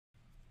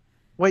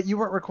Wait, you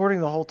weren't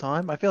recording the whole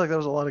time? I feel like that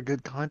was a lot of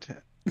good content.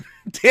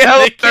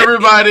 Hello,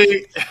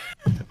 everybody.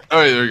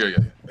 Oh, there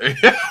we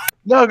go.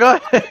 No, go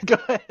ahead. Go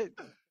ahead.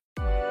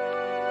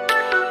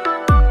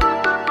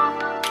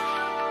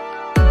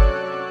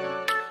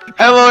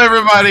 Hello,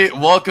 everybody.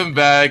 Welcome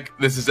back.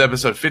 This is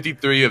episode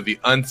 53 of the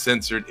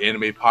Uncensored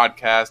Anime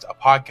Podcast, a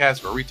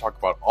podcast where we talk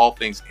about all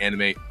things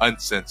anime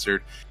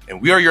uncensored.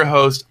 And we are your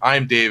hosts.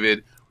 I'm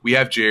David. We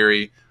have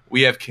Jerry.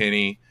 We have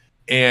Kenny.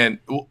 And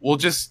we'll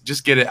just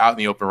get it out in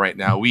the open right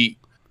now. We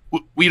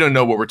don't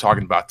know what we're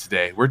talking about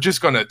today. We're just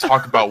going to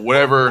talk about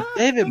whatever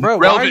David, bro,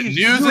 relevant news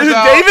is Dude,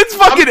 out. David's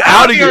fucking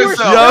outing yourself.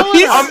 yourself.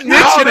 He's I'm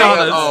snitching on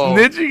us. outing.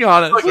 Snitching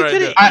on us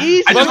right now.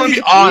 I just want to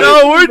be honest.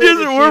 No,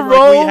 We we're had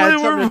rolling.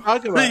 something to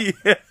talk about.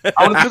 Yeah.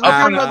 I want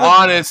to be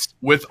honest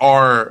with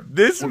our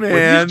This with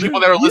man. these people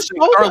that are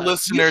listening. sold Our us.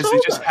 listeners, You they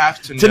sold just us.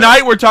 have to know.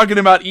 Tonight we're talking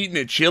about eating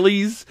at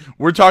Chili's.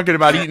 We're talking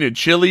about eating at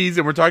Chili's,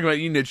 and we're talking about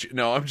eating at.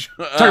 No, I'm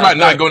talking about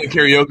not going to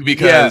karaoke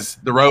because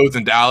the roads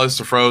in Dallas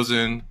are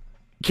frozen.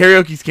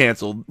 Karaoke's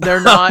canceled. They're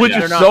not. Which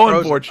they're is not so frozen.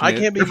 unfortunate. I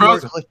can't be They're more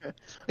frozen. clear.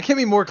 I can't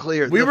be more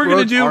clear. We The were gonna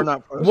roads do are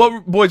not frozen.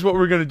 what, boys? What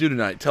we're gonna do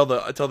tonight? Tell the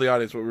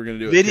audience what we're gonna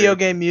do. at Video karaoke.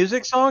 game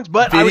music songs,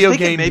 but I was Video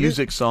thinking game maybe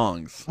music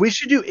songs. we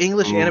should do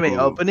English anime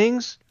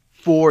openings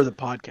for the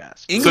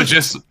podcast. So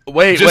just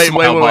Wait, just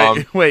smile,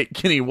 Mom. wait,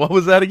 Kenny, what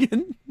was that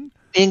again?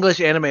 English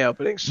anime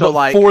openings. So But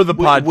like for the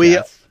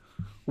podcast.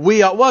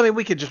 well, I mean,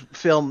 we could just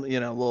film,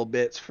 little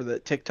bits for the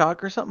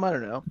TikTok or something. I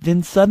don't know.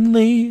 Then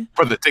suddenly,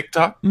 for the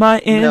TikTok. my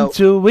No.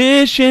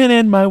 intuition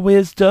and my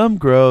wisdom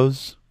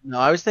grows, No,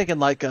 I was thinking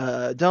like,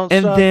 don't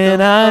and stop. then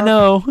don't I stop.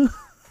 know.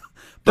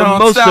 But Don't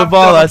most stop, of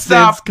all, don't I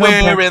stop, sense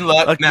we're in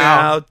luck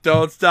now.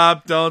 Don't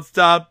stop,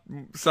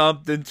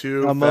 something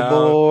to Come found.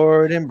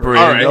 aboard and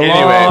Bring All right.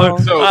 along.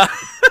 Anyway,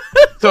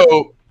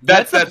 so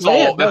that's the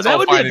plan. all. That's that all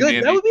would be fine a and good.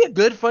 dandy. That would be a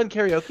good fun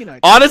karaoke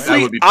night. That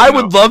Honestly, would be I fun,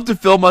 would though. love to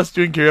film us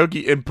doing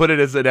karaoke and put it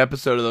as an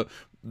episode of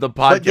the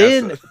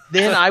podcast. But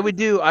then I would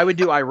do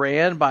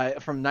Iran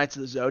from Knights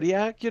of the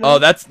Zodiac. Oh,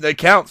 that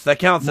counts. That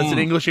counts. That's an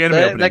English anime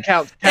opening. that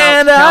counts.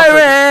 And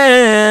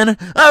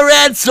counts I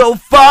ran so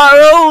far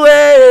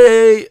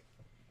away.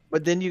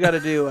 But then you got to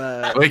do.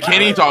 Wait,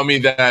 Kenny taught me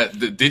that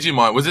the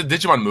Digimon was it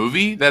Digimon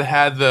movie that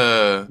had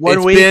the. One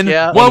It's week, been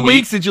yeah. 1 1 week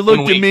week. since you 1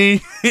 looked at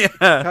me. Yeah.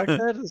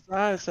 Cockhead is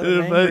nice, so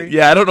angry.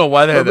 Yeah, I don't know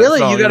why they had But really,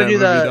 that song you got to in do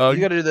that movie, the dog.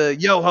 you got to do the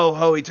yo ho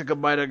ho. He took a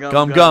bite of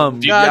gum Gum.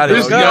 Dude, Gotta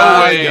there's go, no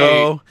gotta way-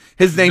 go.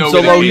 His name's no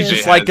so low, way he's he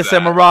just like a has that.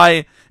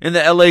 samurai. In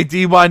the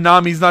LADY,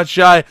 Nami's not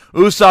shy.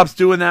 Usopp's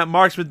doing that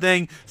marksman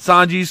thing.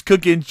 Sanji's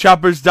cooking.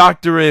 Chopper's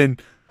doctoring.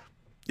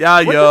 Yeah,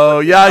 What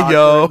yo. does Yeah, doctor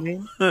yo.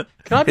 mean?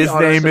 Can I be His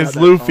honest name about is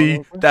that Luffy.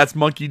 song? That's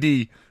Monkey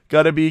D.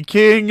 Gotta be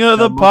king of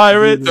the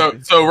Monkey D.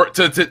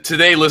 pirates.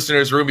 Today,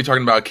 listeners, we're gonna be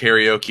talking about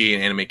karaoke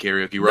and anime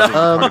karaoke. We're also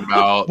talking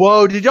about.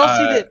 Whoa! Did y'all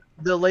see Uh, that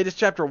the latest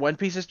chapter of One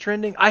Piece is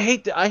trending? I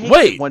hate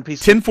Wait, One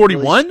Piece.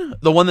 1041?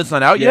 The one that's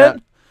not out Yeah, yet?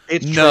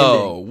 it's No.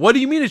 trending. What do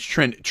you mean it's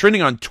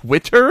trending on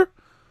Twitter?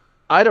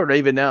 I don't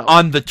even know.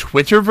 On the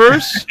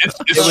Twitterverse?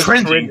 It's was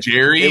trending, trending.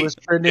 Jerry. It was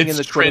trending It's in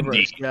the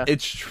trendy. Twitterverse. Yeah.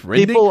 It's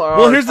trending. People are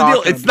Well, here's the deal.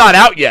 talking It's not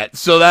out yet,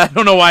 so I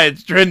don't know why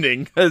it's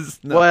trending.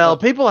 Well,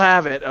 people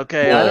have it.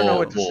 Okay, I don't know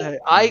what to Whoa. say.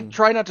 I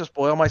try not to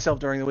spoil myself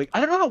during the week. I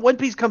don't know how One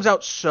Piece comes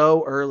out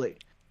so early.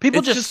 People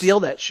It's just just-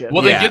 steal that shit.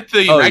 Well, Yeah. they get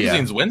the Oh, yeah.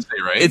 magazines Wednesday,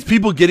 right? it's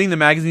people getting the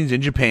magazines in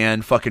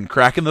Japan, fucking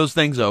cracking those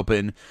things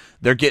open.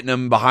 They're getting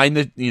them behind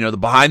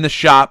the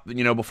shop,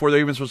 before they're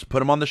even supposed to put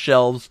them on the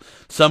shelves.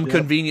 Some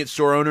convenience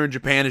store owner in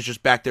Japan is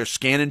just back there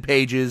scanning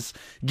pages,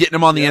 getting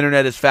them on the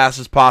internet as fast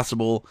as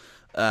possible.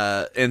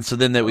 And so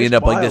then we end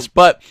up like this.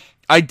 But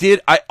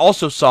I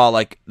also saw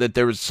like that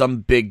there was some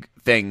big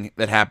thing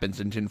that happens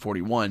in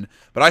 1041,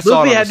 but I saw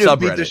Luffy it on had the to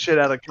beat the subreddit. shit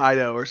out of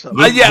Kaido or something.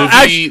 Luffy-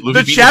 Actually, Luffy the beat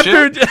the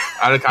chapter. shit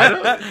out of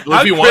Kaido? how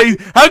Luffy won? crazy,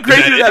 how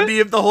crazy that would that it? be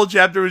if the whole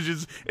chapter was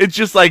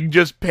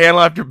just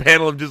panel after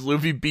panel of just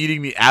Luffy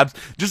beating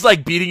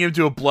beating him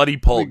to a bloody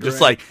pulp, That'd be just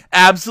great. like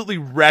absolutely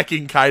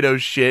wrecking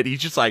Kaido's shit. He's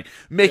just like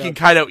making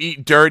Kaido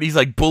eat dirt. He's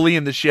like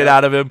bullying the shit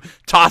out of him,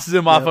 tosses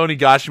him off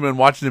Onigashima and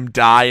watching him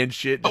die and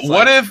shit. Just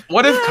What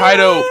like, if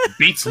Kaido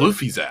beats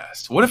Luffy's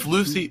ass? What if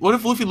Luffy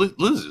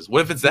loses?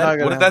 What if it's Not that?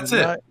 gonna What if that's happen.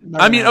 it?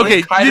 Not I mean, gonna okay,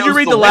 Like, Kaido's did you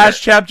read the the winner.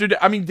 last chapter?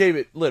 I mean,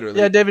 David, literally.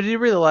 Yeah, David, did you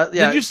read the last?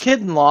 Yeah, you- Kid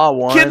in Law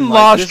won. Kid in Like,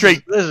 Law this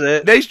straight- This is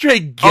it. They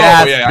straight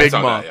gassed yeah, I Big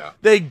saw Mom. that, yeah.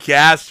 They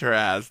gassed her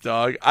ass,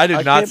 dog. I did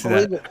I not can't see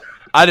believe that. it.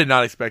 I did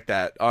not expect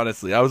that,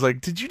 honestly. I was like,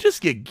 did you just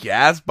get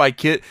gassed by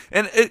Kid?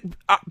 And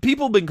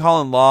people have been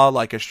calling Law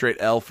like a straight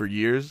L for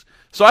years.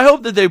 So I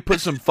hope that they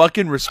put some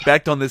fucking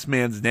respect on this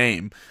man's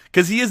name.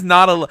 Because he is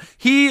not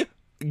he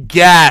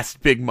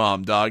gassed Big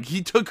Mom, dog.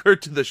 He took her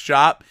to the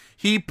shop.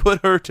 He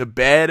put her to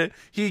bed.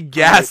 He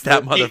gassed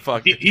that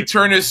motherfucker. He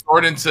turned his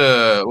sword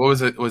into what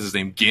was it? What was his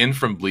name? Gin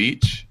from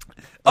Bleach.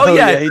 Oh,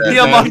 yeah. he He did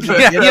unlocked. that.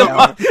 Yeah, Yeah. he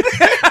unlocked.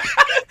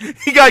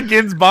 He got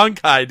Gin's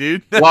Bankai,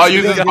 dude. While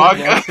using his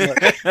manga.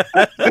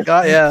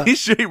 Yeah,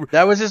 He's straight.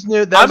 that was his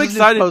new. That I'm was his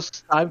excited. New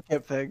post time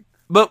camp thing.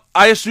 But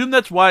I assume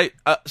that's why.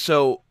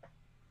 So,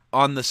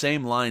 on the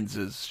same lines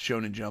as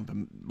Shonen Jump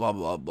and blah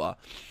blah blah.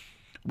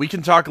 We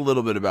can talk a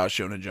little bit about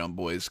Shonen Jump,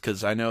 boys,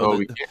 because I know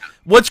we can.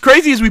 What's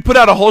crazy is we put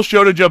out a whole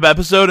Shonen Jump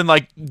episode, and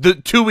like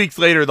 2 weeks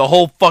later, the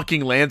whole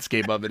fucking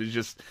landscape of it is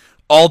just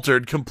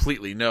altered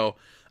completely. No.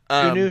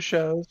 2 new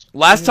shows.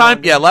 Last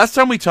time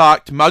we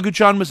talked,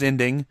 Magu-chan was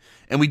ending,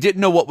 and we didn't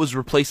know what was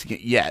replacing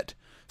it yet.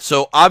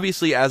 So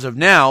obviously, as of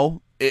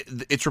now,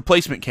 its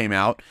replacement came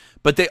out,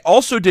 but they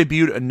also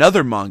debuted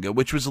another manga,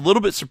 which was a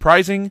little bit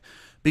surprising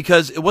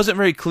because it wasn't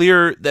very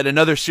clear that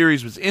another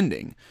series was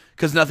ending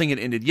because nothing had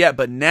ended yet.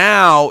 But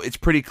now it's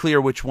pretty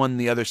clear which one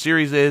the other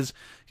series is.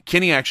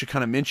 Kenny actually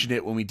kind of mentioned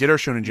it when we did our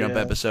Shonen Jump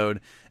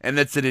episode, and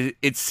that's that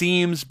it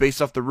seems,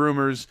 based off the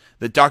rumors,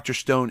 that Dr.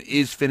 Stone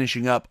is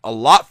finishing up a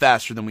lot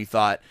faster than we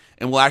thought,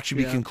 and will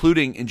actually be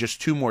concluding in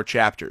just 2 more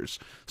chapters.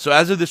 So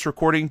as of this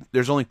recording,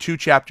 there's only 2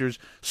 chapters,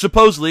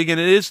 supposedly, and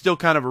it is still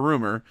kind of a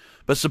rumor,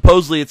 but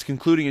supposedly it's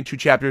concluding in 2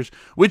 chapters,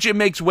 which it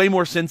makes way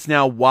more sense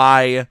now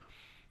why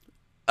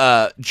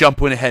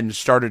Jump went ahead and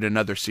started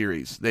another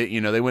series. They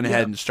went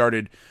ahead and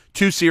started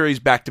 2 series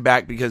back to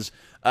back because,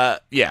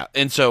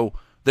 and so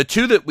the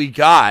 2 that we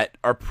got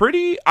are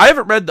pretty. I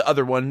haven't read the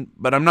other one,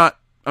 but I'm not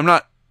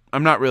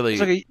really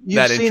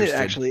you've seen it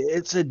actually.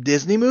 It's a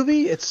Disney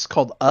movie. It's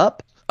called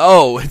Up.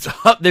 Oh, it's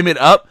Up. They made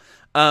Up.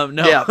 No,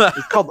 yeah,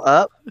 it's called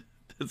Up.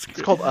 It's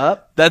called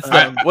Up. That's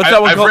what's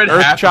that one I've called? read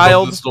Earth half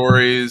Child. of the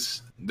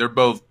stories. They're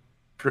both.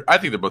 I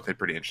think they're both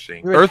pretty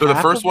interesting. Earth- So the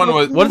first one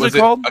was what is it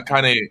called?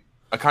 Akane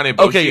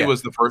Boshi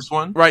was the first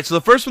one. Right. So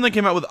the first one that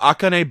came out with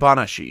Akane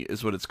Banashi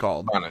is what it's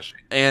called. Banashi.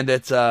 And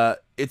it's a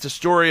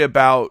story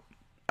about.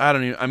 I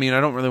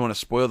don't really want to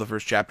spoil the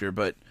first chapter,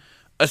 but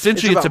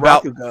essentially it's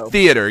about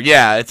theater.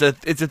 Yeah, it's a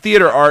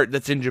theater art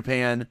that's in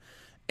Japan,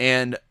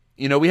 and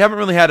we haven't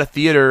really had a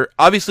theater.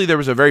 Obviously, there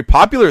was a very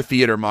popular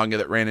theater manga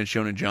that ran in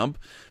Shonen Jump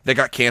that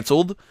got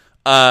canceled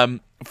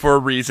for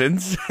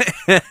reasons,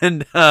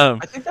 and I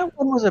think that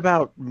one was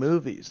about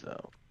movies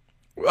though.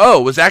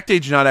 Oh, was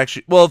Actage not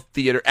actually? Well,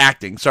 theater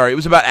acting. Sorry, it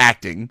was about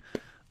acting.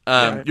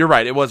 Right. You're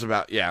right. It was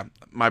about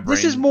my brain.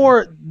 This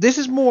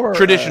is more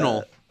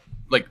traditional.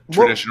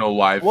 Traditional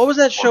live. What was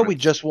that show we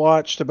just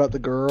watched about the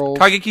girls?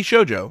 Kageki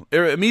Shoujo. It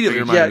immediately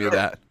reminded me of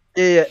that.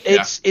 Yeah,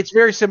 it's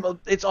very simple.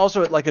 It's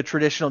also like a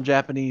traditional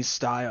Japanese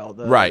style.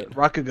 Right.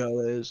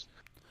 Rakugo is.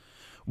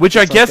 Which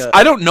I guess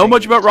I don't know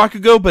much about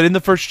Rakugo, but in the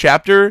first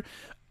chapter,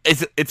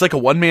 it's like a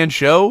one-man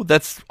show.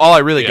 That's all I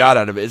really got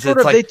out of it. It's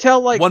like they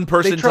tell one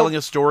person telling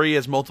a story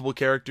as multiple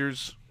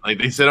characters. Like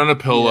they sit on a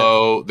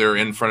pillow, they're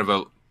in front of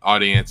an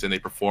audience, and they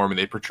perform and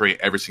they portray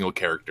every single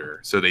character.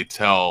 So they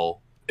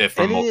tell it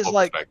from multiple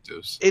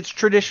perspectives. It's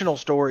traditional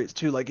stories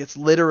too. Like it's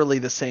literally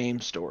the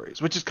same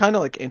stories, which is kind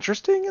of like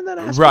interesting in that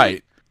aspect.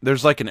 Right.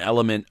 There's like an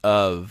element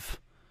of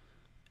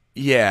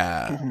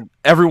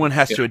everyone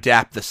has to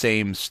adapt the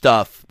same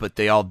stuff, but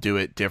they all do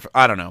it different.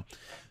 I don't know.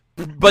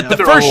 But the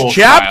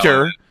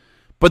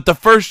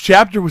first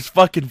chapter was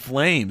fucking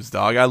flames,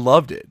 dog. I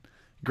loved it.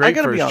 Great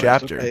first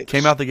chapter. Okay.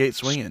 Came out the gate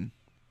swinging.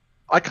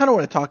 I kind of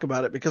want to talk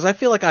about it because I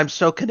feel like I'm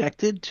so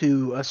connected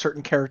to a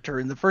certain character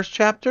in the first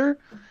chapter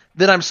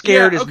that I'm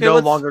scared is no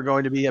longer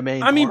going to be a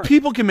main. I mean,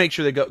 people can make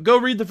sure they go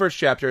read the first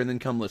chapter and then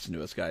come listen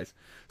to us, guys.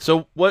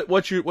 So what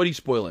are you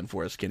spoiling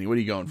for us, Kenny? What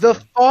are you going for?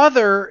 The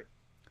father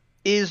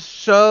is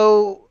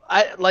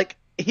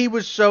he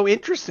was so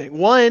interesting.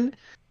 One,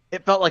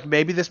 it felt like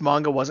maybe this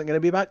manga wasn't going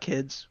to be about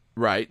kids,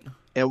 right?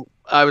 And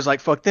I was like,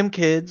 "Fuck them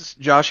kids."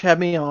 Josh had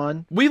me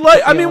on. We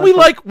like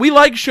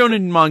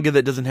shonen manga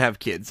that doesn't have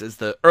kids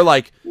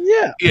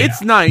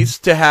It's nice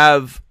to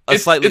have a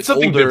slightly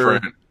older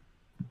different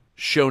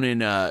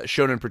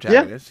shonen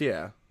protagonist.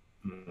 Yeah.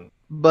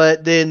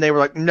 But then they were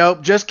like,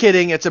 "Nope, just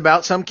kidding. It's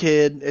about some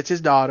kid. It's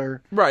his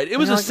daughter." Right. It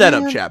was a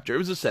setup chapter. It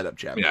was a setup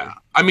chapter. Yeah.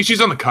 I mean, she's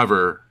on the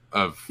cover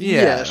of.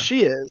 Yeah,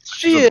 she is.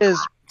 She is.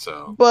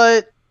 So,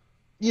 but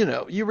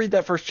you read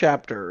that first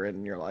chapter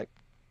and you're like,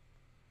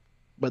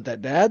 "But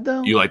that dad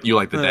though." You like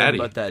the daddy.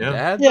 But that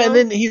dad. Yeah, and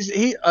then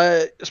he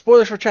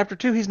spoilers for chapter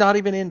 2. He's not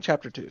even in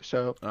chapter 2.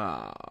 So.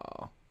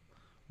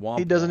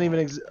 He doesn't even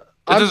exist.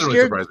 That doesn't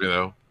really surprise me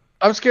though.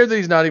 I'm scared that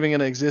he's not even going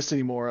to exist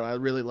anymore. And I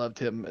really loved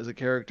him as a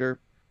character.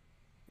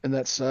 And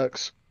that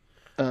sucks.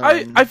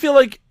 I feel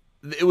like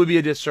it would be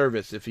a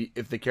disservice if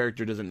the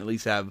character doesn't at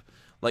least have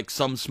like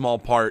some small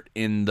part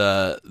in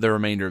the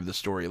remainder of the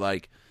story.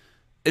 Like,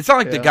 it's not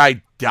like the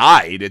guy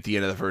died at the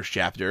end of the first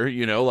chapter.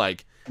 He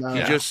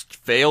just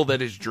failed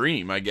at his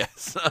dream, I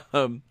guess.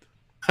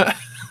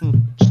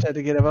 Just had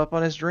to give up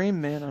on his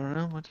dream, man. I don't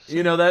know what to say.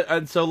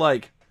 And so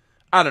like,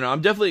 I don't know.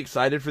 I'm definitely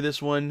excited for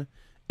this one.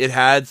 It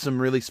had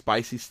some really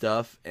spicy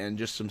stuff and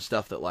just some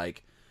stuff that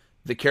like.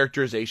 The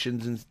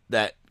characterizations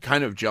that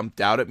kind of jumped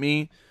out at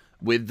me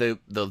with the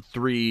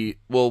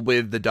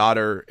with the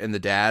daughter and the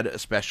dad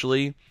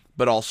especially,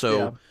 but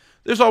also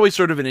there's always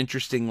sort of an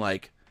interesting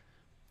like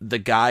the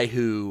guy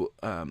who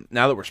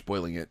now that we're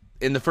spoiling it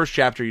in the first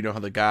chapter, how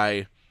the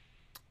guy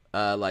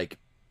like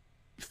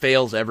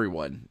fails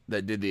everyone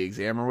that did the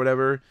exam or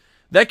whatever.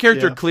 That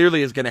character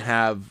clearly is going to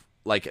have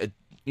like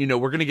we're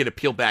going to get to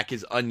peel back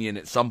his onion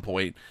at some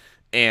point,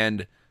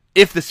 and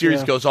If the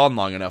series Yeah. goes on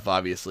long enough,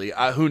 obviously.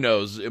 Who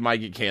knows? It might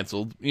get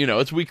canceled.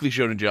 It's Weekly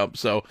Shonen Jump,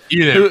 so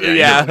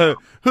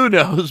who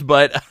knows?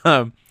 But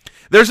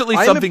there's at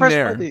least something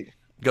there.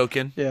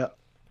 Gokin. Yeah.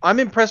 I'm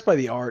impressed by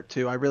the art,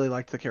 too. I really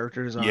liked the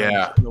character design.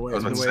 Yeah, The way, I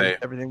was about to say.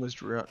 everything was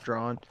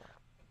drawn.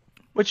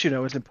 Which,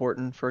 is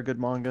important for a good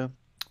manga.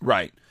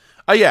 Right.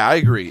 Yeah, I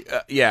agree.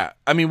 Yeah.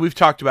 I mean, we've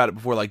talked about it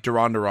before. Like,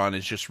 Duran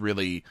is just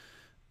really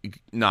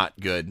not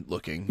good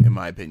looking, in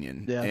my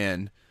opinion. Yeah.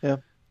 And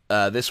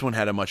Yeah. this one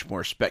had a much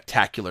more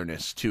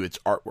spectacularness to its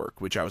artwork,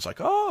 which I was like,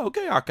 oh,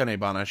 okay, Akane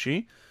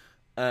Banashi.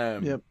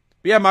 Yep.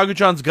 Yeah,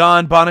 Magu-chan's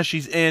gone,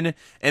 Banashi's in,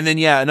 and then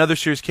another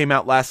series came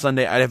out last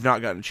Sunday. I have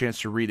not gotten a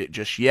chance to read it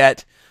just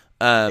yet.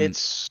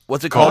 It's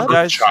what's it called,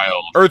 guys?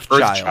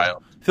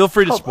 Earthchild. Feel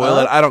free to spoil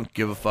it. I don't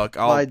give a fuck.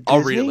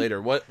 I'll read it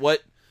later.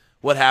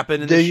 What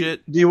happened in this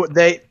shit?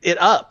 It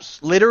ups.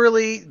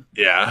 Literally,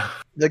 Yeah.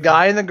 the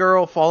guy and the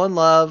girl fall in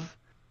love,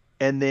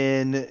 and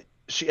then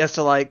she has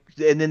to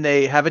and then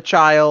they have a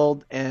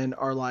child and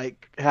are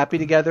happy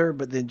together,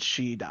 but then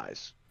she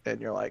dies. And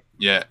you're like,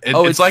 yeah,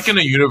 it's like in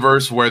a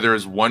universe where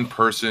there's one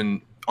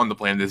person on the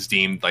planet that's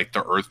deemed like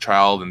the Earth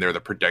Child, and they're the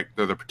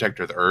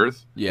protector of the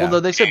Earth. Yeah. well, no,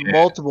 they said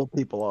multiple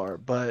people are,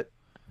 but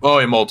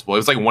Multiple.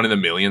 It's like 1 in a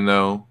million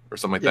though, or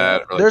something like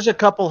that. Or there's a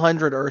couple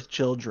hundred Earth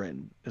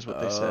children, is what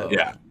they said.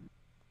 Yeah.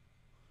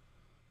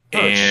 Oh,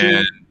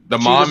 And the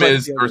she mom was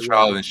is the Earth other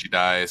Child, one. and she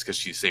dies because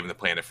she's saving the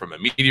planet from a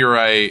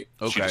meteorite.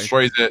 She Okay.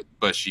 destroys it,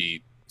 but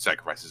she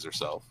sacrifices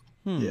herself.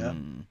 Yeah.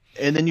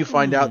 And then you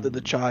find out that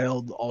the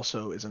child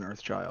also is an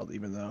Earth Child,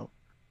 even though.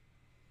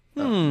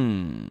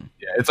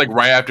 Yeah, it's like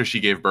right after she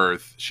gave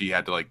birth, she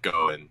had to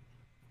go and.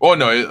 Oh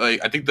no!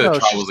 I think the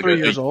child was a few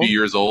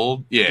years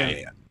old. Yeah.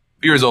 A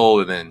few years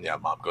old, and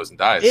then mom goes and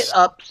dies.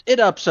 It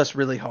ups us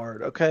really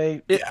hard.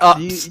 Okay. It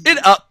ups. It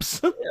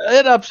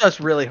ups us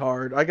really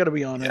hard. I got to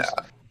be honest.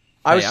 Yeah.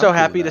 I was Hey, so I'm cool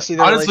happy with to that. see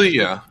that Honestly,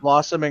 relationship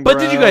blossom and But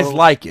grow. did you guys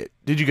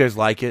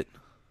like it?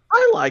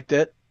 I liked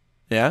it.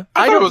 Yeah.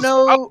 I thought it don't was-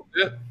 know.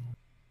 Yeah.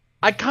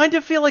 I kind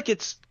of feel like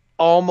it's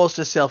almost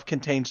a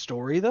self-contained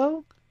story,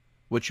 though.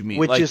 What you mean?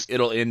 Which like is-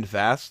 it'll end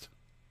fast?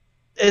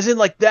 As in,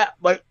 that.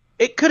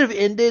 It could have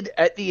ended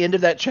at the end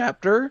of that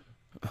chapter.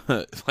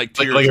 like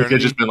to your Like it could eternity?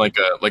 just been like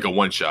a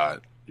one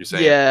shot. You're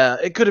saying? Yeah,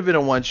 it could have been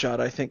a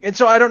one-shot, I think. And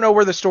so I don't know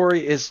where the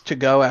story is to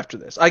go after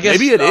this. I guess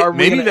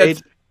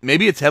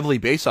maybe it's heavily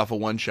based off a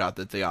one shot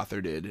that the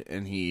author did,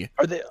 and he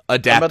are they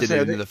adapted are it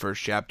into they- the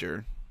first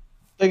chapter.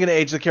 They're going to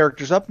age the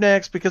characters up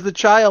next because the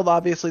child,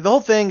 obviously, the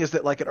whole thing is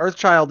that an Earth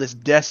child is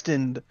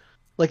destined,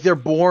 they're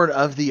born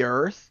of the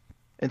Earth,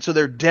 and so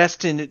they're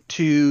destined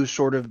to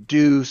sort of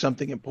do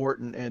something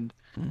important. And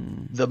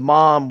the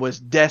mom was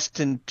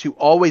destined to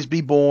always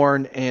be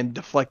born and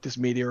deflect this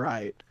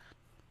meteorite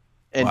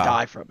and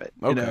die from it.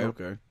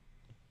 Okay.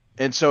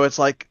 And so it's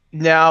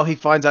now he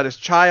finds out his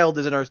child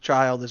is an Earth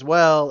child as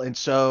well, and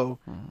so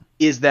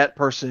is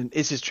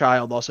his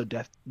child also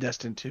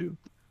destined to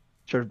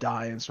sort of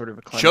die in sort of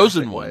a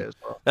Chosen way one. as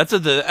well? That's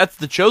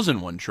the chosen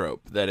one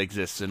trope that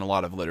exists in a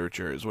lot of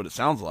literature, is what it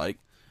sounds like.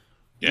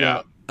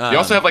 Yeah. They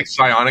also have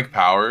psionic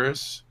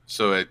powers,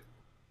 so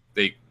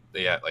they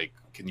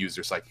can use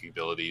their psychic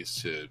abilities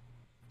to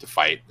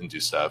fight and do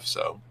stuff.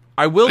 So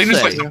I will I think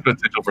say there's some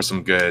potential for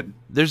some good.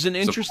 there's some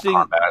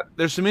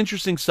some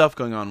interesting stuff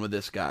going on with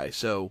this guy.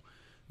 So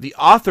the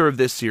author of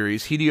this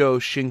series, Hideo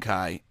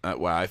Shinkai,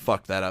 wow, I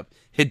fucked that up.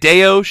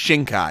 Hideo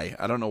Shinkai.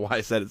 I don't know why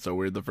I said it so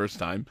weird the first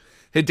time.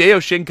 Hideo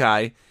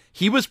Shinkai,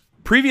 he was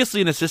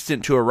previously an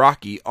assistant to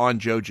Araki on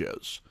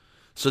JoJo's.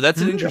 So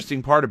that's an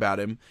interesting part about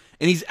him.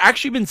 And he's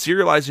actually been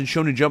serialized in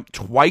Shonen Jump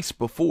twice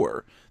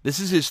before. This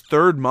is his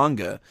third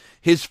manga.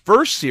 His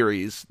first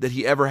series that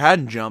he ever had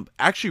in Jump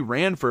actually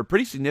ran for a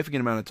pretty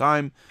significant amount of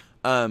time.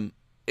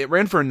 It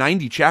ran for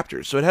 90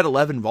 chapters, so it had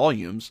 11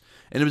 volumes,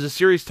 and it was a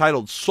series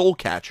titled Soul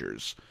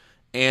Catchers.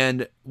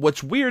 And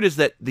what's weird is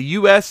that the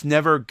US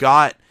never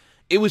got...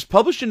 It was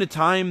published in a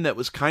time that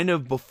was kind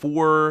of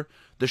before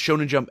the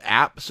Shonen Jump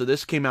app, so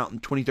this came out in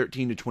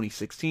 2013 to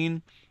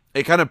 2016.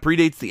 It kind of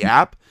predates the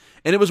app,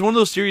 and it was one of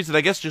those series that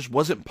I guess just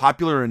wasn't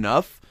popular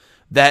enough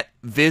that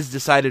Viz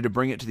decided to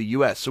bring it to the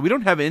US. So we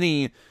don't have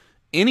any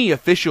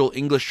official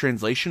English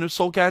translation of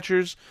Soul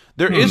Catchers.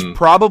 There is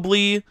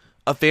probably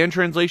a fan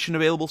translation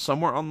available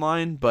somewhere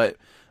online, but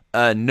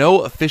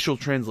no official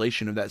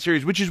translation of that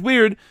series, which is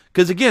weird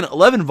because, again,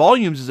 11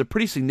 volumes is a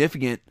pretty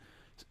significant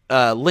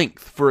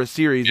length for a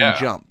series in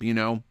Jump,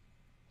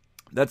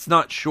 That's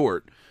not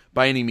short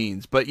by any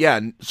means. But yeah,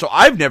 so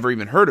I've never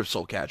even heard of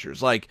Soul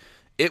Catchers.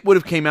 It would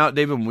have came out,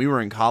 David, when we were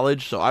in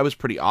college, so I was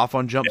pretty off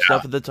on Jump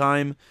stuff at the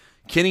time.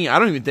 Kenny, I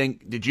don't even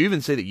think, did you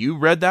even say that you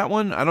read that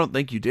one? I don't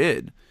think you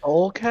did.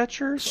 Soul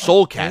Catchers?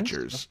 Soul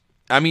Catchers.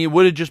 I mean, it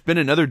would have just been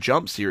another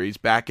Jump series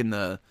back in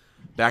the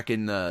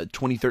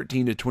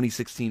 2013 to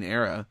 2016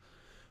 era.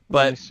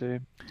 But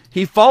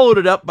he followed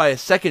it up by a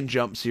second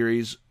Jump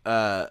series.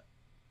 Or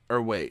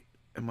wait,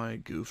 am I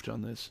goofed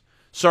on this?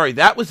 Sorry,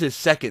 that was his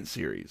second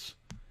series.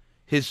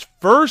 His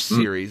first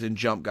series in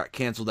Jump got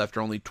canceled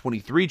after only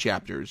 23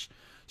 chapters.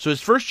 So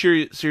his first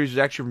series was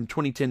actually from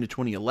 2010 to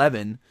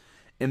 2011.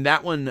 and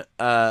that one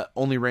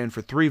only ran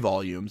for 3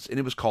 volumes, and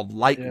it was called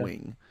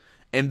Lightwing.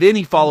 And then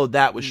he followed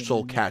that with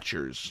Soul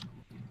Catchers.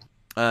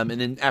 And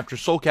then after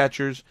Soul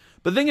Catchers,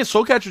 but the thing is,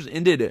 Soul Catchers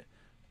ended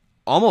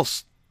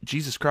almost,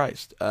 Jesus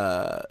Christ,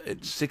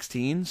 at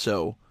 16,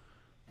 so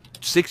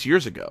 6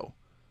 years ago.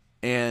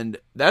 And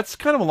that's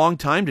kind of a long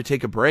time to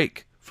take a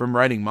break from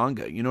writing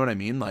manga. You know what I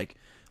mean? Like,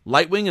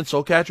 Lightwing and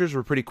Soul Catchers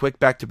were pretty quick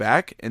back to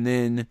back, and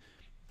then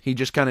he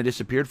just kind of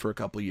disappeared for a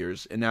couple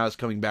years, and now is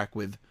coming back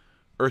with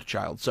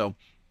Earthchild. So,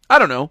 I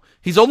don't know.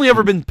 He's only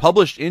ever been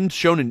published in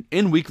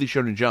Weekly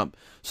Shonen Jump.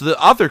 So the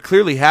author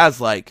clearly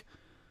has, like,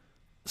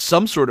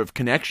 some sort of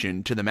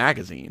connection to the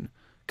magazine.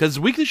 Because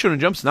Weekly Shonen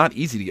Jump's not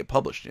easy to get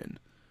published in.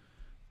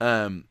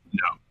 No.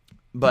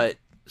 But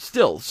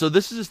still, so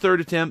this is his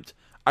 3rd attempt.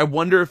 I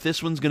wonder if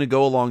this one's going to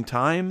go a long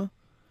time.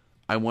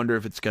 I wonder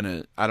if it's going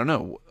to, I don't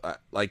know.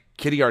 Like,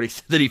 Kitty already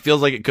said that he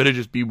feels like it could have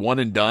just be one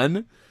and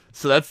done.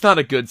 So that's not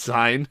a good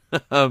sign.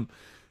 I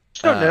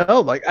don't know.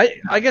 Like,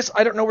 I guess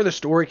I don't know where the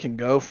story can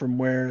go from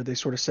where they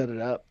sort of set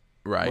it up.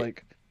 Right.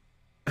 Like,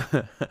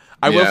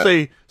 I will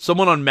say,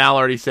 someone on Mal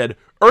already said,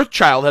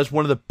 Earthchild has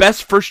one of the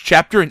best first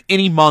chapter in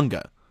any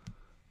manga.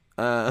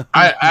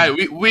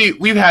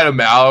 We've had a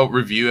Mal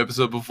review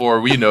episode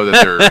before. We know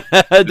that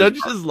they're Don't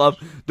you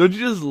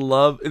just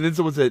love? And then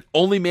someone said,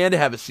 only man to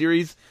have a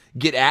series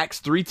get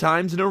axed 3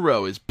 times in a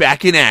row is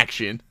back in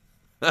action.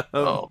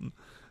 Oh.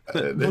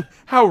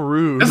 How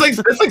rude!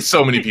 It's like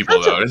so many people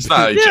though. It's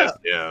not just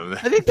him.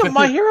 I think the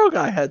My Hero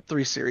guy had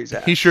 3 series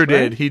axed. He sure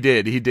right? did. He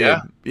did.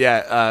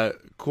 Yeah.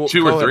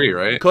 2 or 3,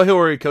 right? Kohei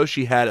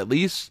Horikoshi had at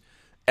least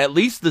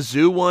the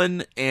Zoo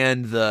one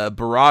and the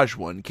Barrage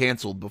one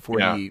canceled before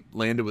he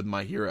landed with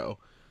My Hero.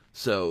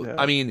 So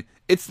I mean,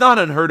 it's not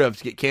unheard of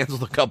to get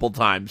canceled a couple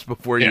times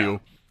before you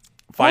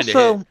find it.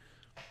 Also,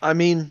 I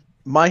mean,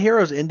 My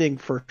Hero's ending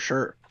for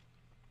sure.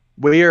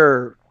 We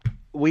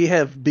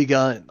have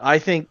begun. I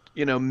think,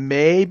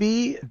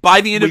 maybe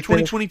by the end of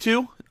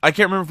 2022. I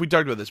can't remember if we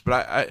talked about this,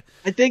 but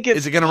I think it's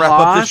is it going to wrap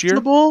up this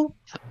year?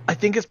 I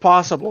think it's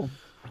possible.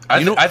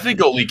 I think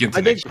it'll leak into.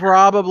 I think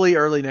probably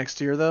early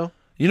next year, though.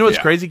 You know what's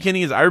crazy,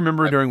 Kenny, is I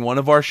remember during one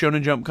of our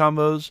Shonen Jump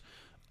combos,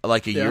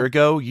 like a year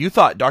ago, you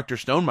thought Dr.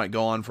 Stone might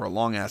go on for a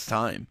long ass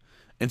time.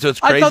 And so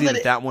it's crazy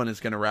that one is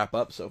going to wrap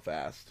up so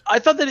fast. I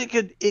thought that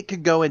it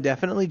could go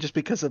indefinitely just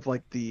because of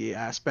like the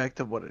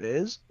aspect of what it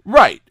is.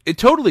 Right. It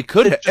totally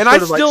could have. And I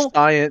still like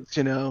science,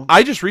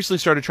 I just recently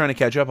started trying to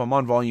catch up. I'm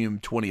on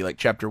volume 20, like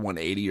chapter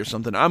 180 or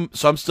something. I'm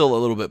still a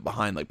little bit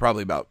behind, like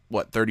probably about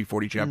 30,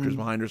 40 chapters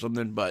behind or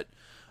something, but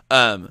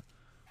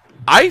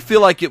I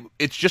feel like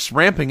it's just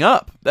ramping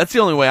up. That's the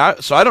only way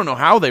so I don't know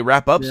how they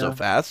wrap up so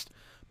fast,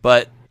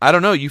 but I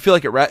don't know. You feel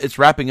like it's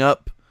wrapping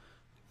up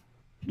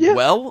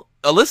well?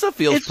 Alyssa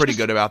feels pretty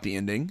good about the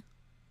ending.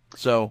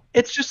 So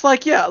it's just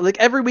like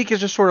every week is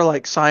just sort of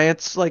like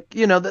science, like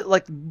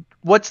like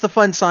what's the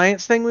fun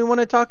science thing we want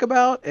to talk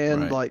about,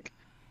 and like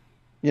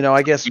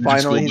I guess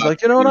finally he's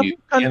like, I'm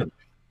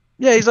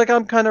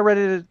kind of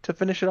ready to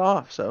finish it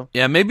off. So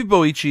yeah, maybe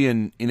Boichi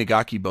and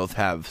Inagaki both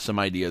have some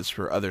ideas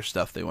for other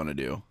stuff they want to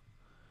do.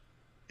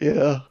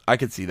 Yeah, I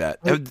could see that.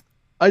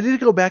 I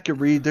did go back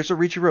and read. There's a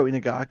Riichiro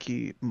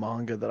Inagaki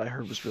manga that I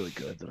heard was really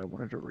good that I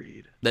wanted to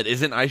read. That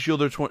isn't Ice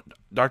Shield or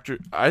Doctor.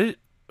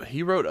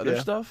 He wrote other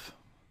stuff.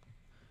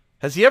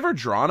 Has he ever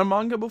drawn a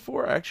manga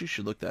before? I actually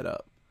should look that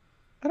up.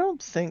 I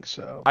don't think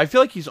so. I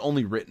feel like he's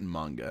only written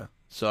manga,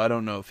 so I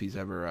don't know if he's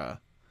ever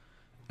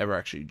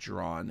actually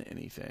drawn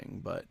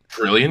anything. But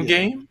Trillion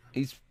Game?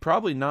 He's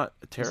probably not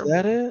terrible. Is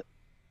that it?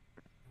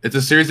 It's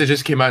a series that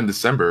just came out in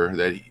December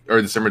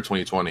December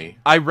 2020.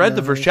 I read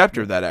the first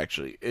chapter of that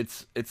actually.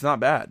 It's not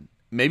bad.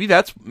 Maybe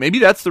that's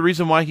the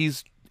reason why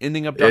he's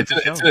ending up. It's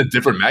in a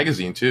different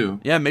magazine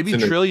too. Yeah, maybe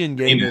Trillion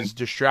Game is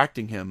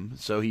distracting him,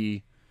 so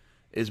he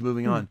is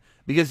moving on.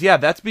 Because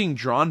that's being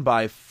drawn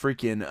by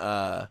freaking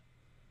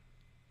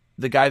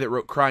the guy that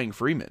wrote Crying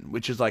Freeman,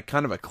 which is like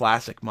kind of a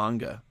classic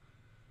manga.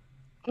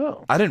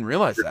 Oh, I didn't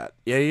realize that.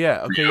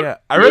 Yeah. Okay,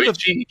 I read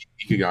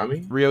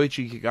Ikigami.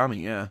 Ryoichi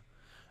Ikigami. Yeah.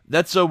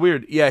 That's so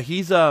weird. Yeah,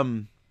 he's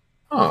That's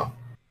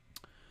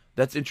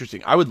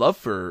interesting. I would love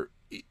for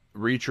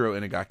Riichiro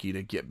Inagaki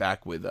to get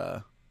back with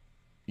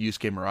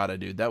Yusuke Murata,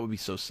 dude. That would be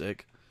so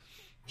sick.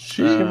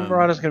 Yusuke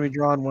Murata's gonna be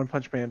drawing One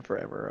Punch Man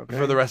forever, okay?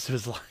 For the rest of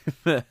his life.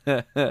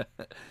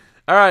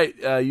 All right,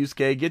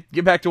 Yusuke,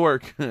 get back to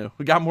work.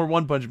 We got more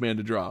One Punch Man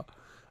to draw.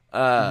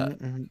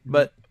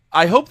 But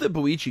I hope that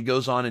Boichi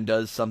goes on and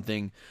does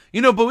something.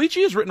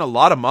 Boichi has written a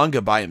lot of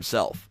manga by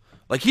himself.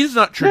 Like, he's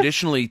not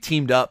traditionally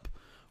teamed up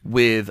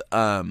with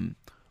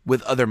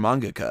other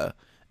mangaka,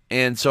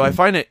 and so I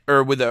find it,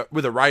 or with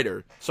a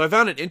writer. So I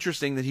found it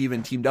interesting that he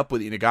even teamed up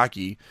with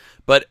Inagaki.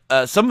 But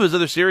some of his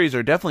other series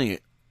are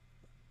definitely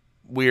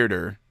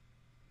weirder.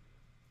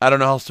 I don't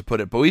know how else to put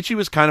it. Boichi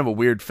was kind of a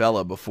weird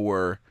fella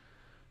before.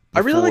 I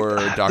really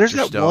like. Dr. There's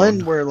that Stone.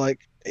 one where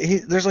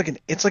there's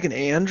like it's like an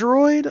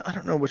android. I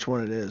don't know which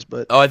one it is,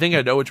 but I think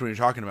I know which one you're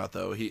talking about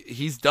though. He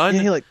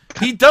does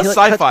cuts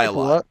sci-fi a lot.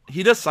 people up.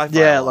 He does sci-fi.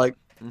 Yeah, a lot.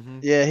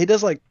 Yeah, he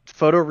does like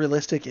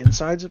photorealistic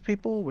insides of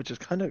people, which is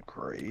kind of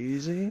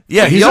crazy.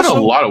 Yeah, he's also done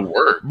a lot of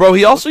work. Bro,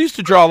 he also used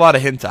to draw a lot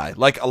of hentai.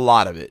 Like, a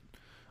lot of it.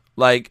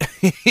 Like,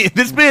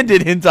 this man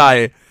did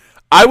hentai.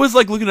 I was,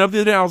 like, looking up the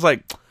other day, and I was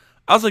like,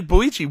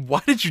 Boichi,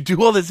 why did you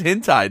do all this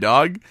hentai,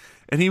 dog?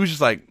 And he was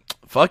just like,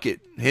 fuck it.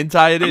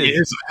 Hentai it is. I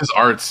mean, his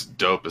art's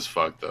dope as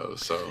fuck, though,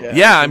 so.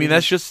 Yeah, I mean,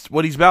 that's just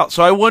what he's about.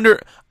 So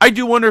I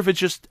do wonder if it's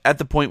just at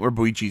the point where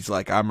Boichi's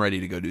like, I'm ready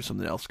to go do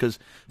something else. Because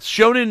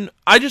Shonen,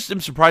 I just am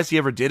surprised he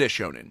ever did a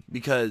Shonen.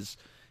 Because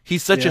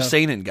he's such a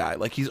seinen guy.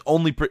 Like, he's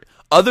only,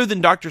 other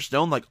than Dr.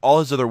 Stone, like, all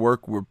his other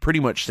work were pretty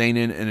much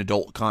seinen and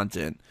adult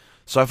content.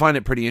 So I find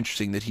it pretty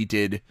interesting that he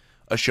did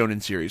a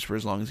Shonen series for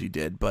as long as he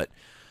did. But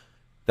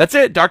that's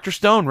it. Dr.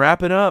 Stone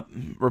wrapping up.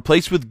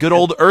 Replaced with good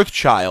old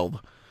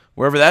Earthchild.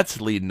 Wherever that's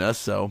leading us,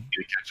 so.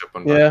 Catch up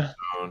on Yeah.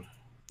 Stone.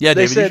 Yeah,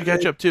 David, you should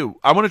catch up too.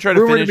 I want to try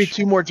to Rumored finish. to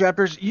be 2 more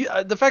chapters.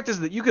 The fact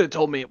is that you could have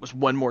told me it was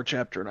 1 more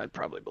chapter, and I'd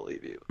probably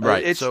believe you.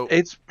 Right, It's so-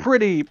 it's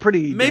pretty.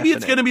 Maybe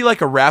it's going to be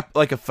like a wrap,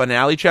 like a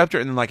finale chapter,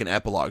 and then like an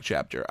epilogue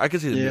chapter. I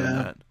could see them doing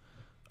Yeah. that.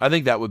 I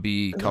think that would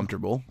be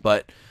comfortable,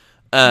 but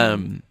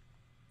I'm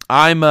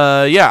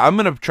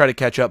gonna try to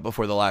catch up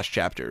before the last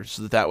chapter,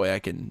 so that way I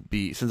can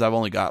be, since I've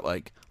only got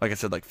like I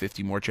said, like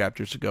 50 more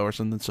chapters to go or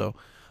something. So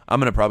I'm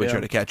gonna probably try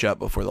to catch up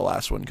before the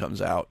last one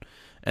comes out,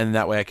 and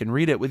that way I can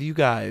read it with you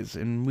guys,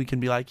 and we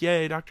can be like,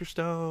 "Yay, Dr.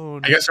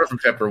 Stone!" I guess start from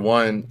chapter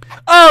 1.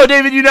 Oh,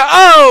 David, you know.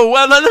 Oh,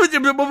 well.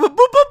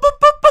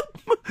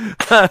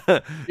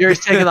 Yuri's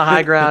taking the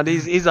high ground.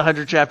 He's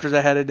 100 chapters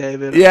ahead of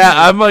David. Yeah,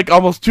 I'm like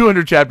almost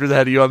 200 chapters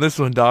ahead of you on this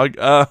one, dog.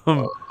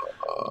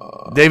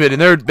 David,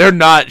 and they're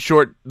not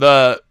short.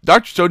 The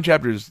Dr. Stone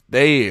chapters,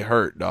 they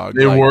hurt, dog.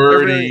 They Like,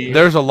 wordy.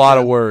 There's a lot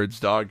of words,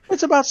 dog.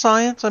 It's about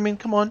science. I mean,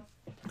 come on.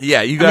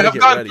 Yeah, you I got mean, to I've get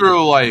gone ready.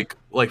 through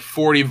like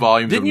 40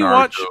 volumes Didn't of you Naruto.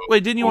 watch?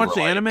 Wait, didn't you watch over,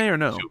 the like, anime or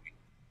no? 2 weeks.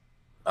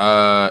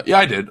 Yeah,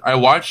 I did. I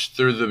watched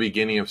through the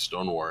beginning of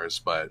Stone Wars,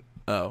 but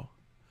Oh.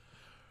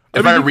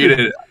 if mean, I you read could-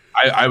 it,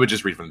 I would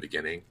just read from the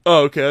beginning.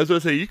 Oh, okay. I was gonna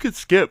say you could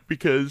skip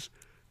because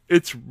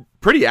it's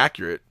pretty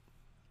accurate.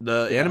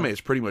 The anime is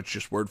pretty much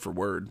just word for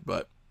word,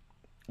 but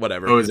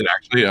whatever. Oh, is it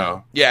actually?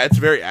 Oh, Yeah, it's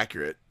very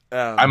accurate.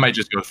 I might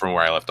just go from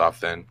where I left off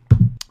then.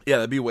 Yeah,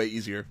 that'd be way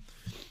easier.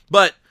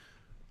 But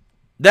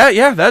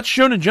that's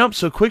Shonen Jump.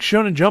 So quick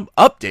Shonen Jump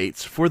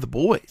updates for the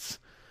boys.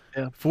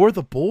 Yeah. For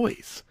the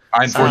boys.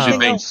 I unfortunately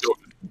Something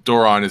think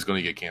Doron is going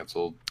to get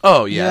canceled.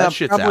 Oh yeah, that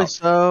shit's probably out.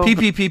 so.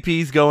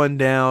 PPPP's going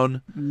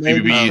down.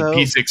 Maybe PvP so.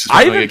 P6 is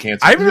I going to even get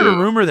canceled. I heard a too.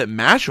 rumor that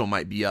Mashal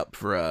might be up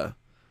for a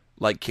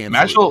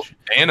cancel. Mashal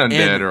and Undead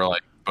And- are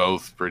like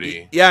both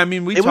pretty. Yeah, I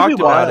mean we It would talked be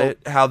about wild. it,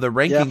 how the if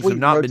rankings we have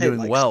not been rotate, doing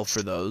like, well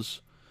for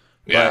those.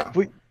 Yeah,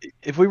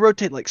 If we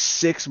rotate like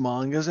 6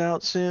 mangas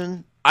out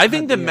soon, I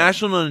think that yeah.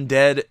 Mashal and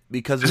Undead,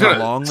 because of It's how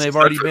gonna- long it's they've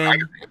gonna already for been,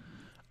 magazine.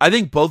 I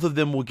think both of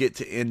them will get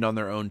to end on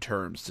their own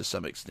terms to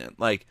some extent.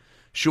 Like,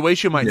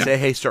 Shueisha might say,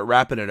 hey, start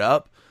wrapping it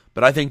up,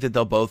 but I think that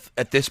they'll both,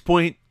 at this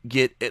point,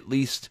 get at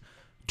least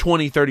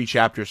 20, 30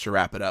 chapters to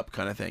wrap it up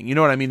kind of thing. You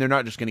know what I mean? They're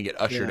not just going to get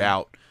ushered Yeah.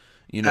 out.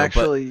 You know,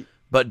 actually,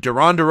 but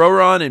Duran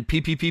Duroron and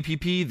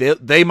PPPPP,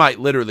 they might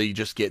literally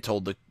just get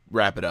told to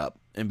wrap it up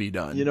and be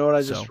done. you know what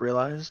I So- just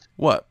realized?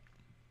 What?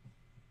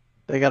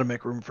 They got to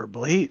make room for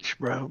Bleach,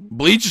 bro.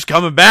 Bleach is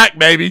coming back,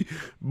 baby.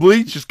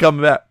 Bleach is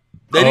coming back.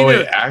 They Oh, need wait,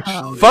 to-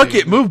 actually, Fuck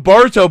it, move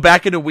Boruto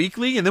back into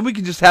weekly, and then we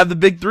can just have the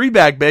big 3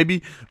 back,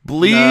 baby.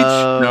 Bleach,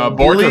 No,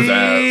 Boruto's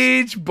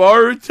ass. Bleach,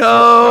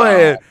 Boruto,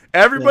 and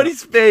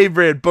everybody's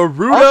favorite,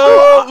 Boruto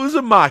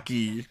Also,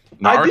 Uzumaki.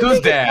 I do Naruto's think it's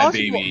dad, possible-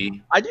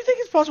 baby. I do think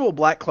it's possible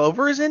Black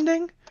Clover is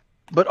ending,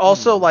 but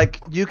also like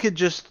you could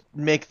just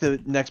make the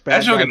next bad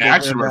That's guy like an bigger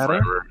action and word badder.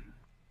 forever.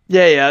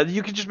 Yeah,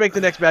 you could just make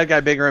the next bad guy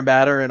bigger and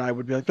badder, and I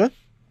would be like, "Huh?"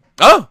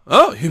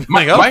 Oh, you'd be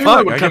My, like, oh, My Hero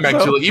fuck, would I come guess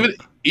back so. to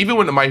even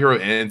when the My Hero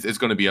ends, it's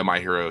going to be a My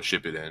Hero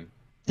ship it in.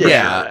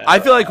 Yeah, I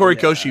feel like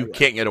Horikoshi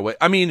can't get away.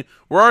 I mean,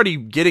 we're already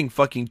getting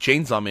fucking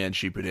Chainsaw Man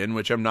sheeped in,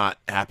 which I'm not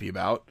happy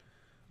about.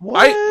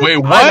 What? Wait, I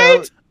what?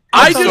 know.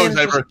 I Chainsaw just- Man's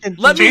never-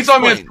 let me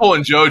Chainsaw Man's explain.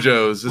 pulling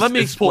JoJo's. Let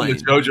me it's pulling the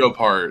explain. JoJo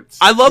parts.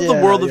 I love the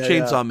Yeah, world of yeah,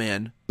 Chainsaw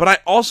Man, but I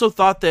also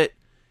thought that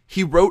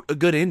he wrote a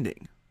good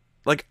ending.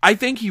 Like, I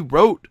think he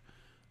wrote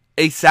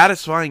a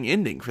satisfying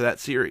ending for that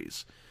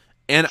series.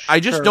 And I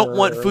just don't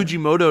want Sure.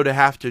 Fujimoto to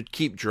have to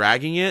keep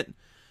dragging it.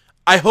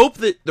 I hope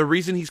that the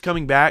reason he's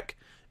coming back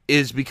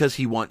is because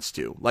he wants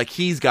to. Like,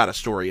 he's got a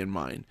story in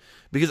mind.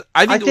 Because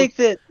I think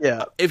that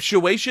if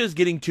Shueisha is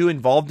getting too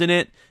involved in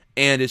it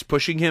and is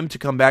pushing him to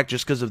come back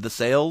just because of the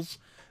sales,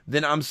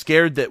 then I'm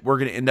scared that we're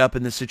going to end up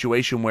in this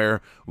situation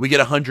where we get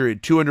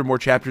 100, 200 more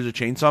chapters of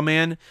Chainsaw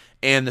Man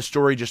and the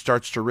story just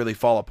starts to really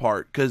fall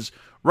apart. Because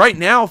right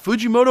now,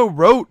 Fujimoto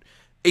wrote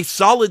a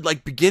solid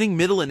like beginning,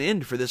 middle, and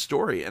end for this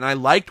story, and I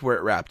liked where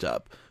it wrapped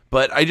up.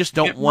 But I just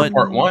don't want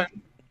part 1.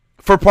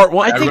 for part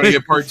 1. I Now think we're going to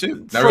get part 2. Now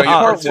we're going to get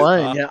part part 2.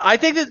 one. Yeah, I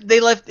think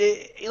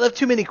that he left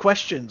too many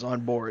questions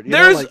on board. You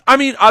know, There's, like, I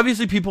mean,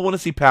 obviously people want to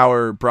see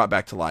Power brought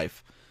back to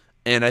life.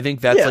 And I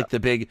think that's Yeah. like the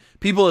big,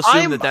 people assume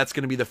I'm- that that's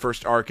going to be the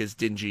first arc is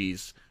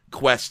Denji's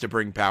quest to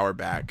bring power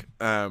back.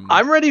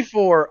 I'm ready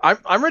for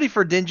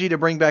Denji to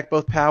bring back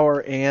both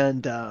power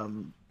and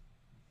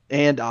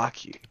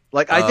Aki.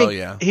 Like I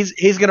think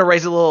he's gonna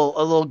raise a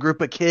little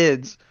group of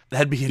kids.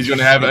 That'd be he's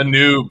gonna have a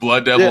new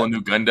Blood Devil, a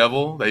new Gun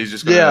Devil that he's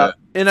just gonna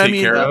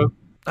take care of.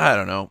 I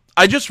don't know.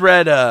 I just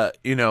read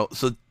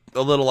so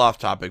a little off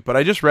topic, but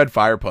I just read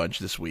Fire Punch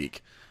this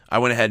week. I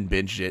went ahead and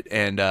binged it,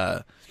 and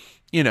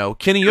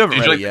Kenny, you haven't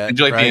read it yet. Did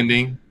you like right? the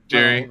ending,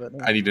 Jerry?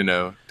 I need to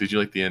know. Did you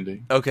like the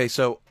ending? Okay,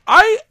 so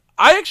I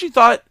actually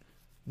thought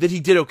that he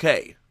did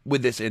okay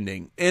with this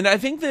ending, and I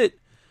think that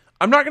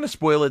I'm not going to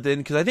spoil it then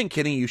because I think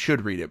Kenny, you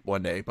should read it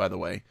one day. By the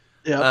way,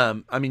 yeah.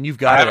 I mean you've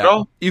got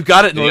it. You've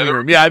got it in the living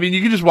room. Yeah, I mean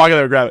you can just walk in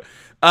there and grab it.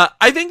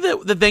 I think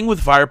that the thing with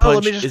Fire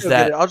Punch is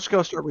that I'll just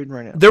go start reading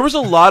right now. There was a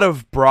lot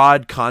of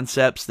broad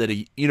concepts that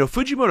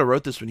Fujimoto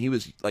wrote this when he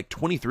was like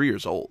 23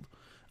 years old.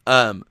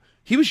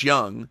 He was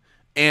young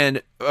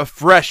and a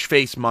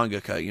fresh-faced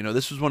mangaka.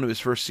 This was one of his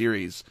first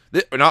series.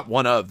 This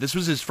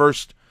was his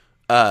first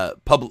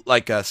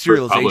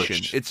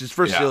serialization. It's his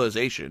first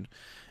serialization.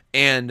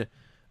 And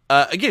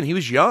again, he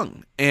was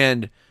young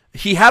and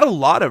he had a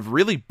lot of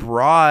really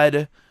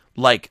broad,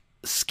 like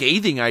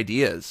scathing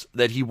ideas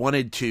that he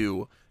wanted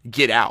to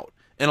get out.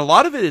 And a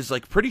lot of it is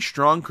like pretty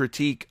strong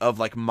critique of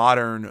like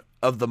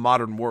the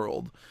modern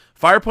world.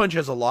 Fire Punch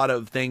has a lot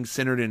of things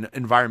centered in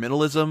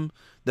environmentalism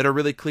that are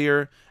really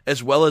clear,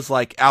 as well as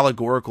like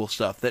allegorical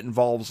stuff that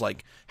involves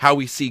like how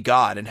we see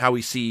God and how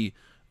we see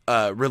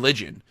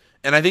religion.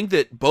 And I think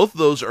that both of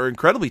those are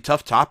incredibly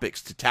tough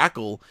topics to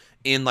tackle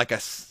in like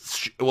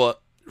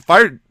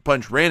Fire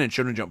Punch ran in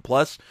Shonen Jump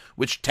Plus,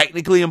 which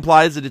technically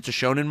implies that it's a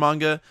shonen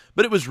manga,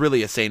 but it was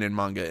really a seinen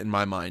manga in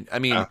my mind. I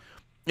mean,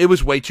 it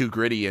was way too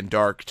gritty and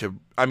dark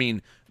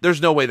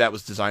there's no way that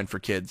was designed for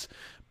kids.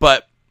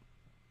 But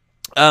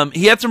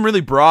he had some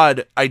really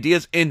broad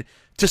ideas, and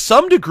to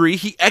some degree,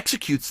 he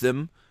executes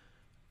them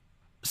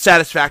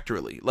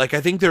satisfactorily. Like,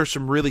 I think there are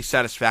some really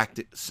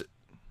satisfying,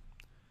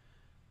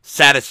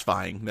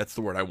 that's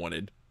the word I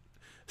wanted.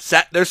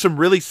 There's some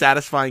really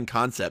satisfying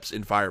concepts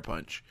in Fire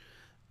Punch.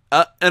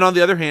 And on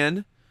the other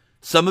hand,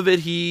 some of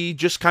it he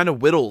just kind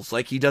of whittles.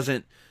 Like, he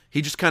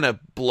just kind of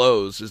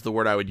blows is the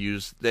word I would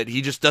use. That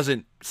he just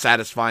doesn't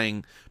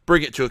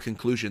bring it to a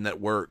conclusion that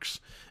works.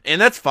 And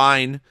that's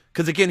fine,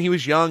 because again, he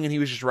was young and he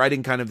was just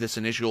writing kind of this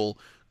initial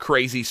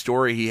crazy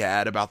story he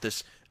had about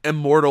this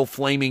immortal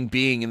flaming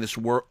being in this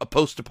a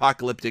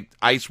post-apocalyptic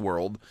ice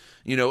world.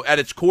 At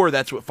its core,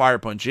 that's what Fire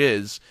Punch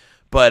is.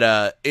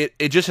 But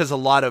it just has a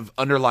lot of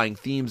underlying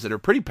themes that are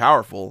pretty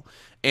powerful.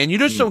 And you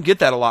just don't get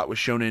that a lot with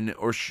shonen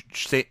or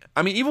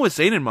even with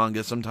seinen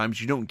manga.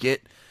 Sometimes you don't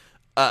get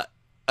a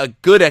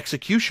good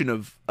execution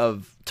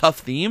of tough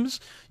themes.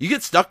 You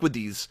get stuck with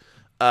these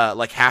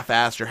like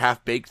half-assed or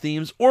half-baked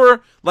themes,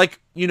 or like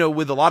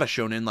with a lot of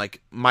shonen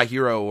like My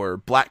Hero or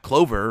Black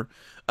Clover,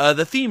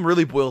 the theme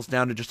really boils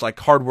down to just like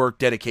hard work,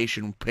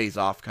 dedication pays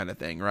off kind of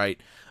thing, right?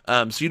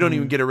 So you don't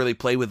even get to really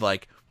play with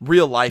like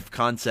real life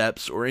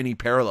concepts or any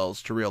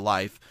parallels to real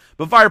life.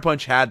 But Fire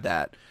Punch had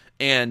that,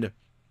 and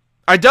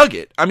I dug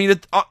it. I mean,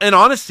 in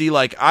honesty,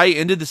 like I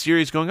ended the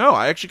series going, oh,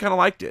 I actually kind of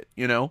liked it.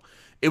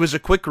 It was a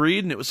quick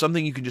read, and it was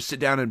something you could just sit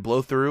down and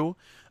blow through.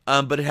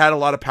 But it had a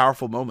lot of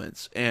powerful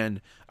moments, and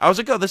I was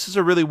like, oh, this is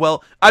a really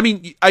well. I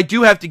mean, I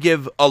do have to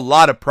give a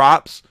lot of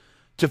props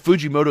to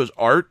Fujimoto's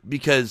art,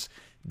 because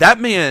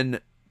that man,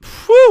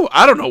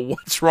 I don't know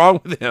what's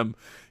wrong with him.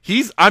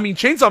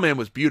 Chainsaw Man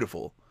was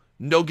beautiful.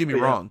 Don't get me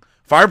wrong.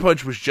 Fire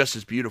Punch was just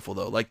as beautiful,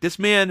 though. Like, this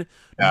man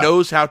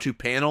knows how to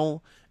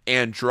panel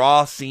and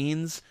draw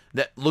scenes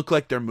that look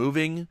like they're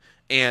moving,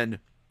 and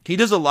he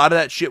does a lot of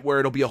that shit where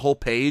it'll be a whole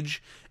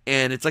page,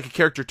 and it's like a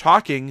character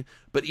talking,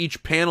 but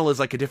each panel is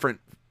like a different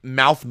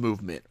mouth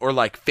movement or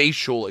like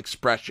facial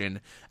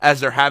expression as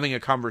they're having a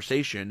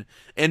conversation,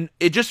 and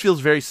it just feels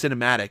very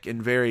cinematic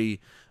and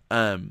very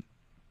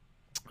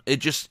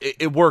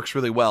it works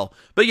really well.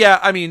 But yeah,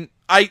 I mean,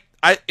 I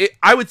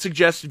would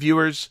suggest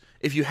viewers,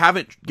 if you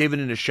haven't given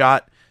it a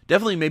shot,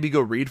 definitely maybe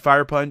go read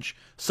Fire Punch.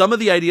 Some of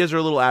the ideas are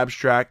a little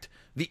abstract.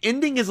 The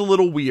ending is a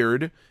little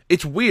weird.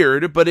 It's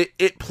weird, but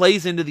it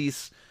plays into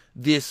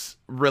this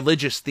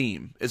religious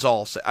theme is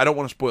all. I don't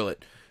want to spoil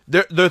it.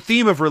 The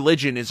theme of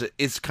religion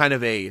is kind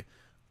of a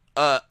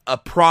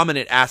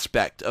prominent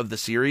aspect of the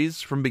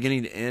series from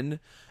beginning to end,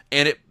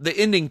 and the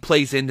ending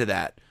plays into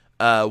that.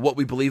 What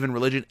we believe in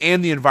religion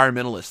and the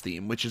environmentalist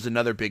theme, which is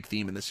another big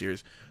theme in the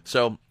series.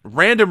 So,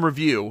 random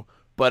review,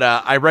 but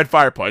I read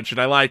Fire Punch and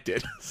I liked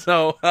it.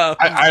 So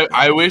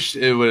I wish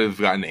it would have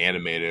gotten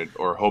animated,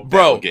 or hope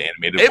that it would get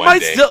animated. It one might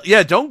day. Still,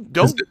 yeah. Don't.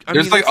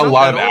 There's like a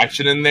lot of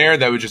action in there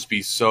that would just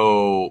be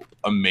so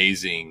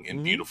amazing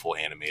and beautiful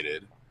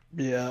animated.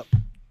 Yeah.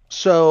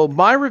 So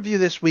my review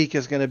this week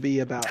is going to be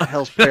about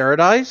Hell's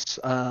Paradise.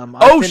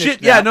 Oh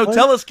shit! Yeah, no,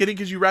 tell us, kidding,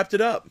 because you wrapped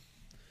it up.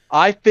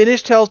 I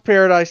finished Hell's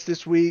Paradise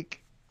this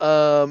week,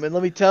 and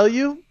let me tell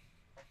you,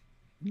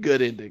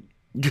 good ending.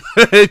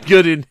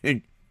 Good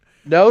ending.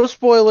 No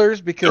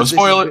spoilers, because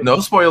no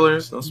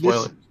spoilers.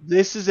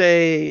 This is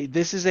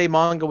a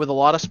manga with a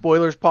lot of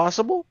spoilers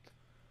possible.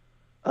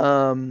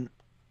 I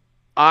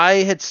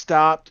I had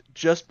stopped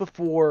just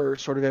before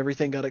sort of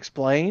everything got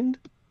explained,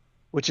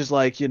 which is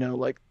like,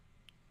 like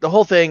the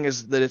whole thing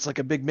is that it's like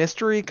a big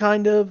mystery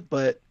kind of,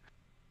 but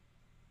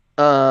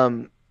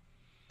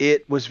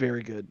it was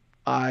very good.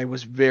 I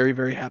was very,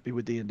 very happy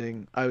with the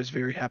ending. I was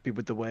very happy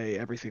with the way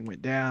everything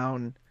went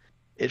down.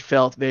 It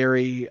felt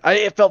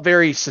it felt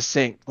very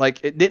succinct.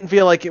 Like, it didn't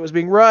feel like it was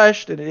being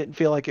rushed, and it didn't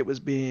feel like it was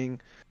being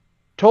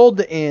told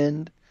to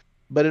end,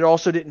 but it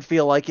also didn't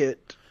feel like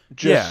it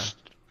just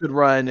could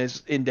run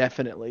as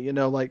indefinitely. It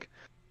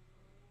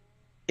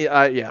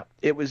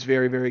was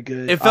very, very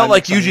good. It felt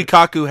like Yuji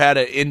Kaku had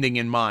an ending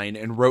in mind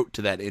and wrote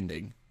to that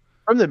ending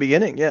from the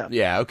beginning. Yeah.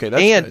 Yeah. Okay.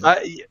 That's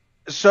good.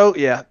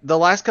 The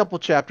last couple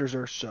chapters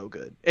are so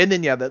good, and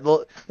then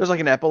there's like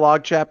an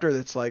epilogue chapter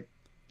that's like,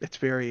 it's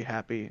very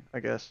happy,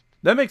 I guess.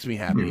 That makes me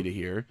happy to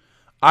hear.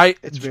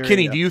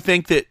 Kenny, do you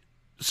think that?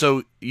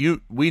 So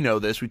we know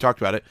this. We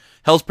talked about it.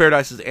 Hell's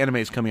Paradise's anime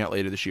is coming out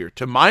later this year.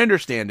 To my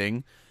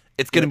understanding,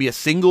 it's going to be a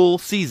single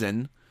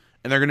season,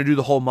 and they're going to do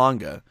the whole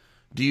manga.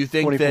 Do you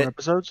think 24 that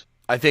episodes?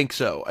 I think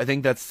so. I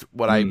think that's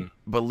what I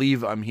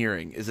believe I'm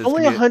hearing. Is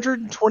only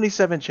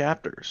 127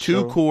 chapters?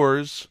 Two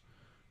cores,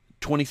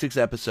 26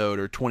 episode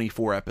or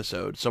 24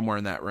 episode, somewhere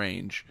in that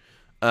range,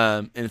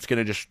 and it's going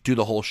to just do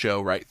the whole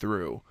show right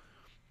through.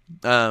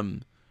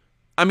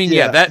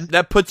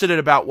 That puts it at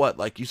about what?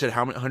 Like you said,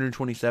 how many?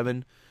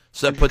 127.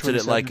 So that puts it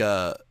at like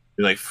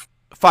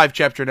 5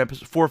 chapter an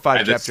episode, 4 or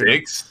 5 chapters.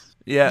 6.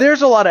 Yeah,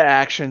 there's a lot of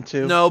action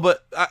too. No,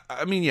 but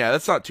I mean,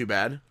 that's not too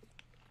bad.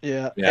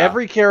 Yeah.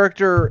 Every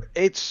character,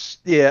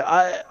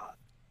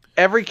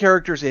 every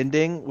character's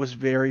ending was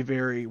very,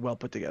 very well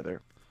put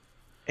together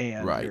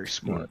and very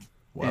smart.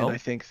 Well, and I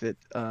think that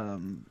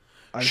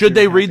should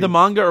they read the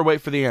manga or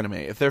wait for the anime?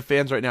 If they're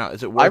fans right now,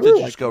 is it worth it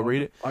to just go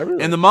read it?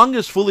 And the manga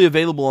is fully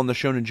available on the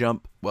Shonen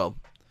Jump. Well,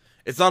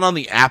 it's not on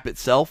the app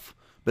itself,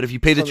 but if you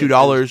pay the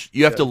 $2,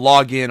 you have to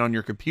log in on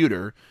your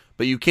computer.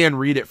 But you can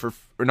read it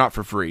not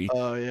for free.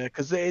 Oh yeah,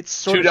 because it's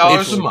sort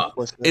 $2 a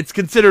month. It's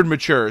considered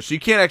mature, so you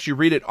can't actually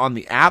read it on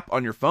the app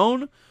on your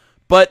phone.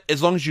 But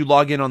as long as you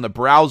log in on the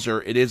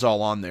browser, it is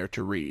all on there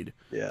to read.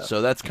 Yeah.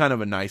 So that's kind of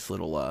a nice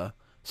little.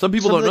 Some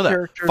people don't know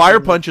that. Fire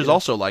Punch is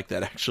also like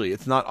that. Actually,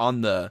 it's not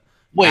on the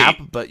app,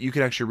 but you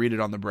can actually read it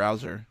on the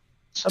browser.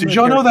 Did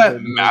y'all know that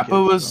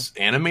Mappa was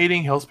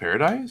animating Hell's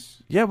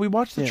Paradise? Yeah, we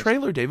watched the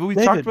trailer, David. We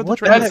talked about the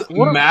trailer. That's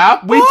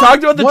Mappa? We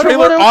talked about the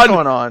trailer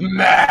on.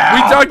 Mappa? We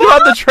talked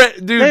about the trailer.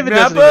 Dude, David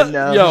doesn't even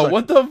know. Yo,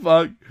 what the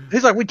fuck?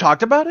 He's like, we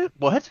talked about it?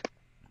 What?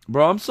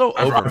 Bro, I'm so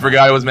over. I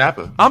forgot it was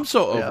Mappa. I'm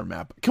so over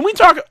Mappa. Can we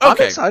talk? Okay. I'm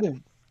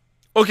excited.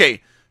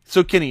 Okay,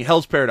 so Kenny,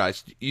 Hell's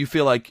Paradise. You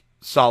feel like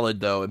solid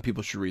though, and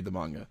people should read the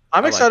manga.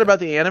 I'm excited about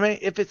the anime.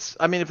 If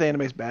the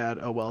anime's bad,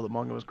 oh well, the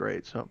manga was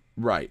great. So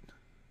right.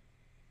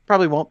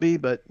 Probably won't be,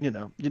 but you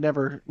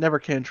never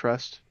can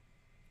trust.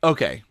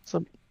 Okay.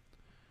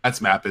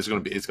 That's Mappa. It's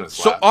gonna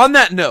slap. So on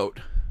that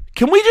note,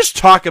 can we just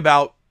talk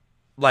about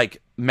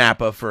like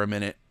Mappa for a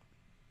minute?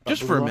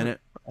 Just for a minute.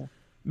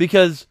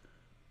 Because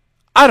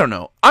I don't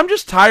know. I'm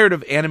just tired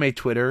of anime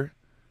Twitter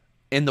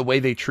and the way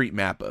they treat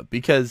Mappa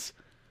because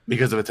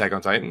of Attack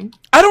on Titan?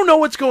 I don't know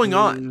what's going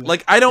on.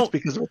 Like I don't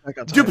because of Attack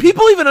on Titan. Do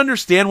people even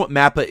understand what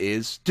Mappa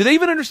is? Do they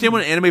even understand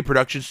what an anime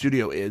production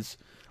studio is?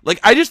 Like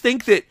I just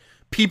think that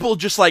people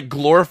just like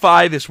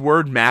glorify this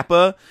word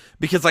Mappa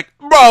because like,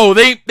 bro,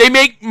 they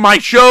make my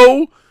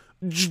show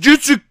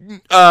Jujutsu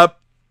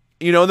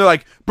they're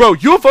like, bro,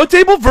 UFO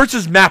table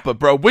versus Mappa,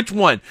 bro. Which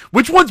one?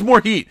 Which one's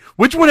more heat?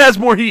 Which one has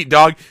more heat,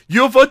 dog?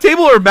 UFO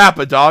table or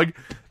Mappa, dog?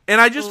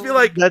 And I just feel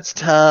like that's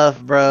tough,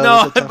 bro.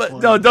 No,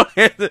 don't.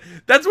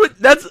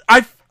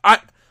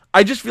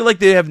 I just feel like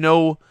they have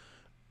no.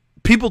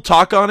 People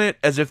talk on it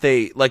as if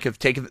they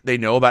they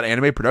know about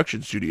anime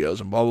production studios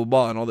and blah blah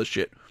blah and all this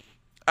shit.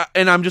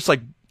 And I'm just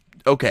like,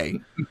 okay,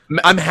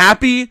 I'm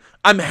happy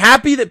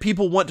that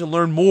people want to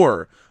learn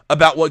more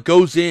about what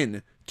goes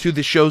in to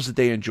the shows that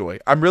they enjoy.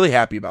 I'm really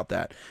happy about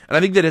that. And I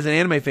think that as an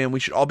anime fan, we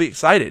should all be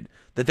excited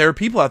that there are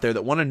people out there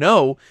that want to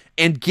know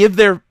and give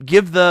their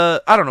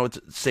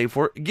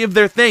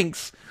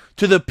thanks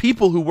to the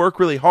people who work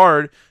really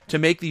hard to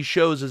make these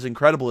shows as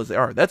incredible as they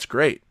are. That's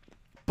great.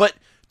 But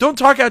don't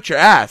talk out your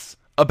ass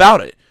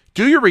about it.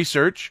 Do your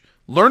research,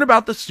 learn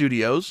about the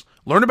studios,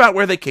 learn about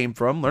where they came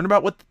from, learn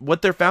about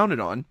what they're founded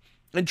on,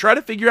 and try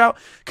to figure out,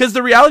 because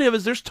the reality of it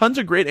is there's tons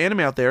of great anime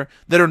out there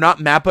that are not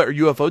Mappa or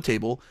UFO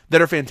Table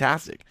that are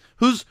fantastic.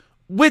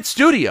 Wit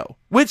Studio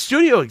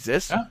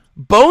exists,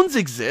 Bones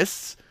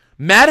exists,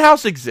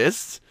 Madhouse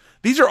exists.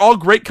 These are all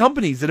great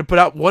companies that have put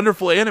out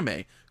wonderful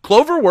anime.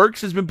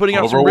 Cloverworks has been putting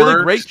out some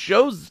really great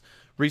shows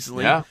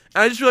recently. Yeah.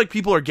 And I just feel like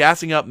people are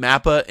gassing up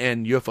Mappa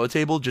and UFO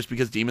Table just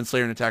because Demon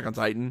Slayer and Attack on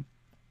Titan.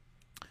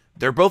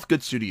 They're both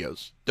good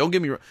studios. Don't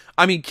get me wrong.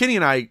 I mean, Kenny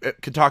and I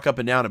could talk up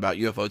and down about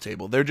UFO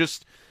Table. There's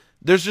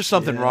just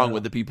something wrong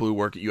with the people who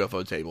work at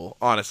UFO Table,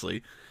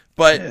 honestly.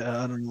 But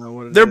I don't know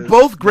what they're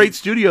both great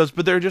studios,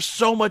 but there's just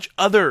so much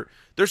other.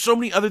 There's so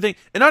many other things,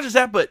 and not just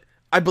that, but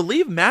I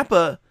believe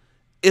Mappa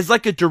is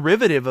like a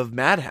derivative of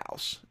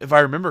Madhouse, if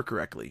I remember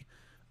correctly.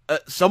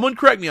 Someone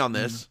correct me on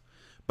this,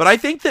 but I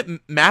think that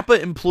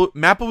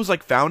Mappa was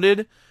like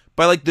founded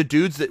by like the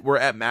dudes that were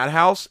at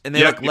Madhouse, and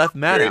they like left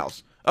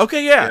Madhouse.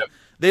 Okay, yeah. Yep.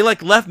 They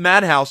like left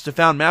Madhouse to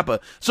found Mappa.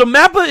 So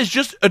Mappa is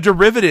just a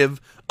derivative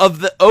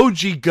of the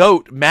OG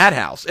GOAT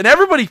Madhouse. And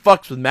everybody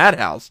fucks with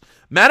Madhouse.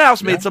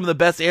 Madhouse made some of the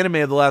best anime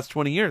of the last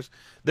 20 years.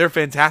 They're a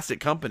fantastic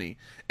company.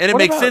 And it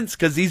makes sense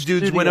because these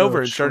dudes went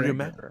over and started doing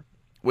Mappa.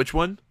 Which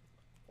one?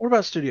 What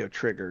about Studio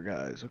Trigger,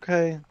 guys?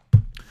 Okay.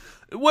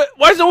 Why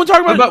is no one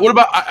talking about what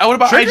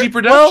about Trigger? IG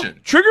Production?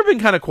 Well, Trigger been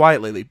kind of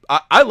quiet lately.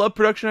 I love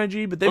Production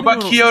IG, but what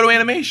about Kyoto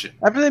Animation?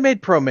 After they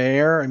made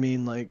Promare, I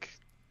mean, like...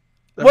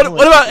 What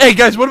about, hey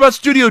guys, what about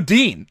Studio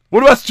Dean?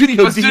 What about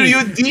Studio Dean?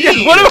 Studio Dean?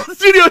 Yeah, what about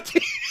Studio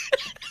Dean?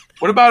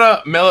 What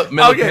about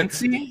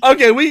Melipensi?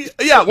 Okay,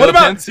 what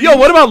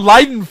about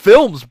Leiden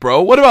Films,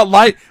 bro? What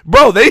about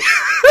bro, they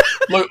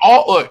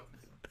look,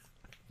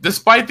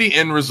 despite the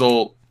end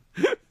result,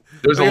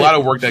 there's a lot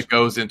of work that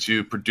goes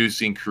into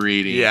producing,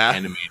 creating,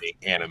 animating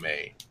anime.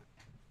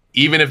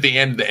 Even if the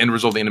end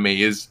result of the anime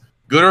is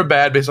good or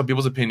bad based on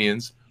people's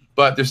opinions,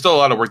 but there's still a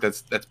lot of work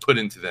that's put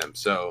into them.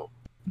 So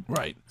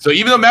right. So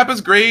even though Mappa's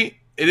great,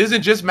 it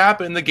isn't just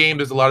Mappa in the game.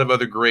 There's a lot of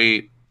other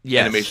great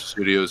animation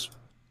studios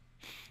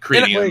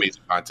creating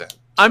amazing content.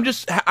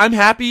 I'm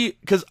happy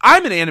because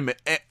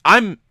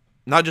I'm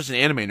not just an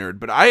anime nerd,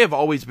 but I have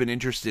always been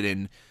interested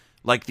in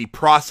like the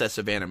process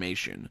of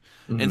animation.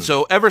 Mm-hmm. And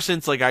so ever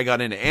since like I got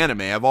into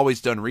anime, I've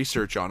always done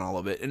research on all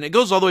of it. And it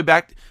goes all the way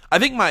back. I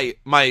think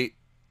my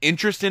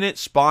interest in it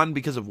spawned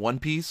because of One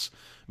Piece.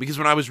 Because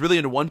when I was really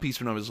into One Piece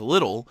when I was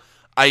little,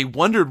 I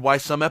wondered why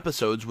some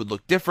episodes would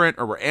look different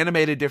or were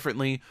animated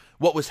differently,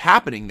 what was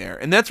happening there.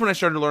 And that's when I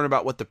started to learn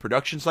about what the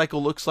production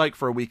cycle looks like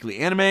for a weekly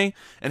anime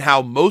and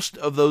how most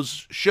of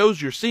those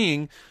shows you're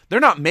seeing, they're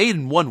not made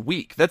in 1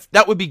 week.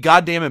 That would be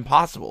goddamn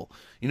impossible.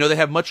 You know, they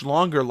have much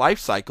longer life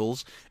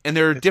cycles, and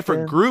there are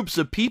different groups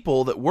of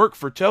people that work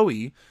for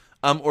Toei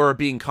or are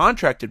being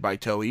contracted by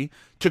Toei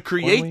to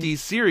create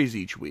these series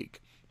each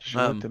week. She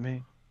looked at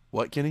me.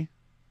 What, Kenny?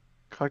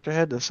 Cocked her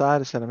head to the side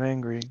and said, I'm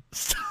angry.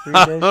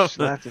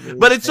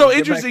 But it's so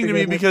interesting to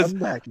me because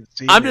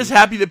I'm just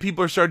happy that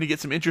people are starting to get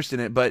some interest in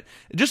it. But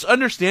just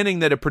understanding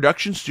that a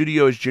production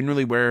studio is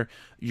generally where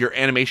your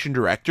animation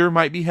director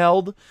might be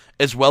held,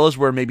 as well as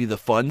where maybe the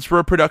funds for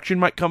a production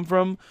might come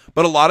from.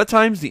 But a lot of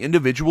times the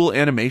individual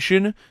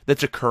animation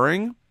that's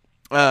occurring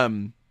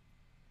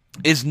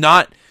is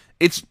not,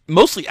 it's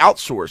mostly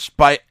outsourced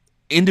by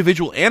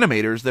individual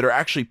animators that are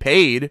actually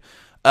paid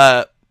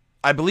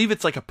I believe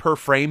it's like a per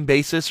frame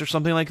basis or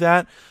something like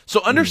that.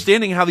 So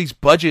understanding how these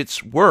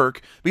budgets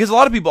work, because a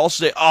lot of people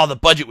also say, oh, the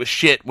budget was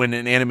shit when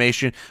in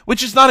animation,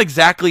 which is not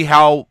exactly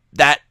what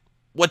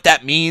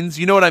that means.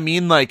 You know what I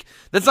mean? Like,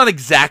 that's not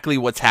exactly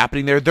what's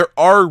happening there. There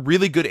are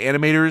really good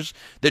animators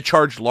that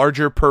charge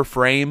larger per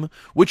frame,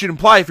 which would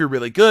imply if you're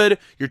really good,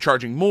 you're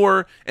charging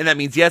more. And that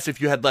means, yes,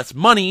 if you had less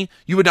money,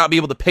 you would not be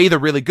able to pay the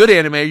really good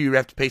animator. You would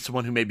have to pay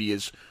someone who maybe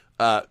is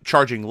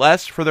charging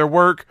less for their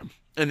work.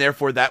 And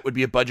therefore that would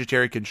be a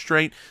budgetary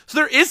constraint. So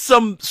there is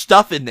some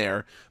stuff in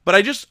there, but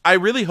I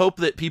really hope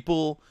that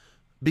people,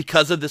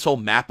 because of this whole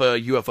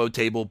Mappa UFO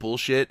table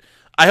bullshit,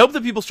 I hope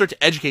that people start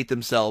to educate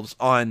themselves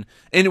on,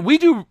 and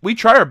we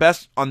try our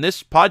best on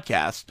this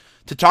podcast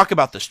to talk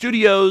about the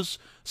studios.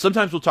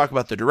 Sometimes we'll talk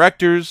about the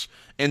directors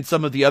and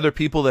some of the other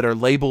people that are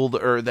labeled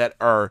or that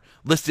are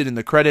listed in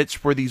the credits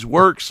for these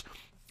works.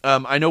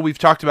 I know we've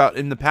talked about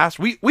in the past,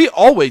 we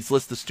always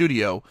list the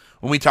studio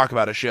when we talk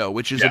about a show,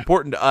 which is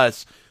important to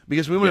us.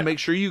 Because we want to make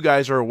sure you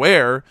guys are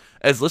aware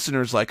as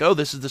listeners, like, oh,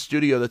 this is the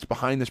studio that's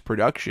behind this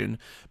production.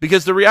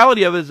 Because the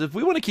reality of it is, if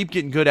we want to keep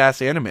getting good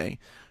ass anime,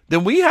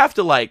 then we have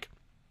to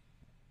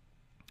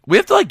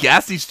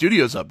gas these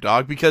studios up,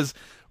 dog. Because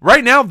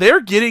right now they're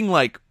getting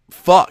like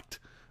fucked,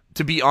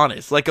 to be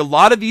honest. Like a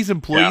lot of these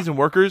employees and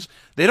workers,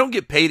 they don't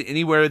get paid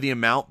anywhere the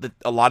amount that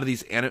a lot of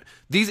these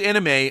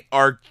anime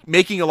are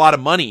making a lot of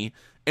money,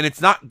 and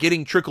it's not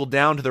getting trickled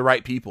down to the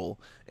right people.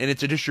 And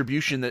it's a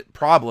distribution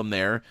problem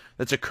there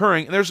that's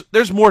occurring. And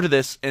there's more to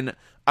this, and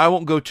I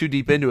won't go too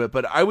deep into it,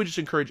 but I would just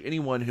encourage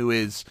anyone who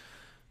is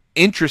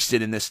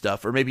interested in this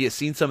stuff, or maybe has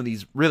seen some of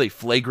these really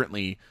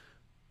flagrantly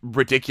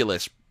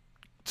ridiculous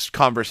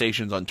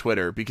conversations on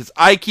Twitter, because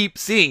I keep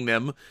seeing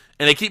them,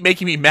 and they keep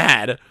making me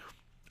mad.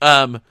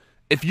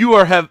 If you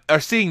are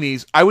seeing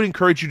these, I would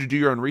encourage you to do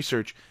your own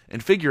research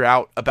and figure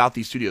out about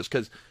these studios,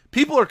 because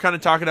people are kind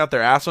of talking out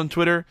their ass on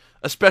Twitter,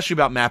 especially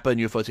about Mappa and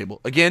UFO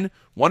Table. Again,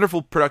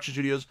 wonderful production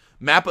studios.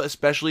 Mappa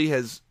especially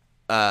has,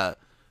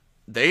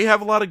 they have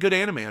a lot of good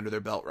anime under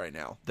their belt right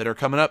now that are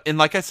coming up. And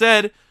like I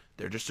said,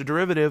 they're just a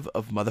derivative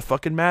of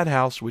motherfucking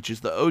Madhouse, which is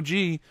the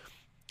OG.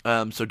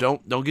 So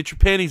don't get your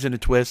panties in a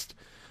twist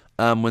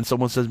when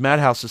someone says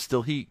Madhouse is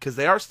still heat, because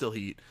they are still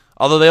heat.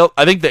 Although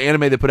I think the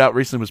anime they put out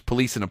recently was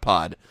Police in a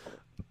Pod,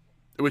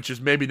 which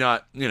is maybe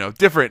not,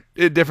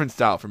 different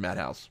style from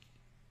Madhouse.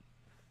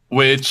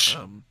 Which,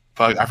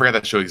 I forgot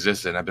that show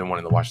existed. I've been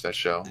wanting to watch that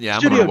show. Yeah,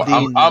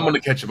 I'm gonna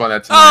catch up on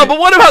that tonight. Oh, but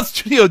what about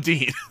Studio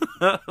Dean?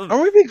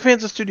 Are we big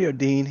fans of Studio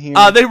Dean here?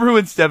 They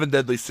ruined 7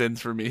 Deadly Sins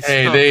for me.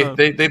 Hey,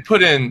 they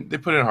put in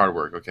hard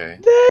work. Okay.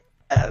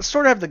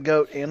 sort of have the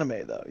goat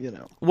anime though, you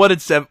know. What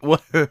did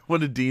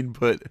what did Dean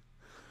put?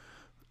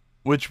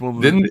 Which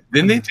one? Didn't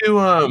they do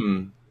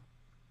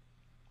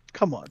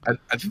Come on.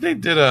 I think they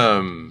did This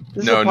no,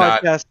 is a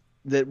not podcast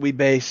that we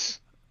base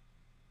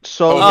Oh,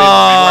 so wait, Vampire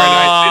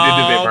Night. They did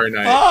the Vampire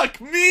Night.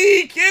 Fuck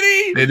me,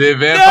 Kitty. They did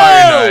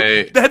Vampire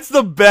Night. That's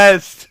the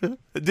best.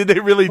 Did they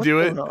really do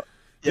it? Yeah,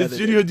 Did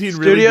Studio Dean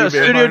really do Vampire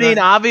Studio Dean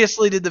Night?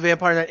 obviously did the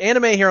Vampire Night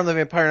anime here on the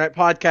Vampire Night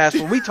podcast,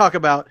 where we talk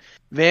about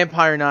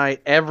Vampire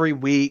Night every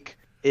week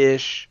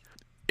ish.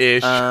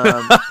 That's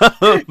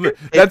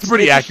It's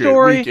pretty a accurate.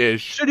 story.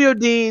 Week-ish. Studio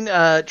Dean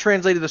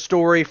translated the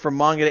story from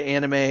manga to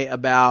anime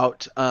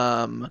about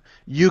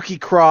Yuki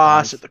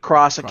Cross at the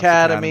Cross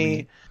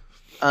Academy.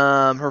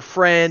 Her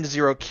friend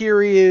Zero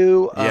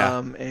Kiryu,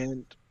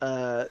 and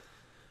that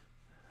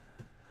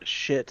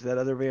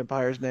other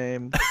vampire's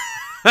name.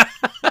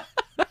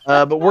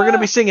 But we're gonna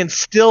be singing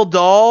 "Still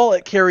Doll"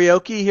 at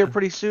karaoke here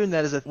pretty soon.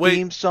 That is a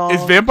theme song.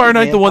 Is Vampire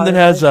Night the one that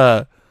has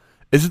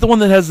Is it the one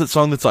that has that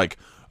song that's like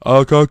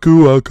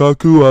Akaku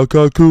Akaku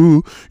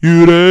Akaku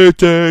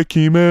Yurete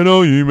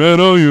Kimeno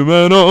Yumeno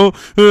Yumeno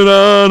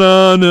na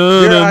na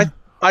na? Yeah,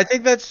 I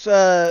think that's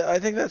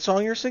that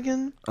song you're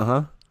singing.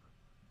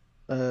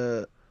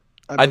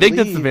 I think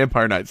that's the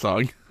Vampire Night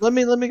song. Let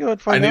me go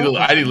and find out.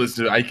 I need to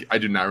listen to it. I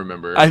do not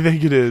remember. I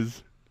think it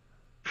is.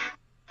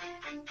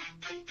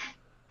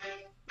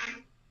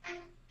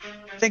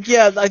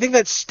 I think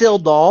that's Still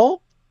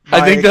Doll.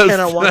 I think that's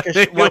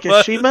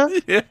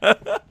Wakashima. Yeah.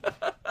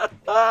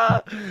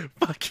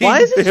 Fucking Why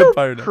is it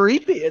Vampire so Night.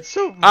 creepy? It's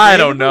so. I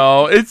don't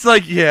know. It's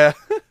like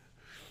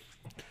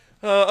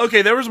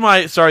okay, there was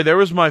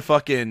my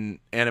fucking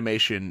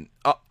animation.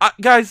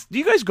 Guys, do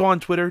you guys go on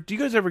Twitter? Do you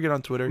guys ever get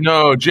on Twitter?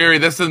 No, Jerry,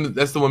 that's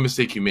the one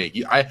mistake you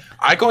make.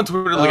 I go on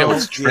Twitter to look at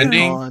what's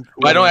trending,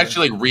 but I don't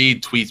actually like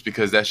read tweets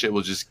because that shit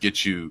will just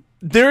get you.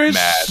 There is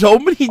mad so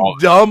many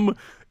dumb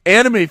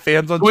anime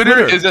fans on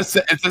Twitter. It's a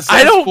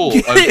cesspool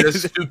of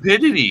just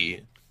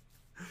stupidity.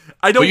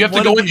 I don't. But you have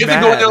to go in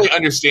there like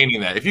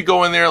understanding that. If you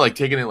go in there like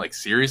taking it like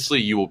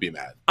seriously, you will be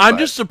mad. I'm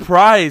just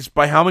surprised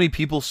by how many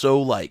people so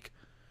like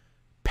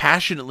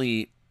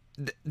passionately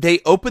they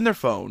open their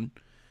phone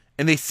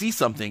and they see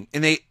something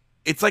and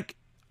it's like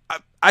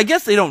I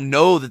guess they don't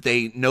know that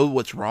they know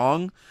what's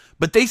wrong,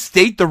 but they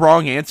state the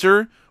wrong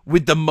answer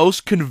with the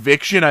most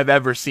conviction I've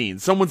ever seen.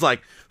 Someone's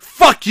like,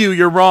 "Fuck you,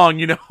 you're wrong,"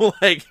 you know,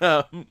 like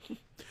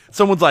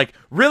someone's like,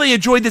 "Really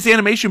enjoyed this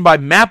animation by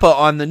Mappa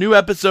on the new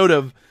episode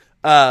of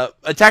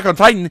Attack on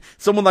Titan."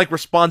 Someone like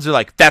responds to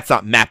like, "That's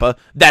not Mappa,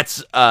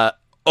 that's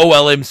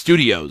OLM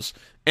Studios,"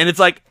 and it's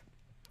like,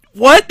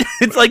 what?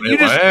 It's like you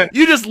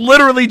just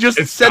literally just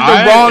said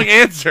the wrong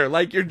answer.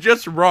 Like you're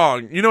just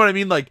wrong. You know what I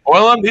mean? Like,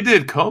 they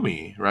did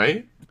Comey,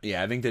 right?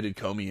 Yeah, I think they did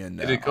Comey and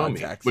they did Comey.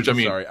 Taxi. Which I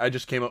mean, sorry, I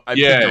just came up. I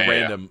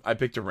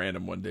picked a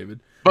random one,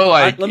 David. But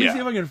like, let me see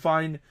if I can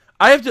find.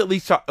 I have to at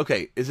least talk.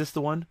 Okay, is this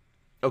the one?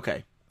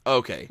 Okay.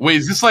 Wait,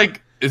 is this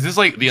like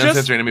the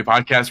Uncensored Anime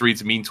Podcast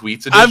reads mean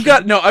tweets edition? I've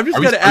just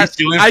got to ask.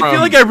 I feel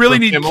like I really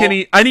need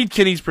Kenny. I need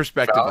Kenny's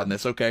perspective on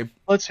this. Okay,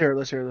 let's hear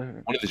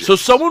it. So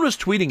someone was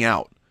tweeting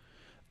out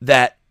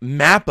that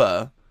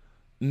Mappa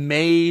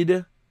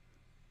made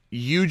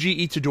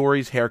Yuji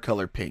Itadori's hair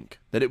color pink.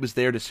 That it was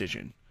their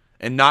decision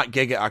and not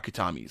Gege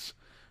Akutami's.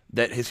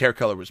 That his hair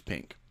color was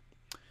pink.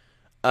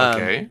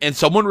 Okay. And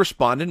someone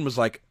responded and was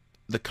like,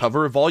 "The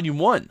cover of Volume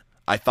 1.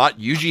 I thought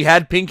Yuji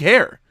had pink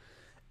hair."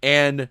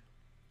 And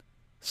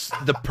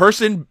the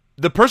person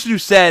who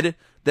said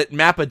that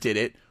Mappa did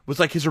it was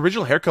like, his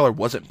original hair color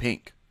wasn't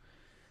pink.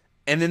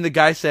 And then the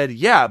guy said,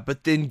 "Yeah,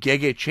 but then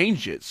Gege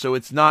changed it, so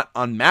it's not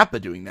on Mappa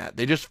doing that.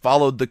 They just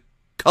followed the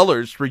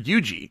colors for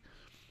Yuji."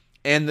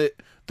 And the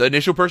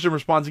initial person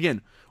responds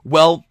again,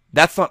 "Well,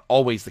 that's not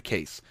always the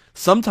case.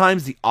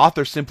 Sometimes the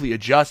author simply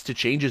adjusts to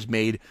changes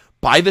made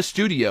by the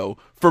studio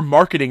for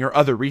marketing or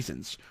other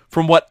reasons.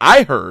 From what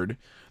I heard,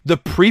 the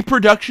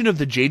pre-production of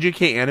the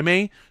JJK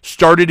anime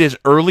started as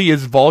early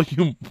as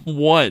Volume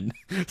 1,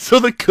 so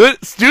the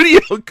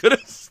studio could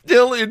have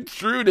still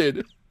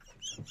intruded."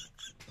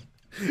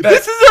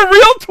 This is a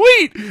real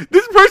tweet.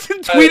 This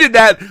person tweeted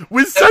that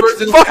with such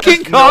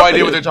fucking confidence. No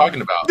idea what they're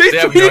talking about. They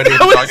have no idea what they're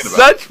talking about.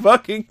 Such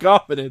fucking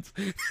confidence.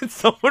 And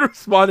someone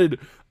responded,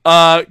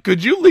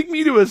 "Could you link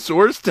me to a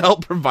source to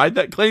help provide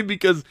that claim?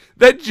 Because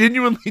that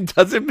genuinely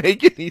doesn't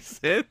make any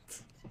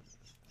sense."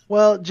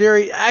 Well,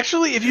 Jerry,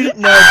 actually, if you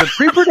didn't know, the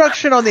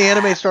pre-production on the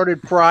anime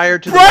started prior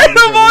to the Volume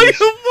 1.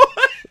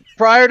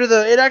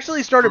 It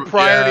actually started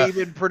prior to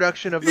even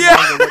production of the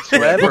manga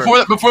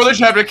whatsoever. Before the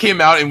chapter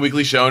came out in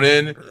Weekly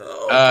Shonen,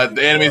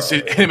 the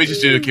animation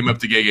studio came up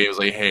to Gege and was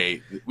like,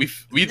 "Hey,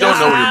 we don't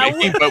know what you're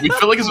making, but we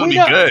feel like it's gonna be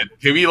good.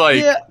 Can we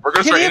we're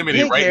gonna start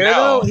animating right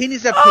now?" Though? He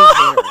needs to have pink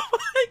hair. Oh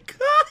my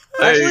god!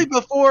 Actually,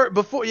 before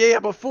Gege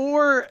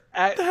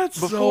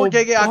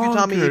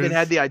Akutami even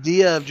had the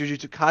idea of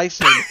Jujutsu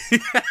Kaisen,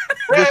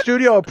 the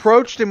studio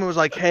approached him and was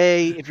like,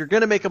 "Hey, if you're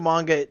gonna make a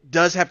manga, it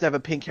does have to have a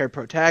pink-haired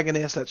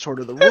protagonist. That's sort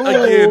of the rules."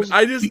 Again,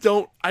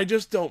 I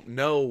just don't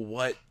know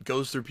what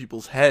goes through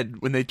people's head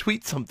when they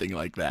tweet something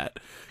like that,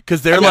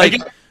 because they're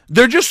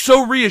they're just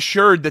so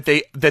reassured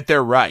that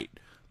they're right.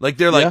 Like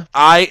they're like,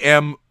 I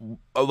am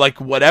like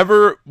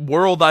whatever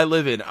world I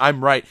live in,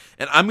 I'm right,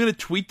 and I'm gonna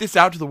tweet this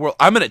out to the world.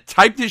 I'm gonna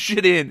type this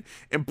shit in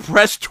and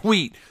press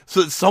tweet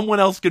so that someone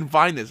else can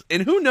find this.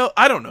 And who know?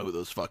 I don't know who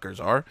those fuckers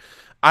are.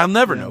 I'll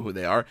never know who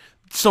they are.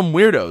 Some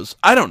weirdos.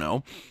 I don't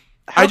know.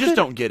 I just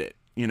don't get it.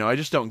 I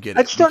just don't get it.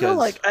 I just don't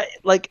know.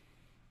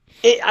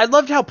 I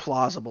loved how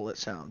plausible it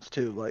sounds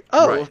too. Like,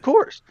 of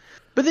course.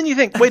 But then you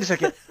think, wait a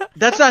second,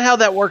 that's not how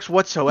that works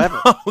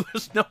whatsoever. No,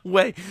 there's no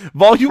way.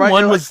 Volume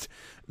 1 was.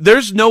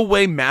 There's no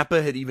way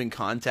Mappa had even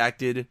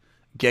contacted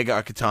Gege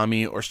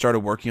Akutami or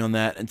started working on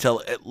that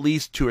until at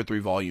least 2 or 3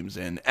 volumes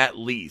in. At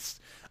least.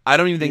 I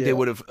don't even think they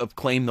would have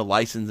claimed the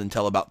license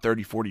until about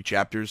 30, 40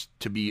 chapters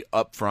to be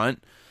up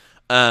front.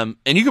 And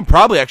you can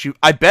probably actually,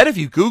 I bet if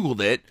you Googled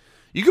it,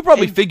 you could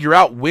probably figure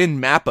out when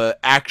Mappa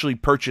actually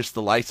purchased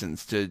the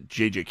license to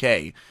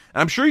JJK. And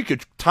I'm sure you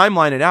could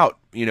timeline it out,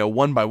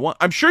 one by one.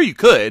 I'm sure you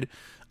could.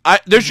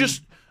 It's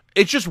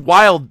just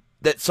wild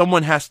that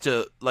someone has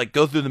to like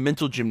go through the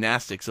mental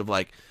gymnastics of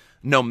like,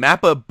 no,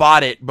 Mappa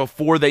bought it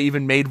before they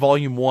even made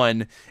Volume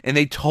 1, and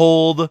they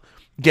told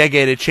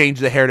Gege to change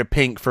the hair to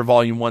pink for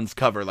Volume 1's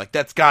cover. Like,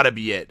 that's gotta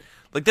be it.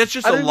 Like, that's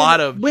just a lot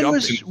of when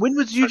jumping. When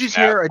was Yuji's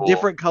hair a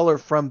different color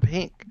from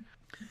pink?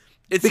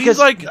 It seems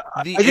like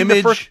the image,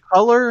 the first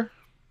color...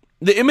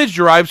 The image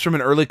derives from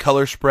an early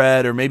color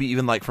spread, or maybe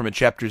even like from a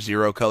Chapter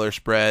 0 color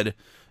spread.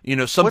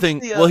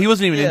 Something. Well, he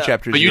wasn't even in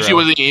Chapter 0. But Yuji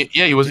wasn't.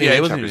 He wasn't in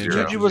Chapter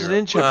 0. Yuji wasn't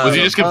in Chapter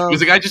 0. Was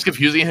the guy just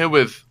confusing him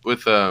with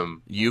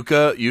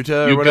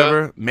Yuta or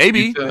whatever?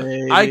 Maybe.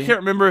 I can't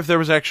remember if there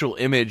was actual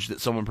image that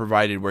someone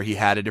provided where he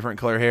had a different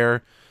color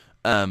hair.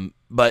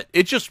 But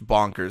it's just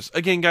bonkers.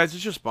 Again, guys,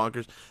 it's just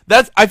bonkers.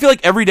 I feel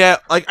like every day,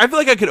 like I feel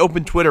like I could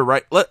open Twitter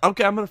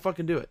okay, I'm gonna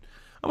fucking do it.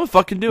 No,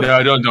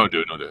 don't do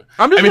it. Don't do it.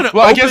 I'm just gonna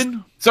open.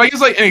 I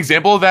guess like an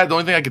example of that, the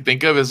only thing I could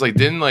think of is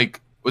like,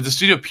 was the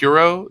Studio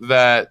Puro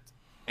that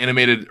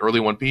animated early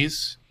One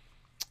Piece?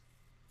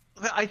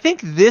 I think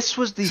this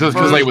was the first.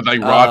 Because like with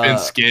like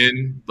Robin's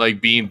skin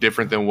like being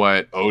different than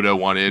what Oda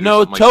wanted.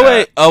 No, Toei.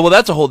 Like oh well,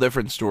 that's a whole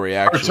different story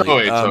actually.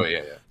 Toei,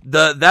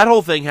 yeah. That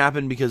whole thing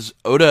happened because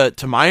Oda,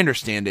 to my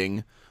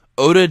understanding,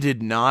 Oda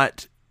did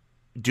not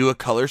do a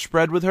color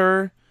spread with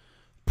her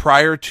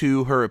prior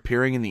to her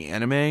appearing in the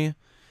anime.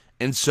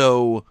 And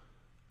so,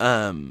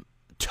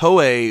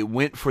 Toei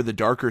went for the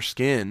darker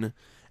skin,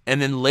 and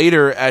then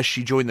later, as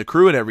she joined the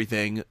crew and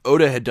everything,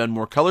 Oda had done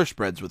more color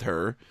spreads with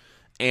her,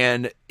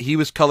 and he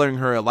was coloring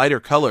her a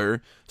lighter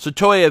color. So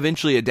Toei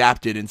eventually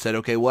adapted and said,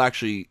 "Okay, so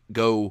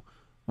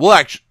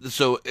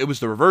it was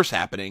the reverse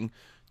happening.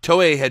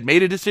 Toei had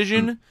made a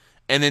decision,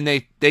 and then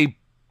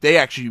they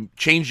actually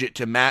changed it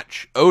to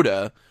match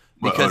Oda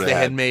because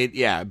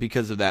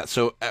because of that.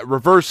 So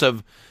reverse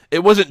of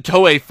it wasn't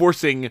Toei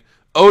forcing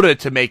Oda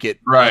to make it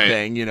a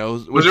thing,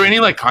 Was there any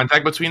like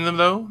contact between them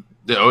though?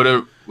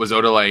 Was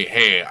Oda like,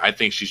 hey, I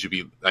think she should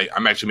be like,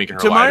 I'm actually making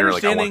her lighter.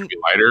 Like I want her to be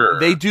lighter. Or?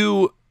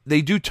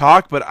 They do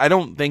talk, but I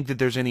don't think that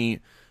there's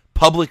any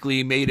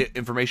publicly made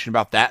information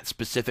about that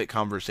specific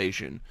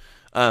conversation.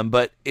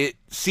 But it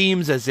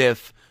seems as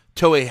if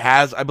Toei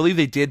has. I believe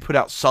they did put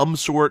out some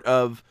sort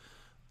of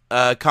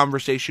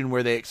conversation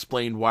where they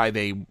explained why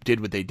they did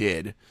what they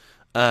did.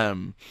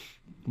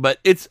 But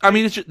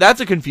that's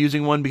a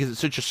confusing one because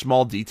it's such a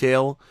small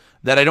detail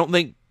that I don't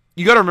think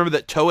you got to remember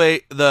that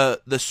Toei,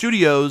 the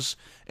studios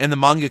and the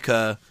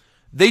mangaka,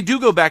 they do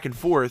go back and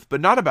forth,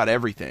 but not about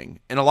everything.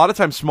 And a lot of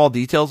times, small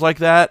details like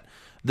that,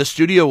 the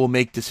studio will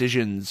make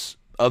decisions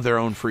of their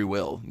own free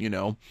will,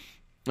 And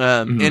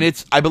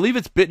I believe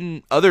it's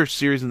bitten other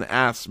series in the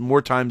ass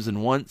more times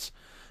than once.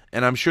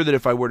 And I'm sure that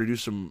if I were to do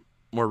some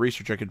more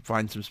research, I could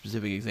find some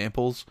specific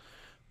examples.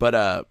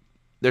 But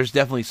there's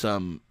definitely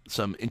some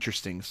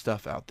interesting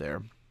stuff out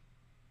there.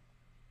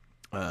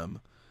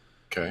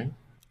 Okay.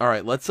 All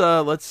right,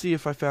 let's see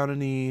if I found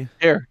any.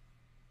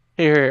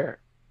 Here.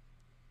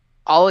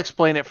 I'll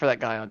explain it for that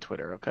guy on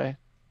Twitter, okay?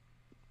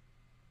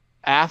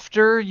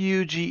 After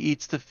Yuji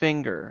eats the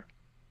finger,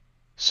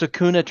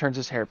 Sukuna turns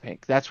his hair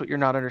pink. That's what you're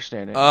not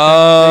understanding.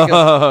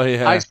 Oh,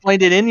 yeah. I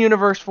explained it in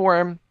universe for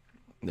him.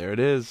 There it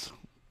is.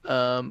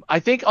 I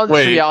think on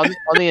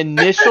the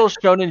initial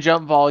Shonen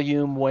Jump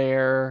volume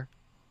where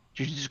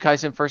Jujutsu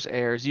Kaisen first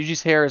airs,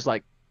 Yuji's hair is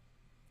like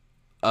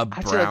a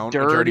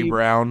dirty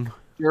brown.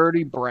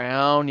 Dirty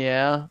brown,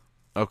 yeah.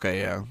 Okay,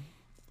 yeah.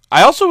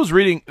 I also was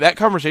reading that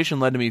conversation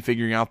led to me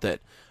figuring out that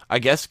I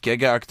guess Gege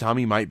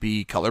Akutami might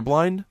be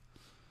colorblind.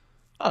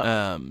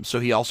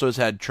 So he also has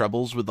had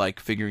troubles with like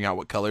figuring out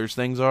what colors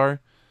things are.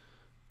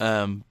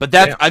 But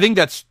I think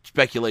that's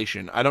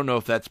speculation. I don't know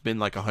if that's been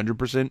like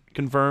 100%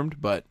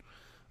 confirmed, but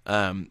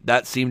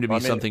that seemed to be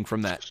something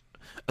from that.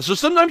 So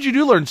sometimes you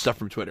do learn stuff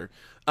from Twitter.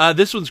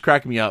 This one's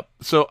cracking me up.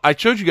 So I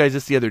showed you guys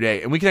this the other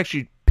day, and we can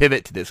actually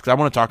pivot to this because I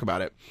want to talk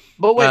about it.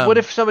 But wait, what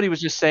if somebody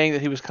was just saying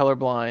that he was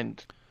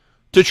colorblind?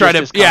 To try to,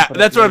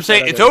 that's what I'm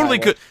saying. It totally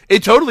could.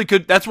 It totally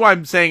could. That's why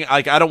I'm saying,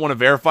 like, I don't want to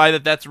verify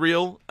that that's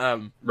real.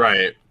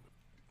 Right.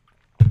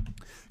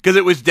 Because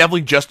it was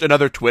definitely just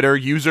another Twitter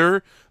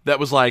user that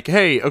was like,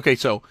 hey, okay,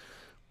 so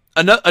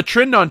a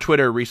trend on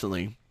Twitter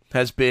recently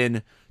has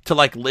been to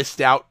like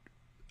list out.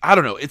 I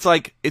don't know. It's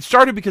like it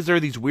started because there are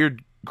these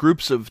weird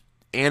groups of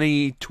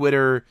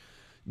Twitter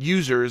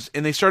users,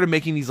 and they started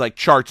making these like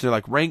charts. They're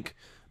like, rank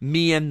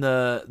me and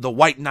the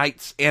White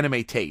Knights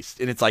anime taste,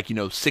 and it's like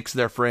 6 of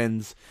their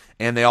friends,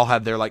 and they all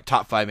have their like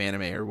top 5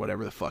 anime or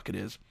whatever the fuck it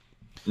is.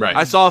 Right.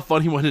 I saw a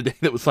funny one today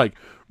that was like,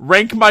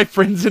 rank my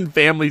friends and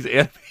family's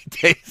anime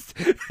taste.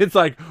 It's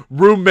like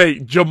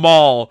roommate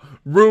Jamal,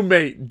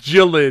 roommate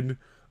Jillian,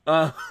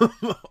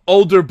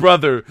 older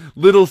brother,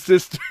 little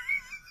sister.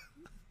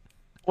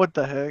 What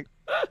the heck?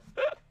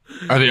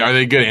 Are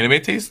they good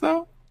anime tastes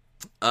though?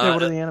 Yeah,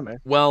 what are the anime?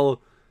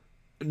 Well,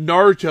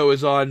 Naruto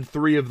is on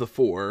 3 of the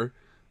 4,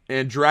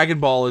 and Dragon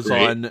Ball is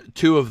on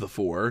 2 of the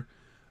 4.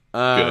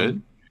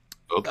 Good.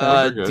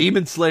 Good.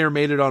 Demon Slayer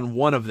made it on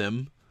 1 of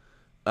them.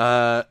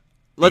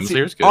 Let's see.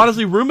 Good.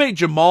 Honestly, roommate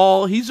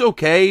Jamal, he's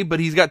okay, but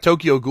he's got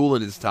Tokyo Ghoul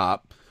in his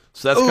top,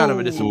 so that's kind of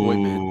a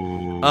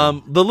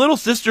disappointment. The little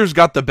sister's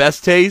got the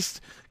best taste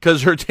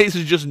because her taste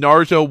is just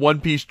Naruto, One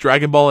Piece,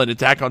 Dragon Ball, and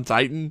Attack on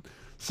Titan.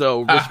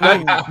 So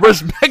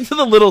respect to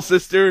the little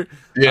sister.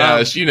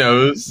 Yeah, she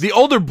knows. The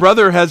older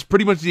brother has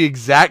pretty much the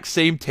exact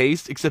same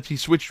taste, except he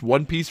switched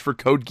One Piece for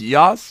Code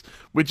Geass,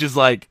 which is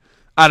like,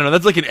 I don't know,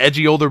 that's like an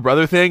edgy older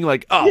brother thing.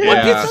 Like, One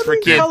Piece is for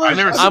kids. I've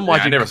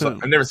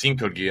never seen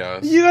Code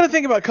Geass. You got to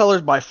think about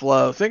colors by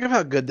flow. Think of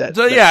how good that.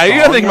 So yeah,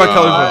 you got to think about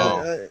colors by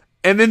flow.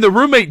 And then the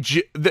roommate,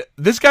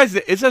 this guy's,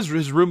 it says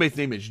his roommate's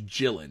name is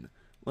Jillian.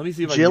 Let me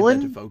see if I can get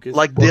that to focus.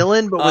 Like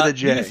Dylan, but with a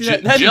J.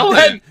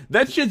 Jillian.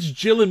 That shit's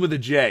Jillian with a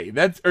J.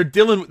 That's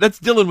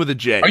Dylan with a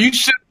J. Are you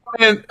shit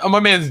on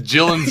my man's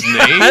Jillian's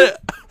name?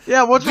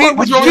 Yeah, what's wrong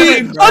with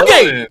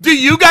Okay, do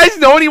you guys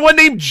know anyone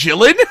named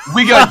Jillian?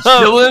 We got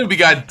Jillian, we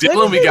got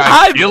Dylan, we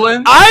got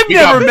Dylan. I've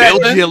never met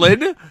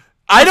Jillian.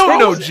 I don't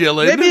know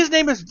Jillian. Maybe his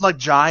name is like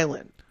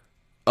Jylan.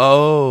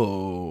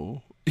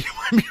 Oh. You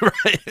might be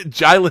right.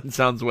 Jylan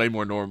sounds way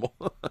more normal.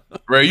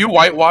 Are you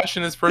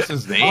whitewashing this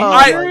person's name?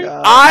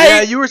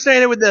 Yeah, you were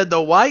saying it with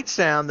the white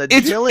sound.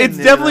 It's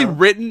definitely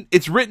written.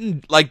 It's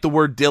written like the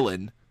word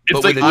Dylan.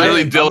 It's like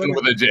literally Dylan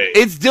with a J.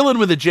 It's Dylan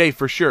with a J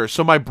for sure.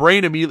 So my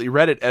brain immediately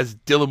read it as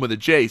Dylan with a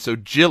J. So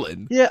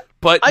Jillian. Yeah,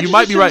 but you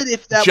might be right.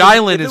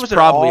 Jylan is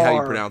probably how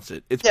you pronounce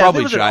it. It's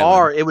probably Jylan. If it was an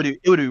R, it would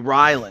be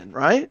Rylan,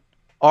 right?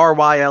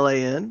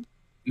 RYLAN.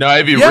 No,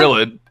 it'd be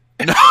Rylan.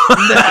 No,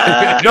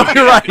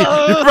 you're right.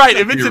 You're right.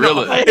 If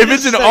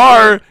it's an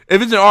R,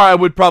 I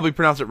would probably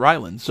pronounce it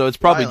Rylan. So it's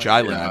probably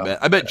Jylan. Yeah.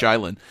 I bet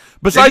Jylan.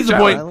 Besides the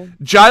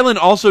point, Jylan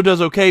also does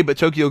okay, but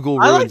Tokyo Ghoul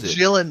ruins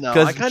it. I like Jillian though.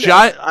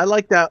 I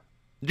like that.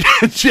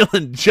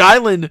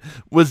 Jylan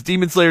was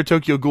Demon Slayer,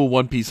 Tokyo Ghoul,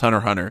 One Piece, Hunter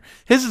x Hunter.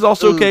 His is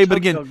also okay, but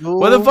again,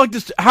 what the fuck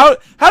does how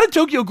did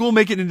Tokyo Ghoul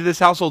make it into this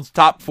household's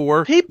top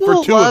 4?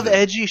 People love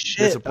edgy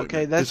shit.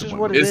 Okay, that's just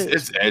what it is.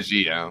 It's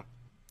edgy, yeah.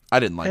 I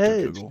didn't like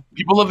Tokyo Ghoul.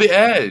 People love the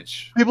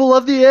edge. People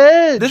love the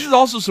edge. This is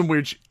also some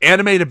weird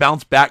anime to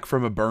bounce back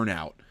from a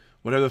burnout.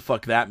 Whatever the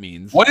fuck that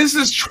means. What is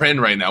this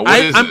trend right now? What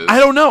is this? I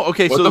don't know.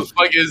 Okay, what so the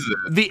fuck is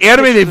this? The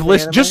anime they've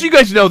listed. Just so you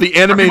guys know, the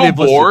anime they've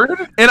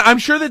listed. And I'm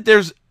sure that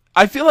there's.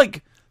 I feel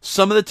like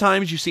some of the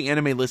times you see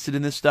anime listed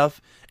in this stuff,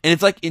 and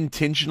it's like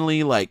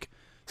intentionally like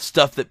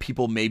stuff that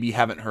people maybe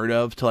haven't heard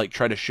of to like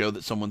try to show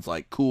that someone's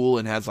like cool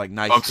and has like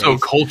nice taste. So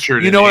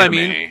cultured. You know what I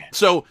mean?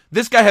 So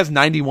this guy has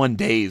 91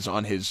 days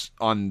on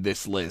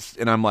this list,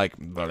 and I'm like,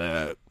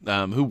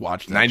 who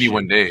watched that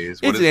 91 shit? days?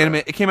 It's an anime.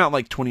 It came out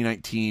like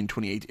 2019,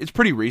 2018. It's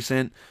pretty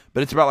recent,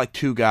 but it's about like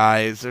 2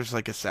 guys. There's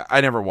like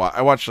I never watched.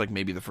 I watched like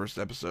maybe the first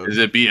episode. Is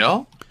it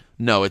BL?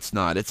 No, it's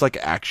not. It's like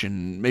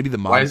action. Maybe the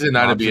mom. Why is it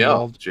not a BL,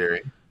 involved.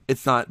 Jerry?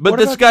 It's not. But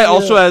this guy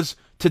also has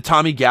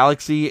Tatami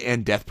Galaxy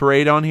and Death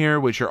Parade on here,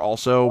 which are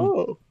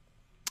also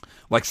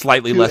like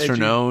slightly lesser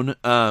known.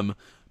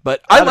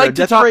 But I like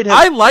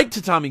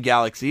Tatami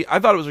Galaxy. I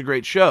thought it was a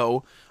great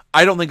show.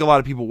 I don't think a lot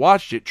of people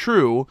watched it,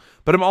 true,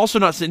 but I'm also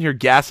not sitting here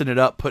gassing it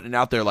up, putting it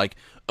out there like,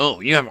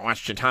 oh, you haven't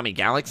watched Tatami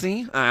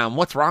Galaxy?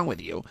 What's wrong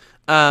with you?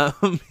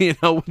 Which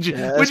is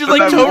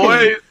like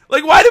totally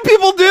like, why do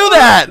people do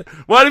that?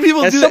 Why do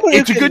people do that?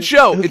 It's a good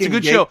show. It's a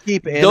good show.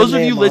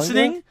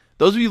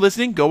 Those of you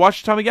listening, go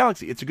watch Tatami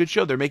Galaxy. It's a good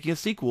show. They're making a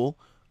sequel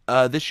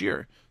this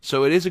year,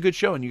 so it is a good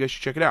show, and you guys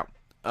should check it out.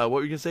 What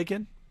were you gonna say,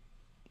 Ken?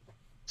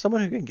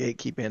 Someone who can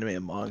gatekeep anime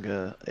and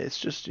manga, it's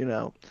just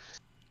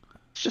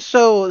it's just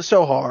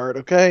so hard.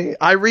 Okay,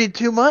 I read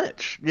too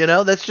much.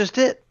 That's just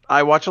it.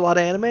 I watch a lot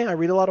of anime. I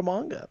read a lot of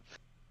manga.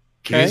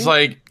 Okay? It's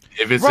like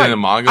if it's in a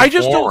manga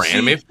form or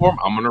anime form,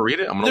 I'm gonna read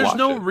it. I'm gonna watch it.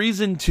 There's no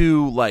reason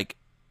to like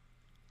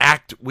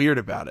act weird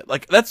about it.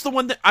 Like that's the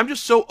one that I'm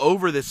just so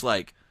over this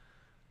like.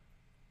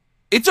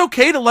 It's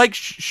okay to like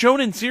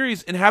shonen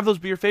series and have those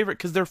be your favorite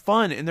because they're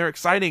fun and they're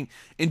exciting,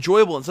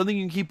 enjoyable, and something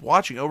you can keep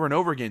watching over and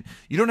over again.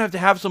 You don't have to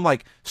have some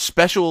like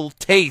special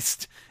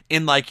taste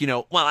in like,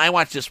 well, I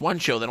watched this one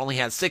show that only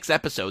has 6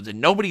 episodes and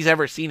nobody's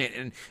ever seen it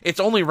and it's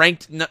only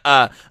ranked 2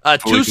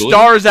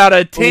 stars out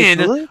of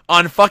 10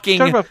 on fucking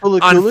my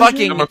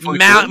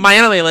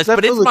anime list,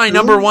 but it's my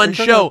number 1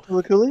 show.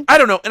 I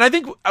don't know. And I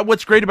think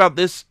what's great about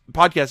this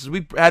podcast is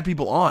we've had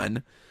people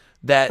on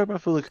that Talk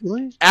about Fooly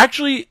Coolies?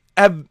 actually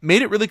have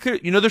made it really clear.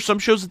 You know, there's some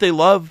shows that they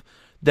love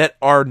that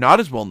are not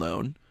as well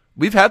known.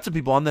 We've had some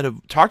people on that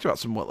have talked about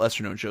somewhat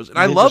lesser known shows, and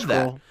I love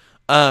that.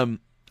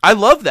 I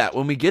love that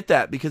when we get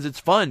that because it's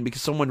fun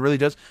because someone really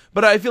does.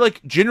 But I feel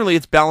like generally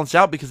it's balanced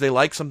out because they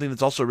like something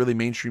that's also really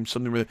mainstream.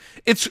 Something really,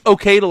 it's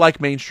okay to like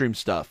mainstream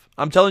stuff.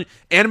 I'm telling you,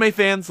 anime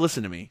fans,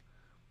 listen to me.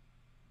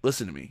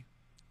 Listen to me.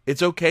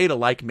 It's okay to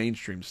like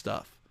mainstream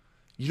stuff.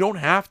 You don't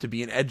have to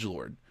be an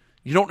edgelord.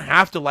 You don't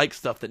have to like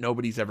stuff that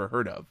nobody's ever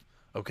heard of.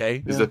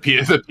 Okay? Is a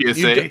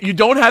PSA? You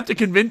don't have to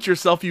convince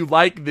yourself you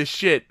like this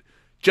shit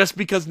just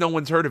because no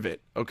one's heard of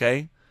it.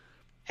 Okay?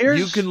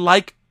 You can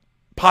like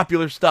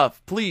popular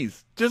stuff.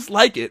 Please. Just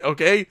like it.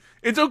 Okay?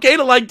 It's okay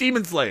to like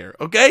Demon Slayer.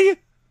 Okay?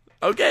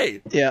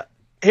 Okay. Yeah.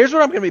 Here's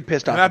what I'm going to be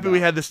pissed off I'm happy about.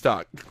 we had this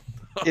talk.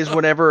 Is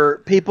whenever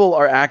people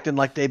are acting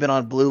like they've been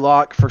on Blue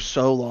Lock for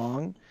so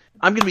long,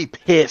 I'm going to be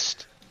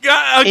pissed.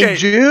 Okay. In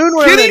June,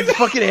 when the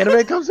fucking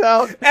anime comes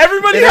out,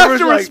 everybody has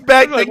to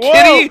respect that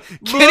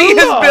Kitty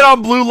has been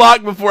on Blue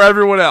Lock before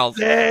everyone else.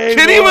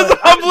 Kitty was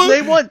on Blue.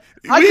 They won.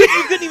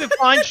 You couldn't even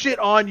find shit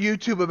on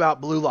YouTube about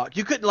Blue Lock.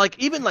 You couldn't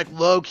even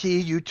low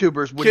key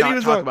YouTubers would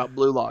not talk about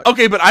Blue Lock.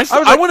 Okay, but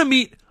I want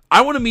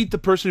to meet the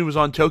person who was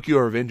on Tokyo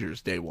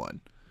Revengers day one.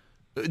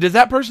 Does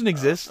that person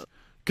exist?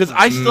 Because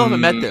I still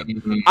haven't met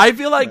them. I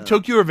feel like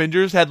Tokyo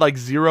Revengers had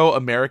zero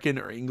American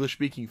or English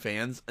speaking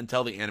fans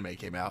until the anime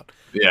came out.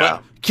 Yeah.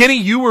 But, Kenny,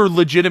 you were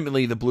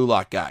legitimately the Blue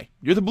Lock guy.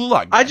 You're the Blue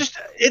Lock guy.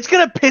 It's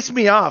going to piss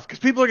me off because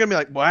people are going to be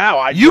like, wow,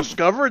 I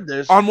discovered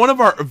this. On one of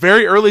our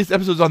very earliest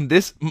episodes on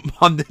this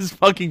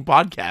fucking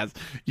podcast,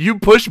 you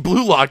pushed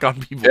Blue Lock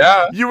on people.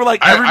 Yeah. You were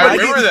like, everybody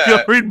needs to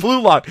go read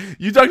Blue Lock.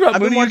 You talked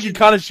about Muneyuki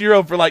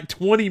Kaneshiro for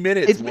 20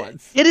 minutes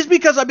once. It is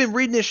because I've been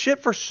reading this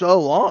shit for so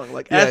long.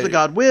 As the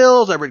God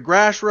Wills, I read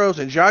Grass Rose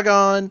and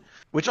Jagan,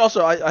 which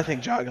also I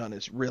think Jagan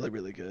is really,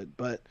 really good.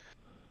 But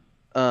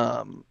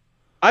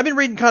I've been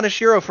reading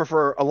Kaneshiro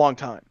for a long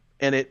time.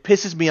 And it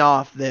pisses me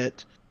off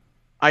that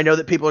I know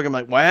that people are going to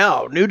be like,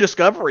 wow, new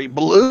discovery,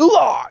 Blue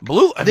Lock.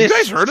 Have you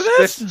guys heard of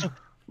this?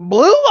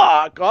 Blue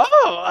Lock.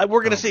 Oh,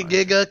 we're going to see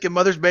Giguk and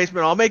Mother's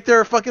Basement all make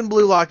their fucking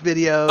Blue Lock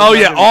videos. Oh,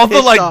 yeah. All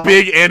the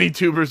big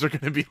anti-tubers are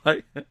going to be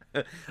like,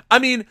 I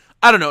mean,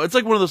 I don't know. It's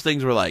like one of those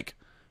things where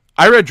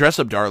I read Dress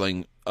Up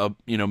Darling,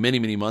 many,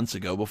 many months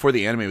ago before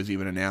the anime was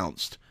even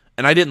announced.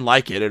 And I didn't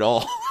like it at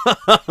all.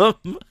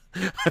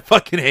 I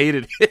fucking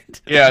hated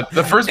it. Yeah.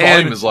 The first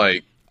volume is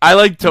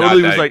I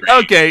totally was like,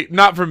 great. Okay,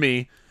 not for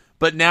me.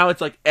 But now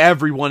it's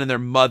everyone and their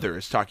mother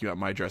is talking about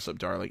My Dress Up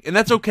Darling. And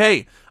that's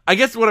okay. I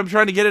guess what I'm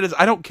trying to get at is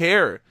I don't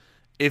care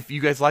if you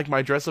guys like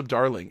My Dress Up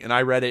Darling and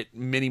I read it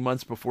many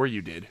months before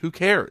you did. Who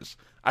cares?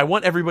 I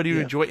want everybody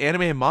to enjoy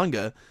anime and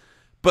manga.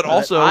 But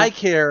also, I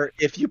care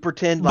if you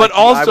pretend I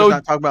was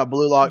not talking about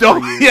Blue Lock.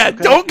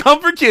 Don't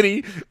come for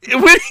Kitty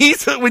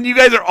when you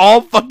guys are all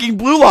fucking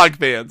Blue Lock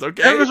fans,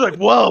 okay? Everyone's like,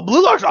 whoa,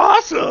 Blue Lock's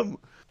awesome.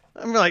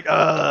 I'm like,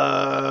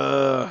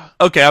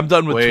 okay, I'm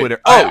done with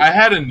Twitter. I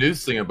had a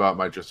news thing about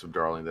My Dress Up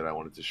Darling that I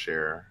wanted to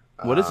share.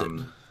 What is it?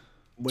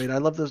 Wait, I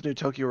love those new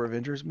Tokyo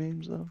Revengers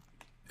memes, though.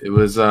 It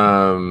was,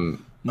 No.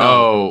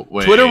 Oh,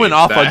 wait. Twitter went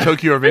off on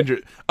Tokyo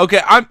Revengers. Okay,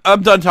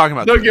 I'm done talking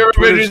about Tokyo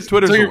Revengers.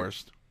 Twitter's the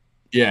worst.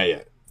 Yeah.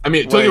 I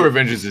mean, Tokyo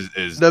Revengers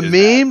is the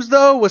memes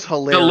though was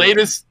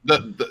hilarious.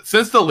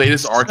 Since the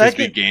latest arc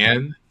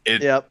began,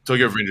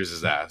 Tokyo Revengers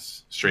is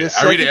ass. Straight.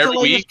 I read it every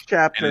week,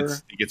 and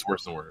it gets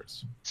worse and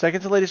worse.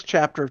 Second to latest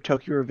chapter of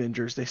Tokyo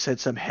Revengers, they said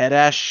some head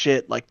ass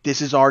shit like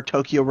this is our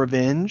Tokyo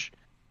Revenge,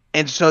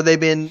 and so they've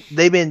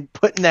been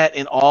putting that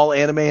in all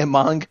anime and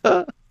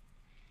manga.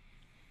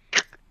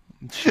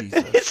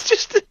 Jesus. It's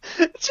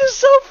just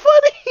so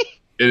funny.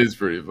 It is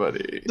pretty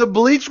funny. The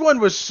Bleach one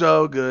was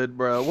so good,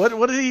 bro.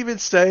 What did he even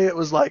say? It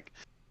was like,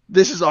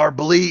 "This is our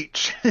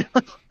Bleach."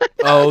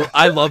 Oh,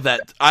 I love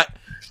that.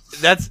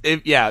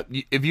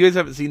 If you guys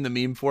haven't seen the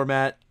meme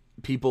format,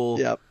 people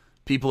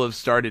have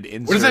started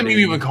inserting. What does that meme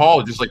even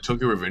called? Just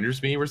Tokyo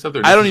Revengers meme or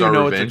something? I don't even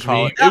know what to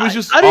call it. It was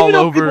just I don't all even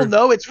know over. People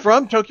know it's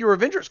from Tokyo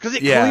Revengers because it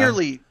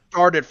clearly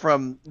started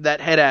from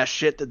that head ass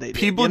shit that they did.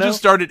 People just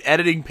started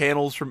editing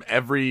panels from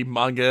every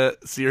manga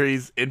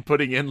series and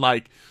putting in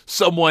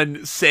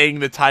someone saying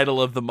the title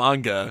of the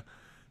manga.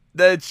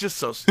 That's just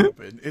so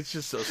stupid. It's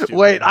just so stupid.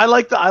 Wait, I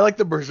like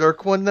the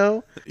Berserk one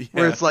though,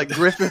 where it's like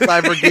Griffith,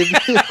 I forgive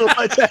you.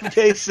 Let's have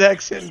gay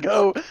sex and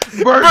go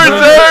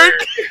Berserk.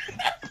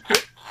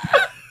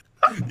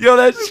 Yo,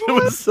 that shit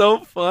was so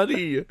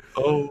funny.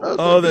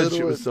 That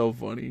shit was so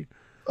funny.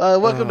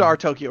 Welcome to our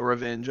Tokyo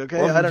Revenge.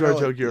 Okay, welcome to our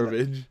Tokyo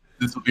Revenge.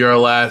 This will be our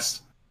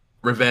last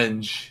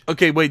revenge.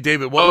 Okay, wait,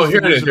 David. What was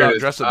the news about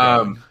Dress Up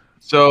Darling?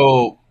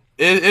 So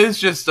it is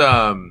just.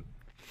 I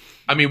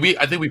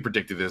think we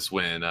predicted this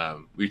when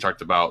we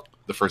talked about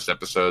the first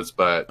episodes,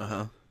 but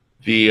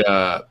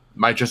the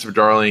My Dress Up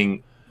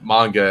Darling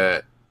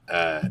manga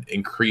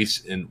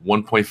increased in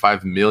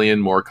 1.5 million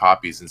more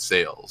copies in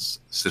sales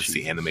since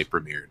the anime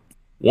premiered.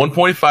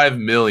 1.5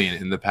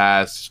 million in the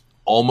past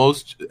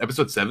almost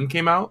episode 7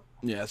 came out.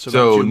 Yeah,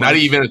 so not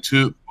even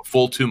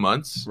full 2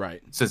 months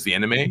right since the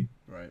anime.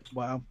 Right.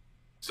 Wow.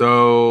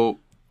 So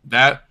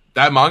that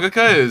that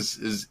mangaka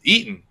is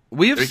eaten.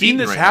 We have They're seen eaten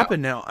this right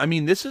happen now. I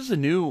mean, this is a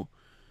new.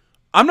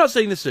 I'm not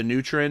saying this is a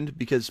new trend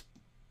because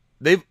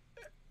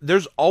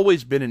there's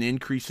always been an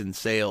increase in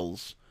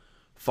sales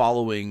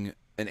following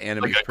an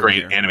anime like a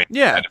premiere. great anime.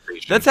 Yeah,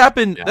 adaptation. that's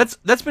happened. Yeah.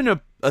 That's been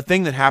a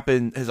thing that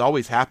has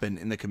always happened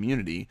in the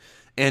community,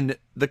 and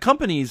the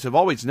companies have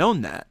always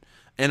known that.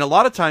 And a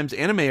lot of times,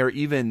 anime are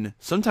even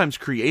sometimes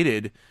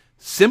created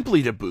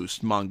simply to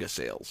boost manga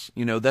sales.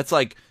 You know,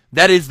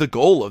 that is the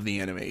goal of the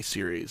anime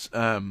series.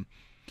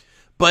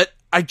 But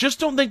I just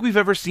don't think we've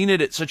ever seen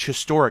it at such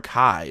historic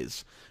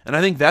highs. And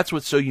I think that's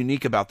what's so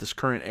unique about this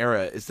current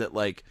era is that,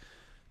 like,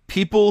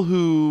 people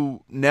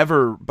who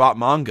never bought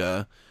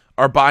manga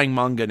are buying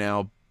manga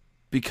now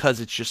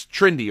because it's just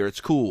trendy or it's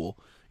cool,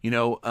 you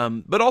know.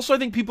 But also I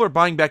think people are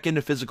buying back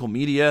into physical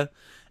media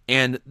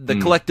and the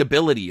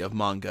collectability of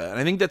manga. And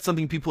I think that's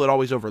something people had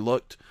always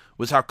overlooked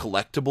was how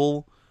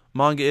collectible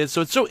manga is.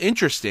 So it's so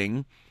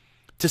interesting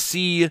to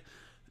see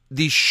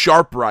these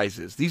sharp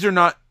rises. These are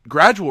not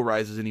gradual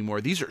rises anymore.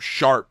 These are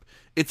sharp.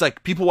 It's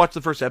like people watch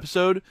the first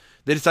episode,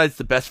 they decide it's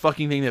the best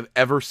fucking thing they've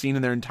ever seen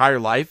in their entire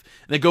life,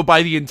 and they go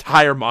buy the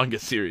entire manga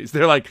series.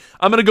 They're like,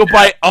 I'm going to go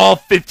buy all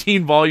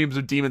 15 volumes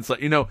of Demon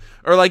Slayer, you know?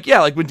 Or like, yeah,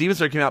 like when Demon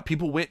Slayer came out,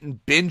 people went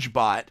and binge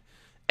bought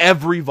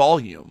every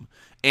volume.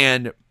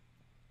 And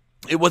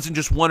it wasn't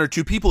just one or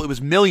two people, it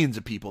was millions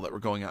of people that were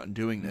going out and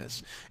doing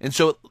this. And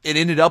so it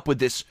ended up with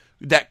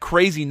that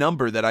crazy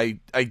number that I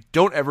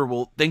don't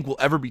think will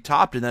ever be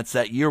topped, and that's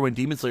that year when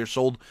Demon Slayer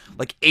sold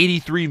like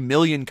 83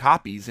 million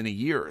copies in a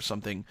year or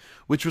something,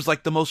 which was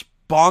like the most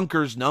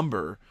bonkers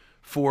number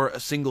for a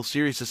single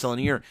series to sell in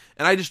a year.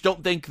 And I just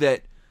don't think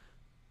that,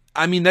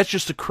 I mean, that's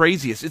just the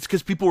craziest. It's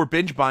because people were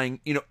binge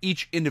buying, you know,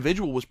 each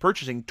individual was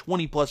purchasing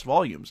 20 plus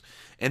volumes.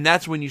 And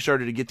that's when you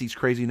started to get these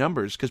crazy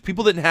numbers because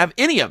people didn't have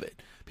any of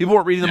it. People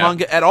weren't reading the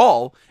manga at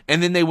all.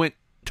 And then they went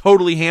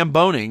totally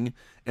ham-boning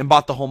and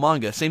bought the whole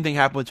manga. Same thing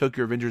happened with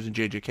Tokyo Revengers and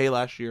JJK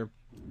last year.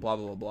 Blah,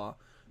 blah, blah, blah.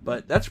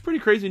 But that's pretty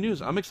crazy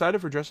news. I'm excited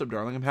for Dress Up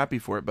Darling. I'm happy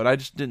for it. But I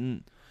just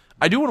didn't...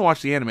 I do want to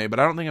watch the anime, but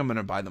I don't think I'm going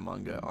to buy the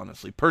manga,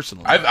 honestly,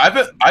 personally.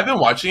 I've been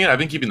watching it. I've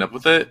been keeping up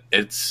with it.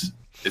 It's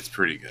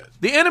pretty good.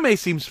 The anime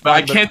seems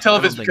fun. But I can't tell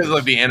if it's because of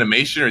like the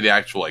animation or the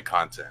actual like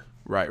content.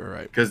 Right.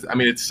 Because I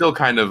mean, it's still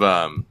kind of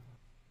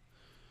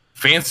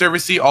fan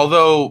servicey.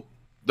 Although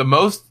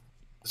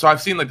so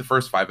I've seen like the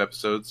first 5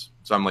 episodes,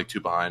 so I'm like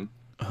 2 behind.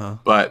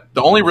 But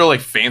the only real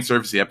like fan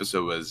servicey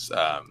episode was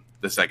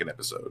the second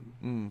episode,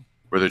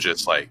 where they're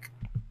just like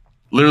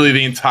literally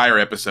the entire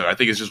episode. I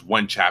think it's just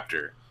one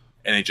chapter,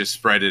 and they just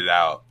spread it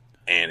out.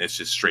 And it's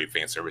just straight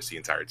fan service the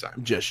entire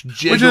time. Just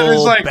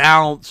jiggle, like,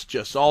 bounce,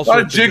 just all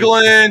sorts of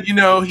jiggling. You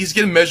know, he's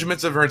getting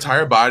measurements of her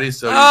entire body.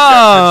 So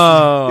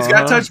he's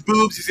got to touch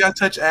boobs. He's got to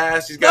touch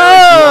ass. He's got to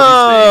do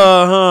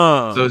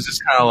all these things. So it's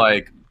just kind of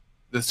like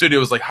the studio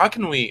was like,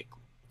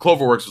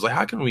 Cloverworks was like,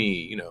 how can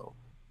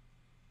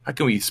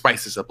we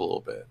spice this up a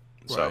little bit?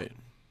 So, right.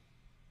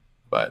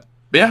 But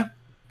yeah,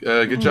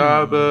 good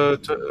job,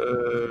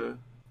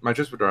 My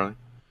Dress Up Darling.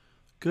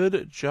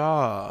 Good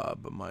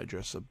job, My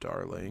Dress Up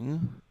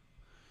Darling.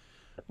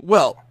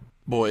 Well,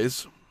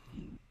 boys,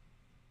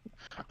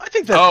 I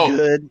think that's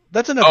good.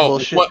 That's enough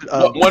bullshit.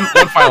 One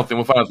final thing.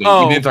 We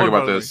didn't talk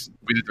about this.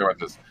 We didn't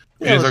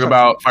talk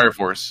about Fire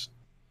Force.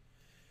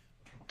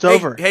 It's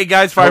over. Hey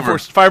guys, Fire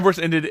Force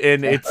ended,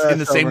 and it's in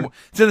the same. Over.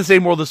 It's in the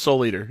same world as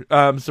Soul Eater.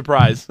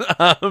 Surprise.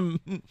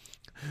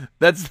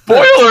 That's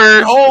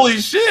spoiler. Holy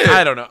shit!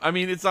 I don't know. I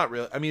mean, it's not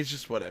real. I mean, it's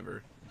just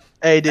whatever.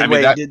 Hey,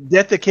 did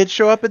Death the Kid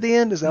show up at the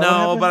end? Is that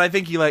no? But I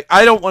think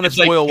I don't want to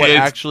spoil what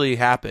actually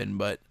happened,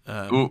 but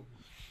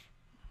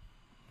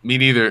me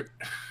neither.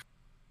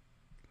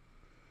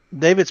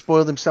 David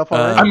spoiled himself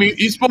already. I mean,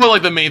 he spoiled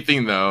like the main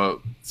thing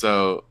though.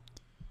 So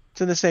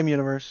it's in the same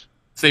universe.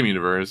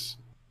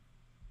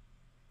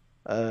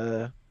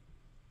 Death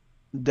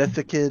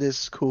the Kid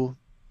is cool.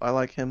 I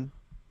like him.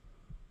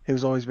 He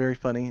was always very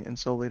funny in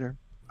Soul Eater.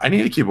 I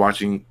need to keep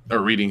watching or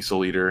reading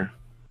Soul Eater.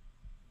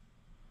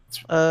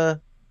 The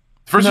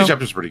first 2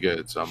 chapters are pretty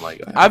good, so I'm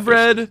like, I've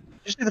read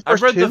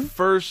the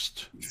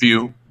first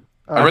few.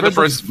 I read the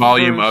first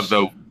volume of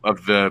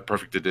the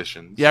Perfect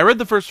Editions. Yeah, I read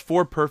the first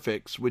 4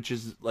 perfects, which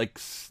is like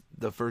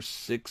the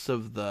first 6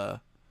 of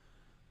the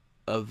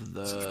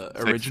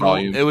original.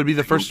 Volumes. It would be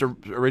the first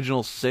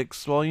original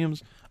 6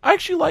 volumes. I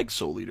actually like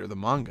Soul Eater, the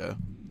manga.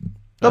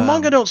 The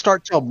manga don't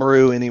start till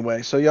Brew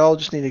anyway, so y'all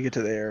just need to get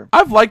to there.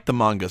 I've liked the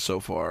manga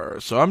so far,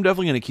 so I'm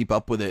definitely going to keep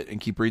up with it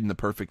and keep reading the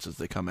perfects as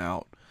they come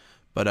out.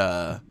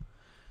 But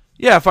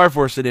yeah, Fire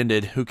Force, it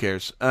ended. Who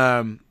cares?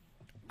 I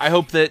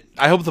hope the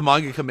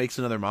mangaka makes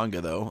another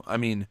manga though. I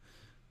mean,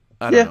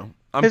 I don't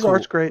know. His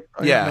art's great.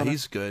 Yeah,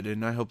 he's good,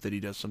 and I hope that he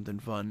does something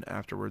fun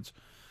afterwards.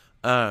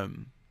 Have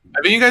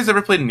you guys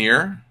ever played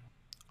Nier?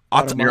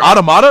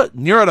 Automata?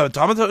 Nier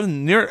Automata?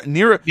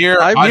 Nier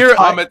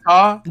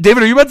Automata?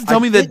 David, are you about to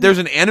tell me that there's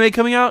an anime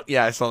coming out?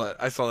 Yeah, I saw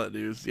that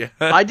news. Yeah.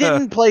 I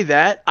didn't play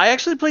that. I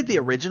actually played the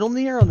original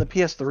Nier on the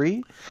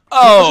PS3.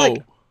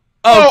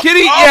 Kitty?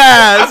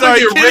 Yeah,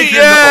 sorry, Kitty.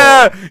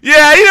 Yeah,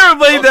 you never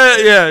played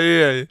that.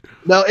 Yeah.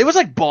 No, it was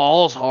like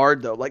balls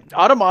hard though. Like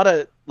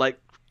Automata like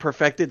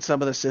perfected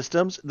some of the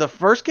systems. The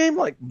first game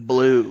like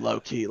blew low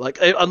key. Like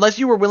unless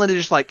you were willing to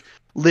just like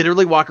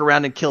literally walk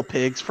around and kill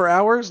pigs for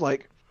hours,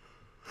 like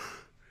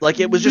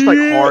it was just like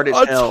hard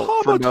as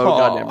hell for no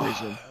goddamn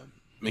reason.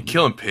 I mean,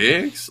 killing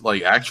pigs?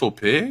 Like actual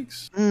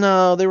pigs?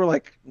 No, they were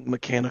like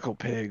mechanical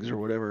pigs or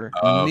whatever.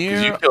 Because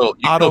you kill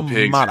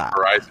pigs in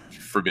Horizon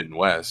Forbidden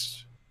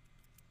West.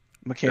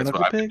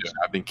 Mechanical pigs?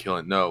 I've been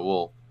killing. No,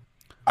 well,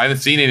 I haven't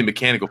seen any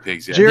mechanical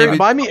pigs yet. Jared,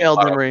 buy me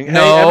Elden Ring.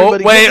 No,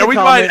 hey, wait, are we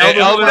buying Elden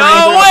Ring?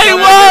 No, wait,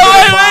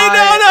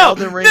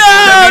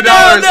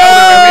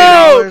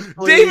 no.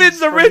 David's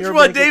the rich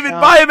one. David,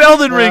 buy him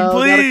Elden Ring,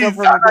 please.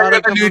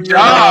 Got a new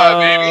job,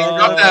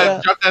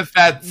 baby. Drop that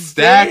fat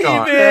stack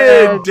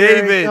on.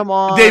 David, come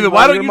on. David,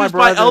 why don't you just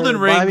buy Elden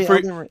Ring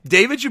for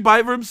David? Should buy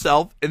it for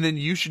himself, and then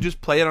you should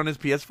just play it on his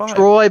PS5.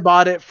 Troy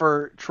bought it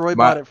for David.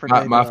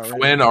 My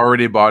friend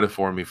already bought it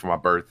for me for my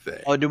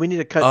birthday. Oh, do we need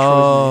to cut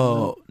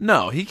Troy's name?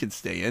 No, he can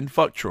stay in.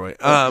 Fuck Troy.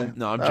 No,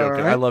 I'm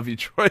joking. Right. I love you,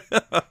 Troy.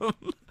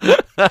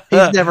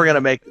 He's never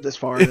gonna make it this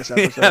far in this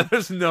episode. Yeah,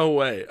 there's no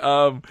way.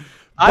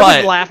 I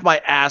would laugh my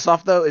ass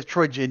off though if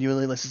Troy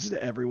genuinely listens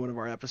to every one of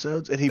our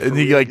episodes and he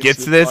like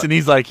gets to this and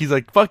he's like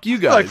fuck you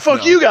guys. Like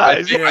fuck you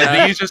guys. I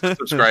think he's just a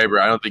subscriber.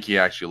 I don't think he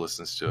actually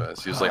listens to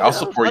us. He was like, I'll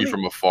support you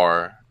from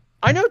afar.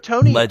 I know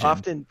Tony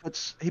often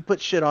puts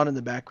shit on in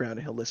the background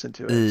and he'll listen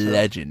to it. So.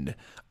 Legend.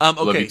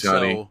 Okay,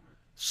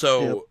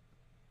 so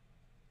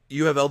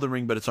you have Elden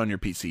Ring, but it's on your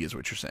PC, is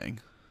what you're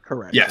saying.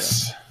 Correct.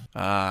 Yes.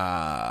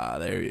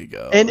 There you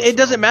go. And it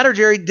doesn't matter,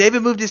 Jerry.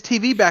 David moved his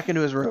TV back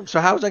into his room, so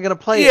how was I going to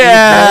play it?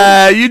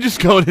 Yeah, you just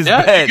go in his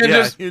bed. You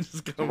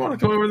just come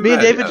over Me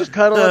and David just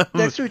cuddle up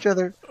next to each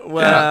other.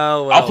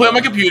 Well, I'll play on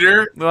my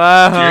computer.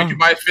 Jerry can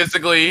buy it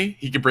physically.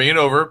 He can bring it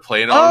over,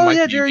 play it on my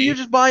TV. Jerry, you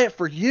just buy it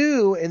for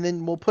you, and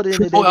then we'll put it in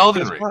Triple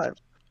Elden Ring.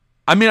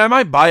 I mean, I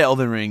might buy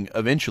Elden Ring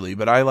eventually,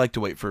 but I like to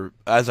wait for,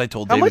 as I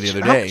told David the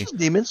other day, how much is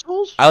Demon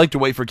Souls? I like to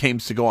wait for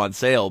games to go on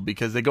sale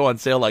because they go on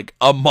sale like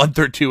a month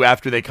or two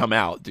after they come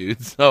out,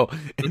 dude. So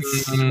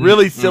it's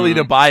really silly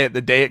to buy it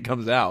the day it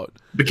comes out.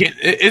 But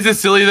is it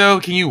silly though?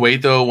 Can you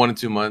wait though 1 or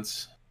 2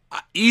 months?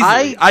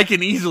 Easily, I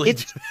can easily.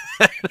 Do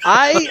that.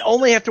 I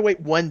only have to wait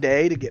one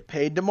day to get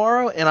paid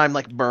tomorrow, and I'm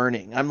like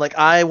burning. I'm like,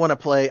 I wanted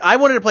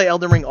to play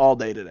Elden Ring all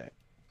day today.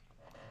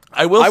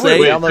 I will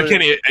say,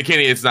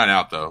 Kenny, it's not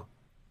out though.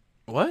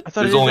 What? I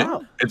thought it was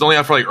out. It's only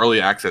out for like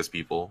early access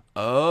people.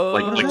 Oh,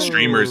 like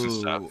streamers and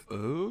stuff. Oh.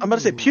 I'm about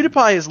to say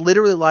PewDiePie is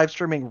literally live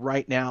streaming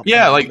right now.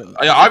 Yeah,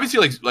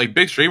 obviously like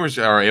big streamers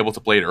are able to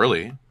play it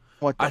early.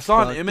 I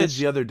saw an image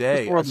the other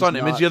day.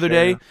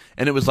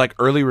 And it was like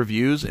early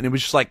reviews, and it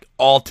was just like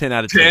all 10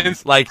 out of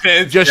 10s. Like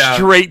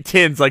straight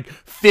 10s, like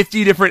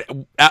 50 different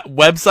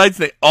websites.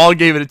 They all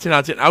gave it a 10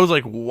 out of 10. I was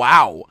like,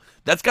 wow.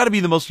 That's got to be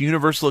the most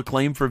universal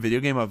acclaim for a video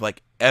game I've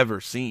like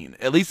ever seen,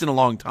 at least in a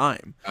long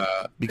time.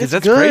 Because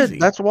that's good. Crazy.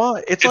 That's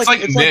why it's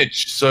like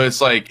niche. So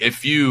it's like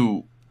if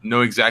you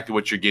know exactly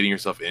what you're getting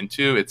yourself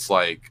into, it's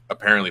like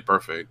apparently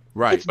perfect.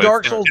 Right. It's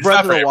Dark Souls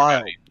Breath of the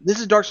Wild. This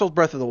is Dark Souls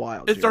Breath of the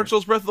Wild. It's Dark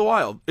Souls Breath of the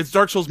Wild. It's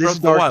Dark Souls Breath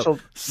of the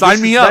Wild.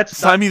 Sign me up.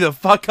 Sign me the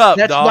fuck up,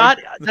 dog.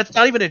 That's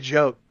not even a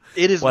joke.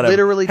 It is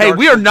literally. Hey,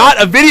 we are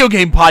not a video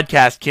game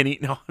podcast, Kenny.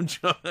 No, I'm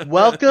joking.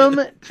 Welcome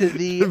to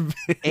the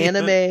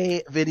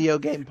anime video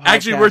game podcast.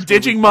 Actually, we're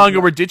ditching manga.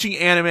 We're ditching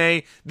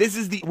anime. This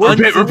is the we're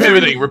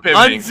pivoting.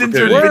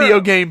 Uncensored video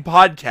game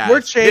podcast.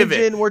 We're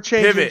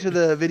changing to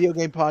the video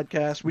game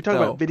podcast. We talk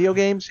about video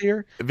games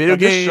here.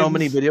 There's so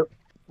many video.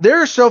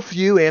 There are so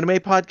few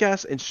anime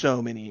podcasts and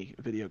so many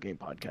video game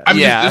podcasts. I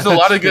mean, there's a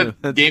lot of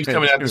good games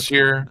coming out this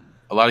year.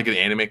 A lot of good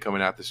anime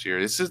coming out this year.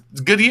 It's a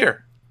good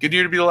year. Good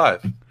year to be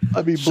alive.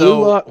 I mean,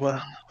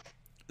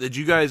 did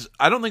you guys?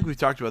 I don't think we've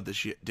talked about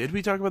this yet. Did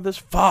we talk about this?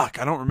 Fuck,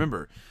 I don't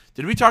remember.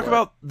 Did we talk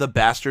about the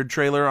Bastard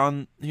trailer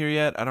on here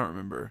yet? I don't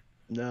remember.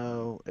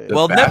 No.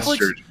 Well,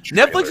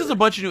 Netflix has a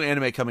bunch of new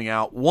anime coming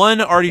out.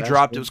 One already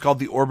dropped. It was called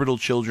The Orbital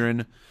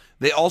Children.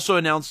 They also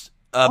announced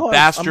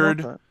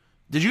Bastard.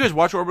 Did you guys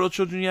watch Orbital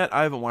Children yet?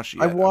 I haven't watched it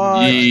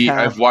yet.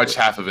 I've watched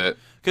half of it.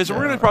 Okay, so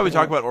we're going to probably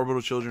talk about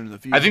Orbital Children in the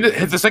future. I think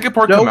has the second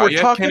part come out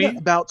yet, Kenny? we're talking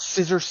about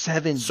Scissor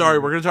 7. Sorry,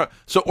 we're going to talk.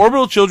 So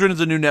Orbital Children is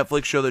a new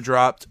Netflix show that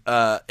dropped.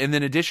 And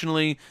then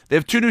additionally, they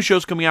have 2 new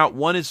shows coming out.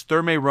 One is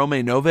Thermae Rome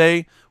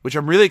Nove, which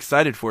I'm really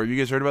excited for. Have you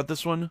guys heard about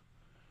this one?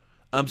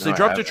 So they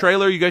dropped a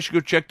trailer. You guys should go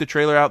check the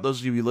trailer out, those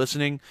of you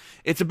listening.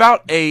 It's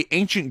about a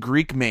ancient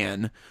Greek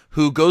man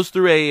who goes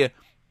through a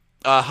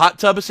hot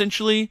tub,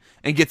 essentially,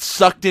 and gets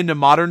sucked into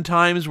modern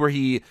times where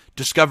he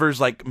discovers,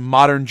 like,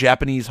 modern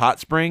Japanese hot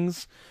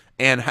springs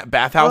and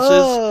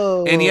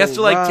bathhouses, and he has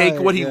to take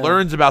what he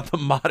learns about the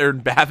modern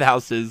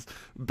bathhouses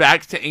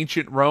back to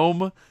ancient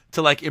Rome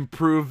to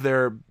improve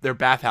their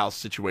bathhouse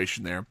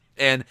situation there.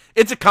 And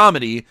it's a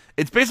comedy.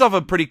 It's based off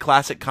a pretty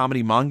classic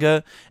comedy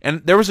manga,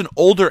 and there was an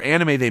older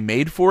anime they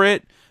made for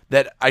it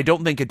that I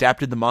don't think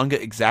adapted the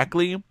manga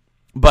exactly,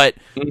 but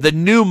the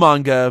new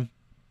manga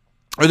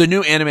or the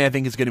new anime I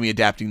think is going to be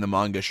adapting the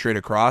manga straight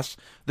across.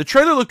 The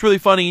trailer looked really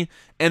funny,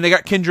 and they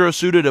got Kenjiro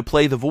Tsuda to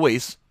play the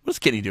voice. What's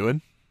Kenny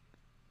doing?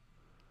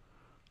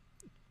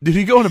 Did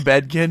he go into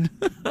bed, Ken?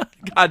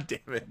 God damn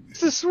it.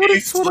 Is this what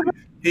it's what about?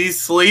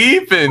 He's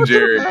sleeping,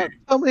 Jerry.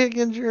 Tell me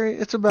again, Jerry.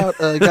 It's about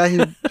a guy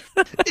who.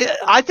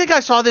 I think I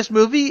saw this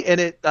movie,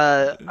 and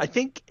I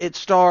think it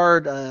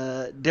starred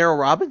Daryl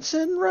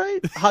Robinson,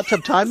 right? Hot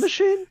Tub Time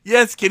Machine.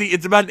 Yes, Kitty.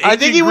 It's about an I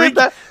think he Greek. went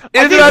back.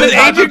 It's about an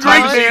Hot Tub ancient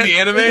Time Greek Machine,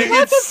 man. the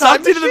anime? It's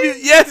sucked into the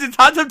yes, it's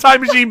Hot Tub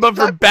Time Machine, but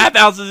for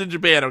bathhouses in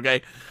Japan.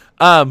 Okay.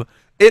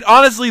 It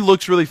honestly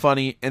looks really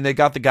funny, and they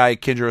got the guy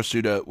Kenjiro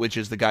Suda, which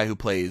is the guy who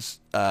plays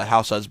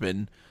House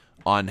Husband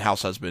on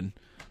House Husband.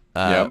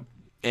 Yep.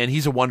 And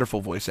he's a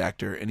wonderful voice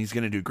actor, and he's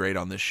going to do great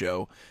on this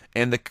show.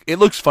 And it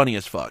looks funny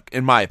as fuck,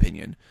 in my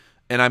opinion.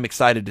 And I'm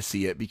excited to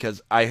see it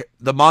because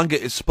the manga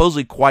is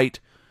supposedly quite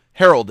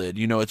heralded.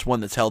 You know, it's one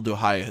that's held to a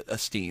high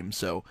esteem.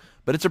 So,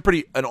 but it's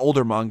an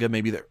older manga,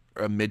 maybe the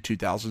mid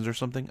 2000s or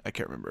something. I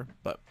can't remember,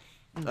 but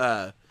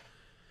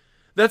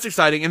that's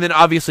exciting. And then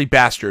obviously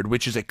Bastard,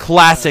 which is a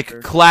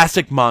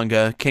classic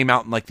manga, came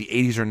out in like the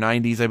 80s or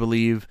 90s, I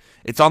believe.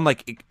 It's on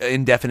like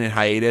indefinite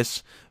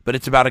hiatus, but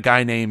it's about a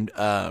guy named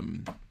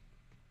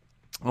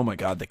oh my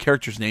god, the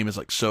character's name is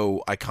like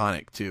so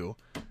iconic too,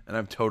 and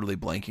I'm totally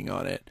blanking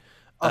on it.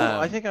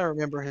 I think I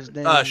remember his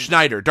name.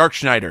 Schneider, Dark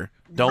Schneider.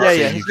 Don't yeah, say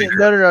yeah. Yuki.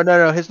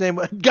 No. His name.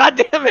 God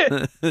damn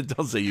it!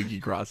 Don't say Yuki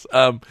Cross.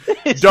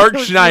 Dark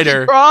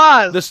Schneider.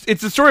 Cross.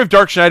 It's the story of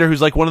Dark Schneider,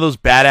 who's like one of those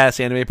badass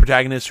anime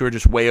protagonists who are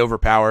just way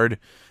overpowered,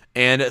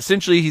 and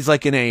essentially he's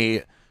like in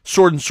a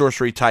sword and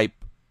sorcery type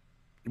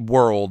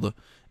world,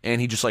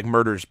 and he just like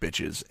murders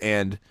bitches,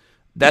 and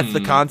that's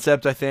the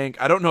concept. I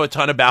think I don't know a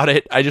ton about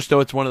it. I just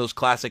know it's one of those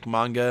classic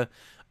manga.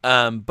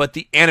 But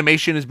the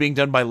animation is being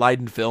done by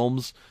Leiden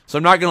Films, so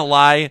I'm not gonna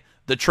lie.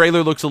 The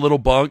trailer looks a little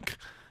bunk,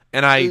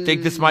 and I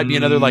think this might be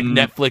another like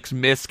Netflix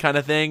miss kind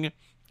of thing.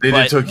 They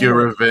did Tokyo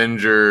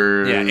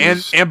Revengers.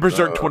 Yeah, and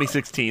Berserk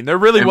 2016. They're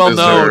really well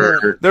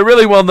known. They're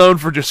really well known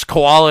for just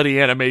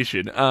quality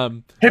animation.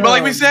 Hey, but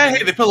like we said,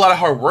 they put a lot of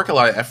hard work, a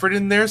lot of effort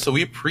in there, so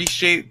we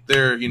appreciate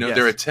their,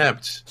 their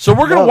attempt. So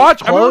we're gonna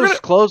watch.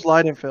 Close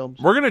Leiden Films.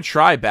 We're gonna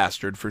try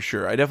Bastard for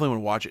sure. I definitely want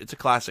to watch it. It's a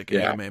classic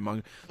anime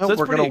manga. So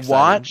we're gonna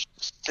watch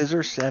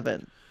Scissor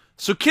 7.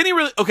 So Kenny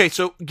really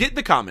So get in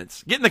the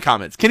comments.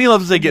 Kenny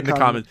loves to say get in the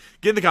comments.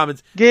 Get in the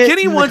comments.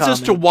 Kenny wants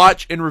us to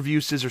watch and review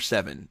Scissor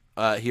 7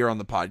 here on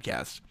the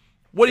podcast.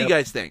 What do you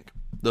guys think?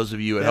 Those of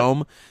you at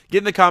home, get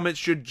in the comments.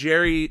 Should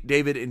Jerry,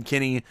 David, and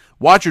Kenny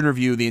watch and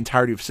review the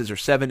entirety of Scissor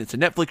 7? It's a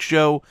Netflix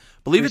show.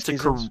 I believe it's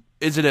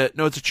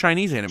a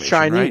Chinese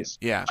animation, right?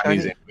 Yeah.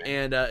 Chinese anime.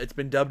 And it's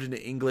been dubbed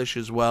into English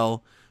as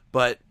well.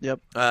 But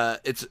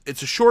it's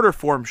a shorter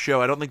form show.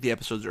 I don't think the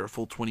episodes are a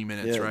full 20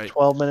 minutes, right?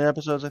 12-minute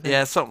episodes, I think.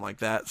 Yeah, something like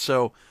that.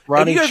 So,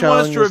 Ronnie if you guys Chung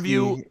want us to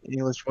review the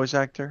English voice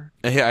actor.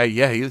 Yeah,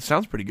 he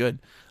sounds pretty good.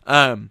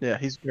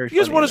 He's very. If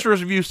you guys want us to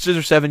review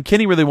Scissor 7,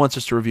 Kenny really wants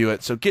us to review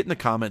it. So get in the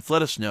comments.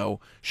 Let us know.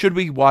 Should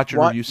we watch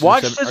and review Scissor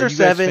 7? Scissor Are you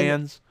guys 7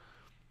 fans?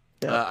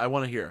 Yeah. I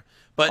want to hear.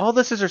 But all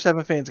the Scissor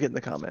 7 fans get in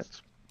the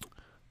comments.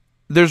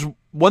 There's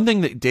one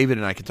thing that David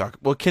and I can talk.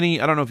 Well, Kenny,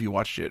 I don't know if you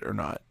watched it or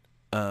not.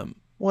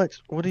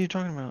 What are you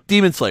talking about?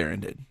 Demon Slayer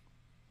ended.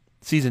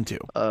 Season 2.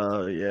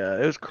 Oh,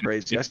 yeah. It was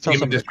crazy. I saw Demon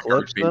some of the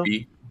clips, though.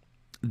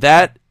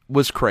 That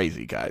was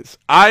crazy, guys.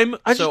 I'm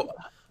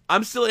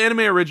still anime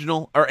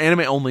original, or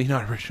anime only,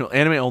 not original,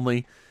 anime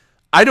only.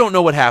 I don't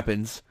know what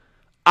happens.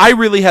 I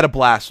really had a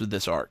blast with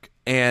this arc,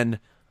 and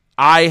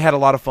I had a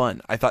lot of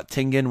fun. I thought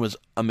Tengen was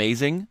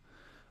amazing.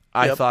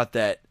 I thought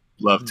that...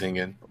 Love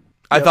Tengen.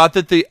 I thought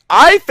that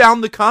I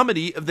found the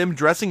comedy of them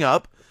dressing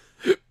up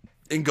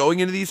and going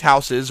into these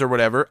houses or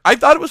whatever. I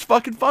thought it was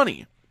fucking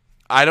funny.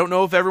 I don't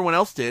know if everyone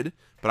else did,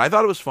 but I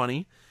thought it was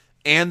funny.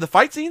 And the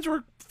fight scenes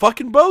were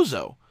fucking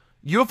bozo.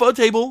 UFO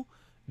Table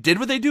did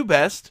what they do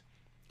best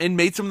and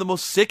made some of the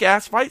most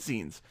sick-ass fight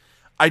scenes.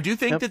 I do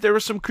think that there were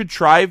some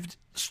contrived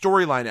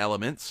storyline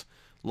elements,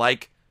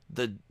 like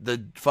the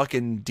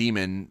fucking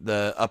demon,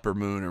 the upper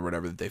moon or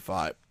whatever that they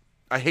fought.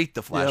 I hate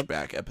the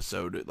flashback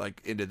episode,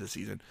 like, into the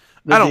season.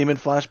 The demon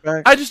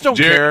flashback? I just don't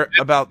care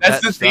about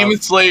that. That's the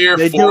Demon Slayer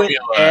formula. Do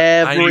it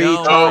every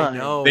time. I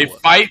know. They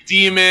fight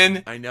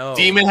Demon. I know.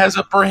 Demon has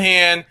upper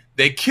hand.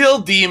 They kill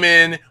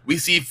Demon. We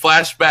see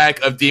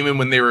flashback of Demon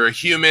when they were a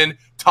human.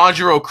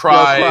 Tanjiro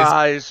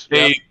cries.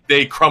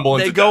 They crumble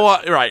into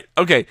death. Right.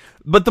 Okay.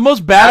 But the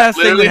most badass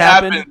thing that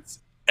happens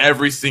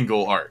every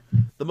single arc.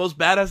 The most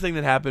badass thing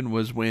that happened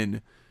was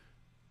when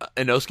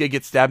Inosuke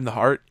gets stabbed in the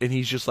heart, and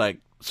he's just like,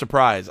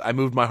 surprise, I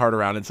moved my heart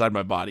around inside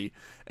my body.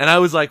 And I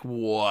was like,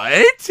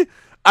 what?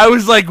 I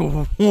was like,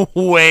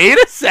 wait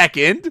a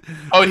second.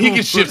 Oh, and he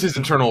can shift his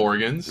internal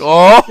organs.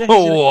 Oh, yeah,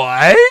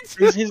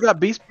 what? He's got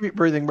beast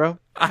breathing, bro.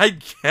 I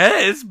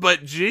guess,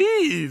 but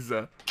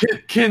jeez.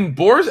 Can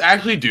Boars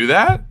actually do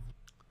that?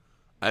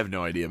 I have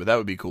no idea, but that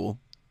would be cool.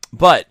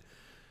 But,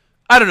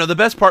 I don't know, the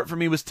best part for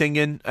me was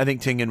Tengen. I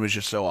think Tengen was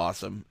just so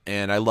awesome,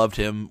 and I loved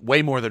him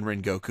way more than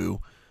Rengoku.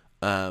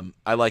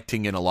 I like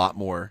Tengen a lot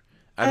more.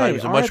 I thought he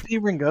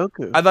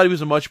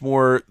was a much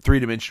more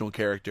three-dimensional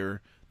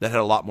character that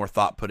had a lot more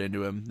thought put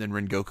into him than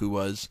Rengoku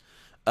was.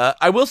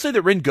 I will say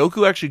that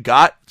Rengoku actually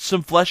got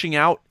some fleshing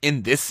out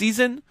in this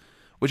season,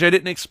 which I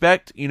didn't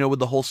expect, with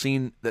the whole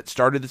scene that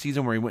started the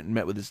season where he went and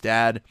met with his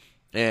dad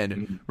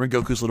and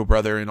Rengoku's little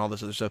brother and all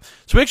this other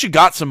stuff. So we actually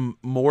got some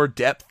more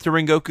depth to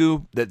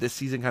Rengoku that this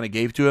season kind of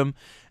gave to him.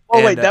 Oh,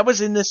 and, wait, that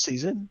was in this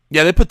season?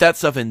 Yeah, they put that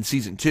stuff in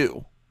season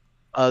 2.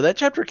 That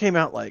chapter came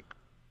out,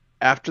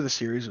 after the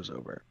series was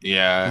over.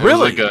 Yeah.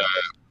 Really?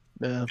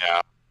 Yeah.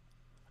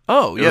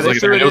 Oh, yeah.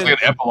 It was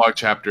like an epilogue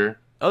chapter.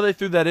 Oh, they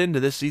threw that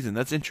into this season.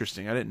 That's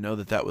interesting. I didn't know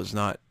that was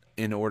not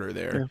in order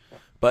there. Yeah.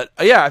 But,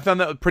 yeah, I found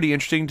that pretty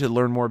interesting to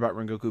learn more about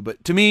Rengoku.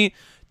 But to me,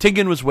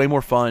 Tengen was way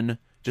more fun,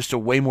 just a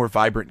way more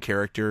vibrant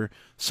character.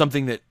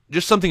 Something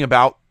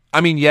about,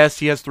 yes,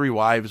 he has 3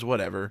 wives,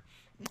 whatever.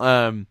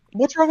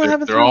 What's wrong with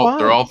having 3 wives?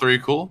 They're all 3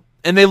 cool?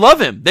 And they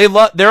love him.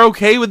 They're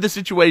okay with the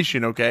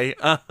situation, okay?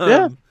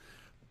 Yeah.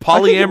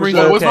 Polyamory.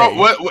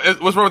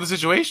 What's wrong with the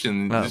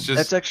situation? It's just...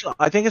 That's actually,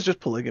 I think it's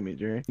just polygamy,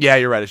 Jerry. Yeah,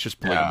 you're right. It's just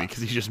polygamy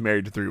because he's just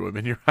married to 3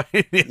 women. You're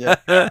right.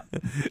 Yeah.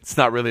 It's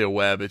not really a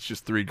web. It's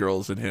just 3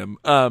 girls and him.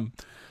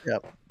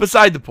 Yep.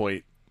 Beside the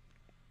point,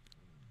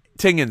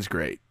 Tengen's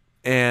great,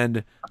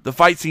 and the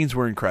fight scenes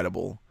were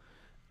incredible.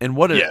 And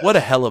what a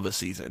hell of a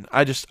season!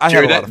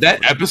 Jerry, that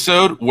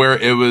episode where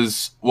it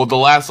was the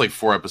last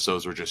 4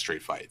 episodes were just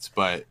straight fights,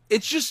 but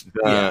it's just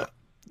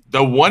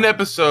the one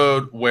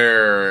episode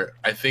where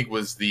I think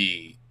was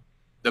the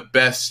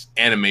best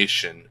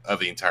animation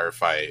of the entire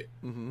fight,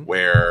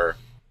 where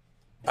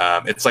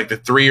it's like the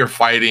 3 are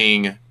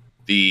fighting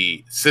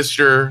the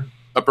sister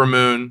Upper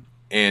Moon,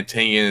 and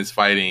Tengen is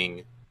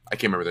fighting, I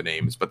can't remember their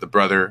names, but the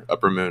brother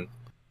Upper Moon.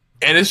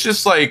 And it's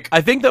just I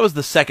think that was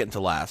the second to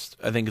last.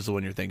 I think is the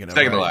one you're thinking of.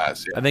 Second to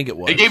last. Yeah. I think it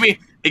was. It gave me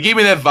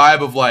that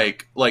vibe of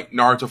like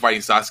Naruto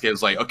fighting Sasuke. It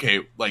was like, okay,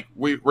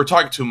 we're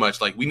talking too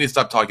much. We need to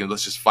stop talking.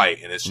 Let's just fight.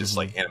 And it's just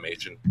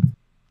animation.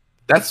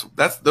 Those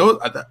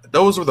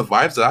were the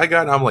vibes that I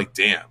got. And I'm like,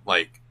 damn.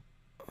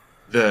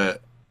 The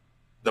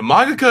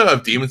mangaka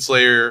of Demon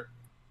Slayer,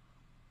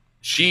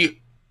 she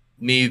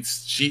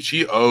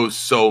owes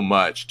so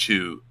much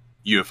to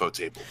UFO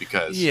Table,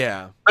 because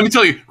let me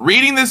tell you,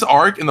 reading this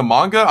arc in the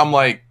manga, I'm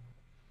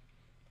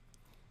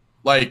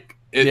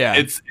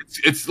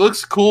it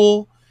looks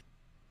cool.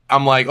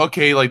 I'm like,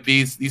 okay,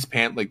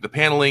 the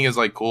paneling is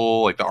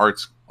cool, the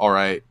art's all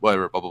right,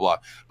 whatever, blah blah blah.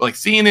 But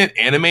seeing it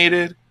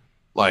animated,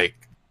 I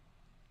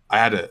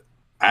had to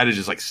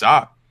just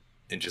stop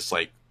and just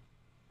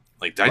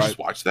did I just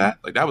watch that?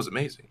 That was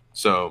amazing.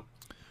 So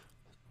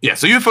yeah,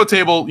 so UFO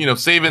Table,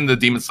 saving the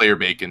Demon Slayer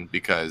bacon,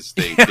 because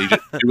they just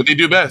do what they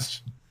do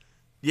best.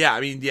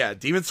 Yeah,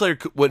 Demon Slayer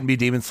wouldn't be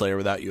Demon Slayer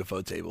without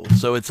UFO Table.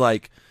 So it's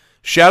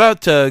shout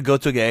out to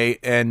Gotoge,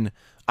 and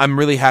I'm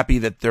really happy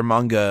that their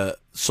manga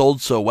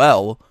sold so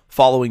well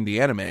following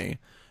the anime,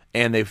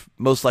 and they've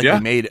most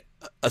likely made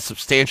a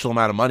substantial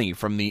amount of money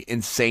from the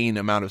insane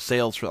amount of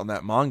sales on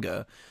that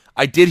manga.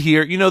 I did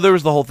hear, there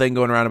was the whole thing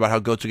going around about how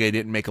Gotoge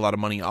didn't make a lot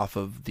of money off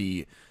of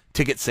the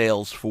ticket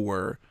sales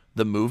for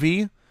the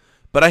movie,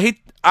 but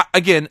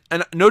again,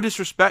 and no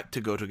disrespect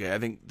to Gotoge, I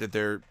think that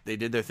they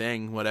did their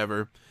thing,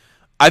 whatever.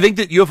 I think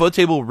that UFO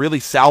Table really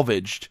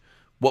salvaged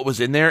what was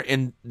in there,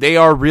 and they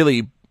are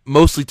really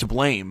mostly to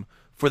blame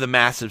for the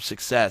massive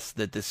success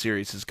that this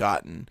series has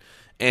gotten.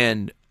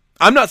 And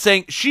I'm not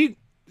saying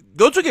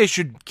Gotoge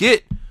should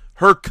get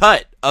her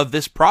cut of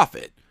this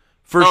profit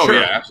for sure.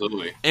 Yeah,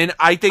 absolutely. And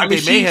I think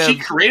she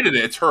created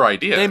it. It's her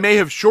idea. They may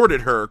have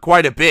shorted her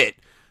quite a bit,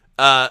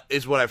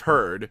 is what I've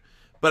heard.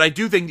 But I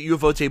do think that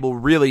UFO Table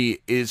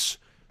really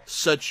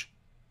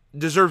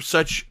deserves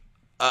such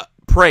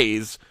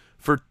praise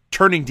for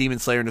turning Demon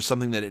Slayer into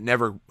something that it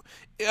never.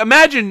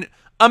 Imagine.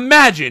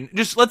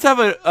 Just let's have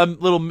a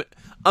little.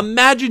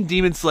 Imagine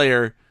Demon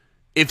Slayer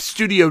if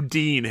Studio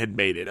Dean had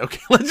made it. Okay,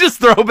 let's just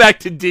throw back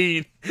to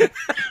Dean.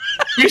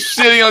 You're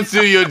shitting on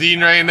Studio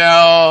Dean right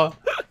now.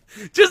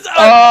 I'm just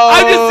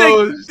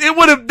saying it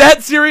would have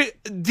that series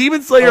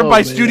Demon Slayer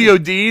by Studio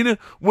Dean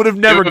would have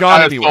never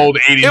gone anywhere.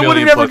 It would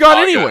have never gone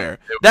anywhere.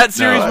 That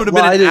series would have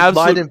been an absolute.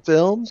 Leiden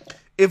Films.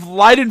 If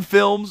Leiden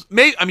Films,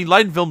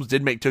 Leiden Films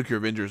did make Tokyo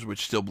Revengers,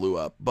 which still blew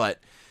up. But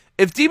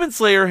if Demon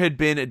Slayer had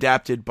been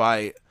adapted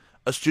by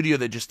a studio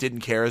that just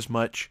didn't care as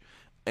much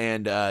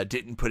and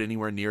didn't put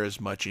anywhere near as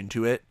much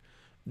into it,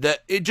 that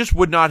it just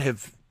would not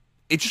have.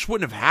 It just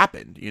wouldn't have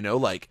happened.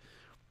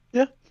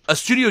 Yeah. A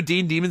Studio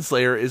Dean Demon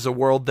Slayer is a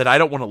world that I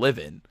don't want to live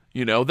in.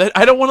 That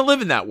I don't want to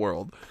live in that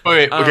world.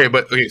 Okay,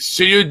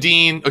 Studio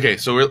Dean. Okay,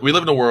 so we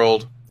live in a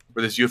world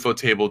where this UFO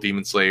Table,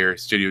 Demon Slayer,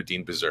 Studio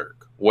Dean,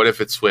 Berserk. What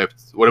if it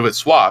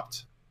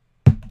swapped?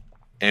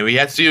 And we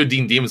had Studio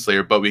Dean, Demon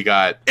Slayer, but we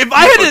got if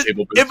I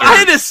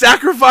had to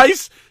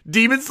sacrifice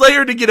Demon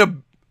Slayer to get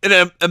an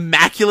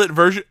immaculate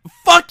version,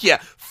 fuck yeah,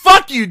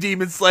 fuck you,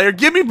 Demon Slayer,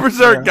 give me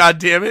Berserk,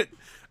 goddammit.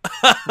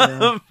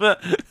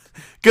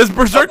 Because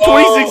Berserk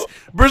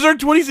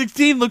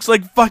 2016 looks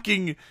like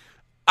fucking,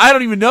 I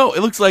don't even know. It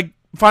looks like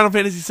Final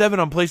Fantasy VII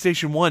on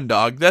PlayStation 1,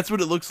 dog. That's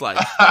what it looks like.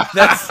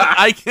 That's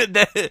that's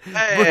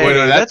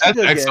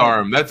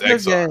X-Arm. That's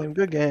X-Arm.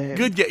 Good game.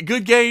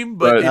 Good game,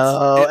 but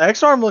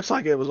X-Arm looks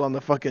like it was on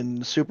the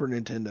fucking Super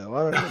Nintendo.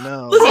 I don't even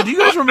know. Listen, do you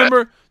guys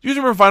remember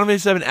Final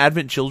Fantasy VII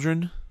Advent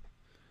Children?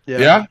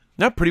 Yeah.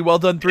 Not pretty well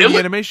done 3D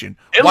animation.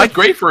 It looked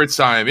great for its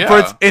time,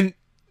 yeah. And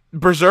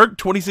Berserk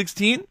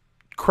 2016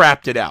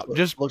 crapped it out.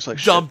 Just looks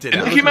like dumped shit. it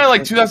And out. it came out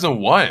like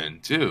 2001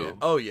 too.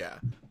 Oh yeah.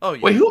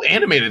 Wait, who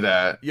animated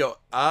that? Yo,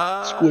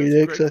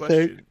 Squeenix, I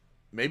think.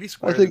 Maybe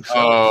Square. I think so.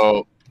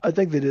 Oh, I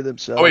think they did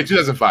themselves. oh wait,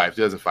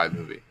 2005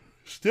 movie.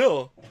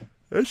 Still,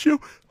 that's so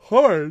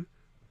hard.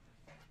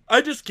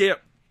 I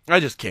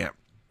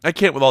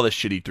can't with all this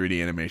shitty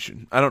 3D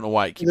animation. I don't know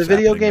why it keeps The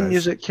video happening, game guys.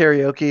 music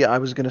karaoke, I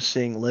was going to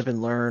sing Live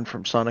and Learn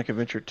from Sonic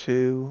Adventure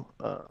 2.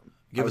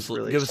 Give us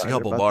a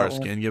couple bars,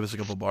 Ken. Give us a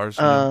couple bars.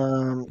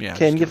 Yeah,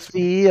 can you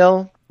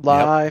feel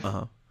life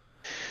Yep.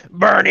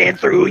 burning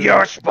through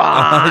your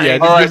spine? Yeah,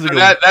 All right, just so give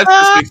us that's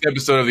this week's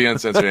episode of the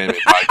Uncensored Anime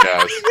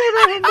Podcast.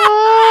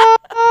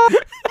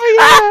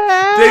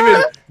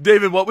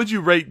 David, what would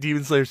you rate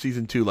Demon Slayer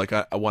season 2? Like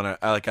I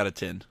like out of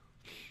 10.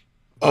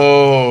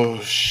 Oh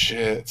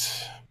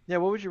shit! Yeah,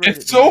 what would you rate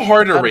It's it? so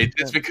hard to Out of rate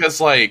 10. this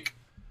because like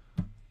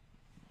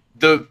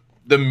the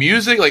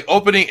music, like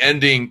opening,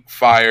 ending,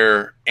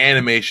 fire,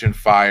 animation,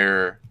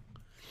 fire.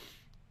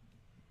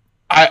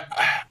 I'm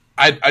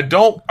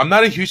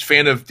not a huge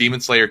fan of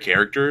Demon Slayer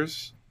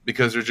characters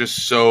because they're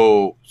just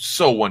so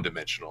one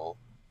dimensional.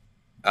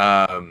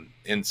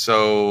 And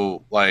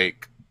so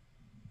like,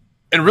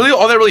 and really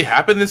all that really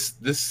happened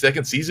this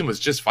second season was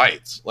just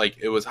fights. Like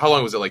it was, how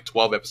long was it? Like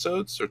 12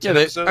 episodes or 10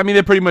 episodes? I mean,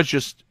 they pretty much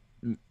just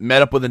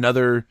met up with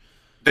another.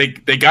 They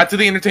got to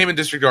the Entertainment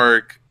District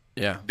arc.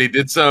 Yeah. They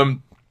did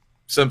some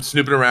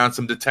snooping around,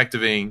 some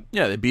detectiving.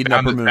 Yeah, they beat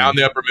Found Upper Moon.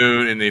 the Upper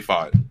Moon, and they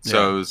fought.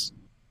 So it was,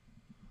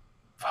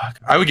 fuck.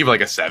 I would give it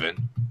like a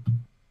 7.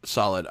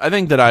 Solid. I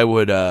think that I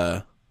would.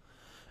 Yeah,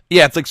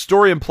 it's like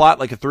story and plot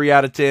like a 3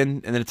 out of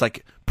 10, and then it's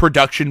like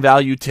production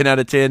value 10 out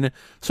of 10.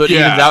 So it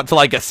evens out to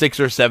like a 6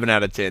 or 7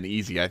 out of 10.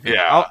 Easy, I think.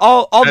 Yeah.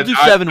 I'll do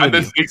 7 with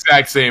you. The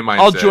exact same mindset.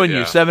 I'll join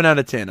you. 7 out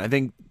of 10. I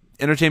think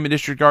Entertainment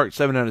District arc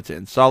 7 out of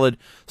 10. Solid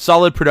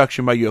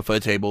production by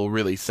UFO Table.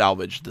 Really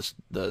salvaged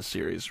the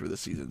series for this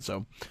season.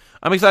 So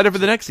I'm excited for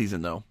the next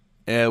season though,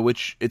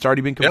 which it's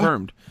already been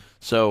confirmed.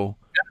 So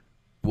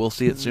we'll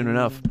see it soon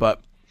enough.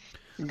 But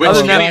other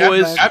than that,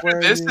 boys,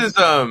 after this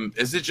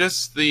is it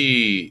just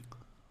the?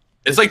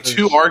 It's like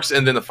 2 arcs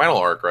and then the final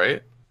arc,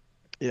 right?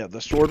 Yeah, the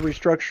sword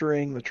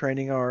restructuring, the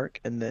training arc,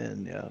 and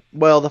then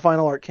well, the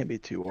final arc can be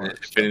 2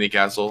 arcs. Infinity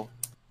Castle.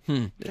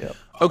 Yeah.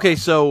 Okay,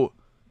 so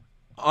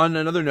on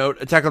another note,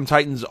 Attack on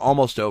Titan's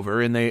almost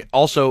over, and they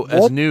also,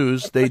 as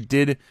news, they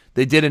did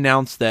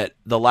announce that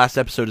the last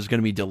episode is going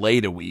to be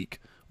delayed a week,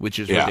 which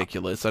is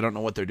ridiculous. I don't know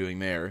what they're doing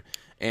there.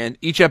 And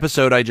each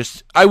episode,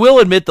 I will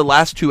admit, the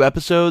last 2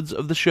 episodes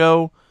of the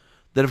show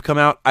that have come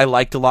out, I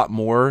liked a lot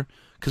more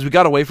because we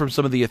got away from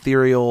some of the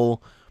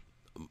ethereal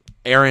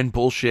Eren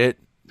bullshit,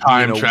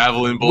 Time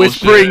traveling bullshit,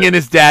 whispering in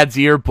his dad's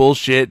ear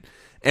bullshit.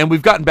 And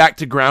we've gotten back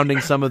to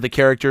grounding some of the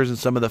characters and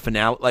some of the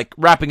finale, like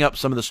wrapping up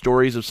some of the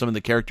stories of some of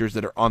the characters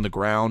that are on the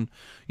ground.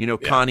 You know,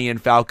 Connie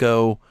and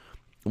Falco,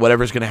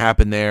 whatever's going to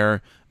happen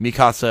there.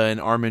 Mikasa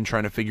and Armin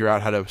trying to figure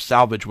out how to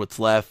salvage what's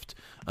left.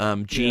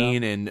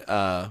 Jean and,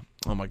 oh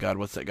my God,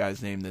 what's that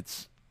guy's name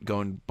that's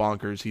going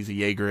bonkers? He's a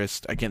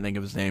Jaegerist. I can't think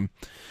of his name.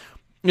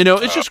 You know,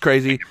 it's just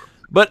crazy.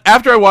 But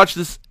after I watched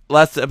this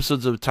last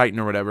episodes of Titan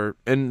or whatever,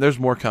 and there's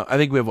more. I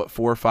think we have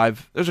 4 or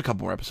 5. There's a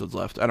couple more episodes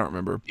left. I don't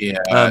remember. Yeah,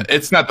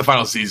 it's not the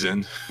final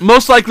season.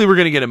 Most likely, we're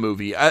gonna get a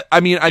movie. I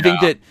mean, I think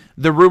that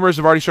the rumors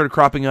have already started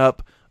cropping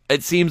up.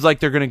 It seems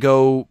like they're gonna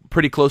go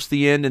pretty close to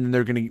the end, and then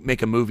they're gonna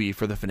make a movie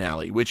for the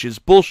finale, which is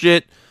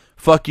bullshit.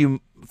 Fuck you.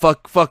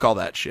 Fuck all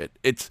that shit.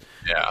 It's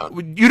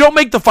you don't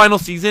make the final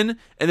season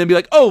and then be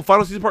like, oh,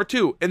 final season part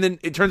 2, and then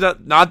it turns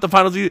out not the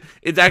final season.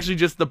 It's actually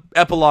just the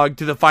epilogue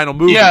to the final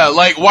movie. Yeah,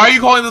 like why are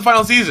you calling it the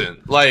final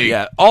season? Like,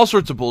 all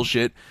sorts of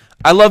bullshit.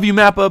 I love you,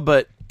 Mappa,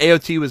 but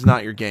AOT was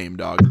not your game,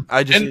 dog.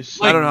 I don't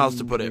know how else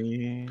to put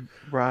it.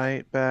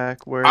 Right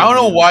back where I don't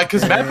know why,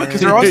 because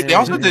they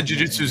also did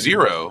Jujutsu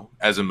Zero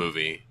as a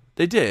movie.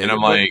 They did, and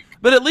I'm like,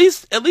 but at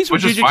least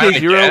with JJK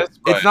Zero,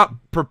 it's not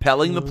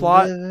propelling the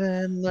plot,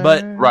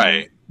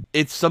 but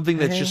it's something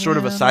that's just sort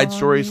of a side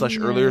story /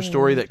 earlier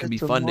story that can be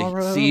fun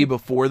to see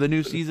before the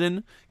new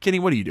season. Kenny,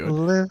 what are you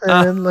doing? Live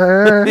and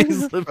learn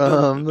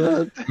from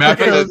the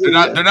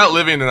they're not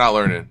living, they're not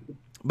learning.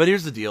 But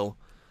here's the deal.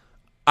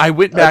 I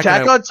went back.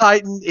 Attack on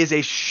Titan is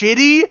a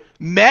shitty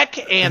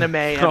mech anime,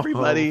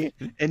 everybody,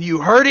 and you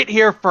heard it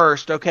here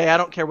first. Okay, I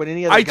don't care what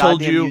any other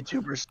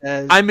YouTuber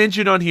says. I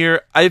mentioned on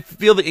here. I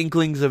feel the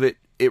inklings of it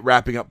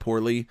wrapping up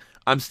poorly.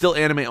 I'm still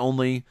anime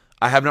only.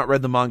 I have not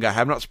read the manga. I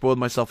have not spoiled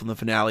myself in the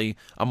finale.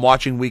 I'm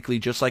watching weekly,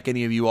 just like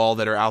any of you all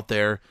that are out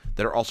there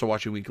that are also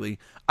watching weekly.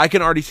 I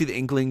can already see the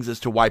inklings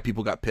as to why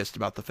people got pissed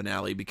about the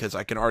finale because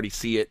I can already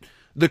see it,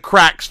 the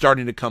crack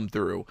starting to come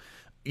through.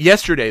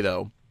 Yesterday,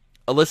 though,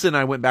 Alyssa and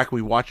I went back and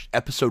we watched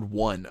episode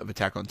 1 of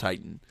Attack on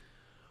Titan.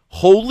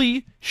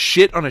 Holy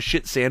shit on a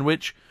shit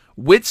sandwich.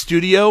 Wit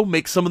Studio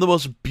makes some of the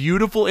most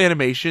beautiful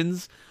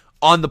animations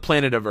on the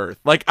planet of Earth.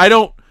 Like, I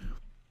don't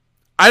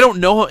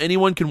know how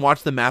anyone can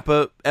watch the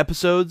Mappa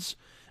episodes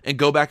and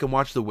go back and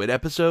watch the Wit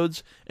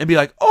episodes and be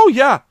like, oh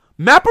yeah,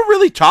 Mappa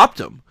really topped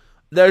them.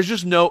 there's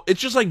just no. It's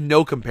just like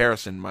no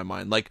comparison in my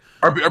mind. Like,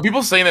 are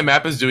people saying that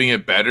Mappa's doing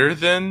it better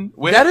than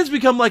Wit? that has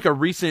become like a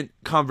recent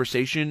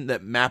conversation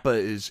that Mappa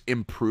is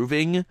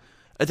improving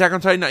Attack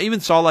on Titan. I even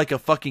saw like a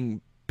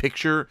fucking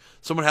picture.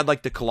 Someone had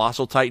like the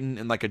Colossal Titan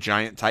and like a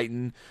Giant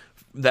Titan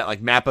that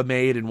like Mappa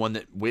made and one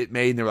that Wit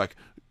made, and they were like,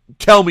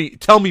 tell me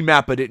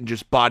Mappa didn't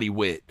just body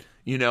Wit,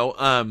 you know?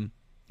 And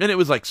it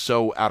was like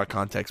so out of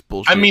context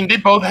bullshit. I mean, they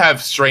both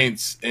have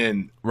strengths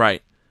and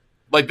right.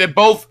 Like they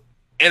both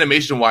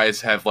animation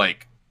wise have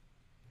like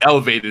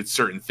elevated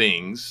certain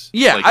things.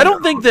 Yeah, like, I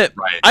don't think that.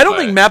 right, I don't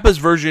think Mappa's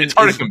version. It's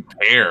hard to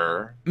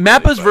compare.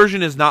 Mappa's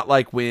version is not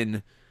like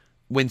when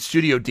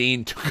Studio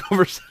Dean took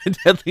over Seven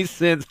Deadly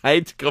Sins. I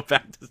hate to go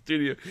back to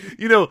Studio.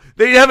 You know,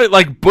 they haven't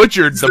like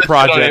butchered the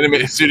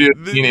project. Studio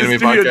Dean Anime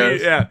Podcast.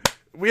 Yeah,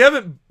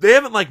 They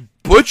haven't like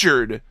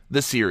butchered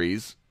the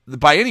series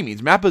by any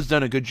means. Mappa's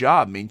done a good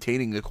job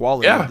maintaining the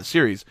quality of the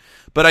series,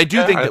 but I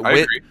do think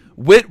that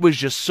Wit was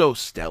just so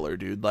stellar,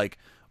 dude. Like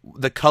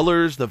the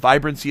colors, the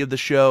vibrancy of the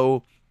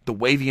show, the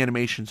way the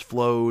animations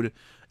flowed,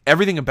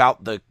 everything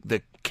about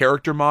the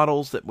character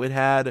models that Wit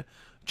had,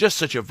 just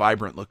such a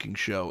vibrant looking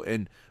show.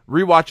 And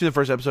rewatching the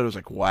first episode, I was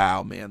like,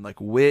 wow, man, like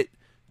Wit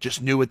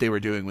just knew what they were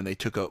doing when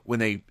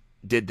they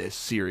did this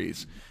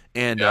series.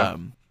 And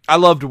I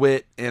loved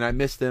Wit, and I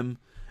missed them,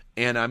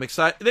 and I'm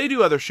excited. They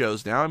do other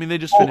shows now. I mean, they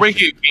just finished.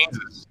 Ranking of Kings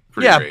is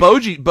pretty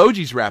great.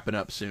 Boji's wrapping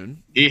up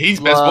soon. He's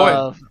best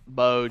boy.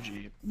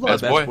 Boji.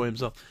 Best boy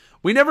himself.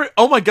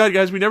 Oh my god,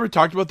 guys, we never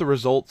talked about the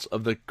results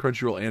of the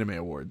Crunchyroll Anime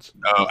Awards.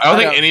 Oh, I don't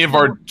think any of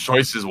our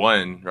choices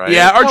won, right?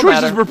 Yeah, our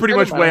choices were pretty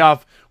much way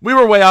off. We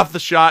were way off the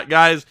shot,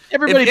 guys.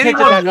 Everybody picked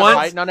Attack on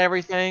Titan on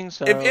everything.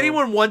 So. If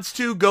anyone wants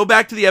to, go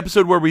back to the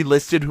episode where we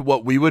listed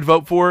what we would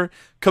vote for,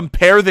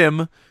 compare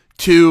them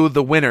to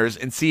the winners,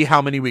 and see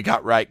how many we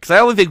got right. Because I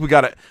only think we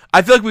got it.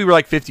 I feel like we were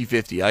like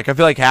 50-50. Like, I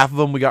feel like half of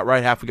them we got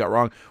right, half we got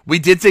wrong. We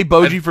did say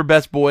Boji for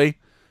best boy.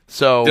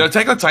 So did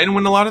Attack on Titan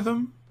win a lot of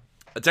them?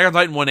 Attack on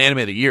Titan won Anime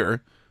of the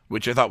Year,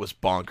 which I thought was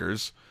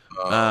bonkers.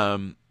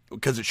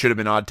 Because it should have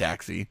been Odd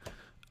Taxi.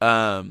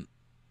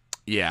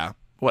 Yeah,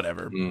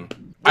 whatever.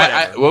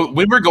 When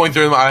we were going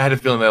through them, I had a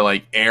feeling that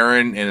like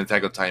Aaron and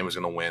Attack on Titan was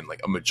going to win like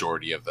a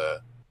majority of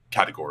the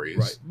categories.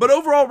 Right. But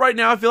overall, right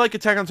now, I feel like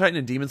Attack on Titan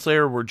and Demon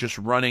Slayer were just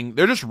running.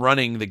 They're just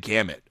running the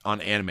gamut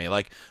on anime.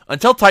 Like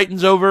until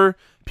Titan's over,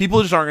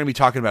 people just aren't going to be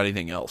talking about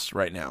anything else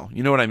right now.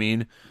 You know what I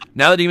mean?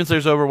 Now that Demon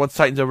Slayer's over, once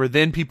Titan's over,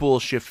 then people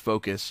will shift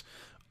focus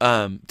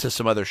to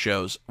some other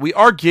shows.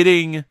 Are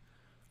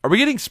we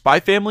getting Spy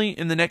Family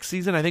in the next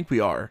season? I think we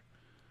are.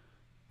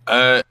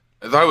 I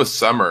thought it was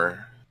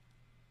summer.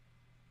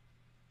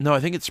 No, I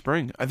think it's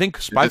spring. I think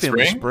Spy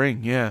Family is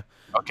spring. Yeah.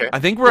 Okay. I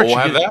think we'll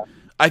have that.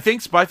 I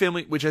think Spy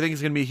Family, which I think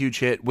is going to be a huge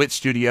hit, Wit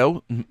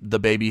Studio, the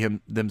baby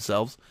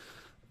themselves,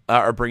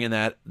 are bringing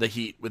the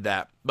heat with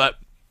that. But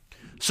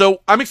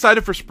so I'm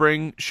excited for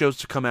spring shows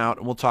to come out,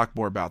 and we'll talk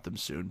more about them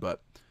soon.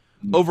 But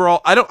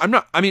overall,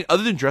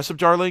 other than Dress Up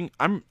Darling,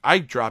 I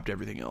dropped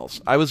everything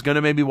else. I was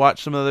gonna maybe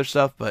watch some other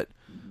stuff, but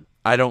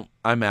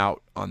I'm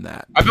out on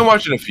that. I've been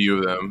watching a few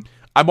of them.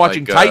 I'm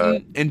watching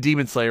Titan and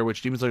Demon Slayer,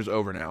 which Demon Slayer's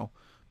over now.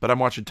 But I'm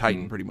watching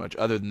Titan pretty much.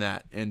 Other than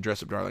that, and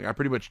Dress Up Darling, I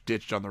pretty much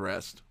ditched on the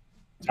rest.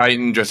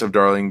 Titan, Dress Up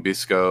Darling,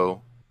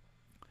 Bisco.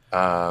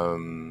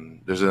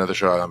 There's another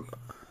show I'm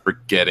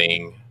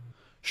forgetting.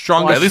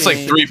 Strongest, at least like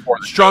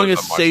 3/4.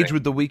 Strongest Sage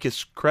with the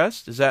weakest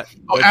crest. Is that?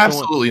 Oh,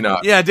 absolutely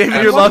not. Yeah,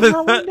 David, you're loving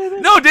that.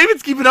 No,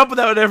 David's keeping up with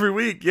that every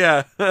week.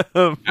 Yeah,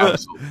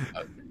 absolutely.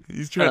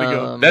 He's trying to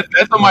go.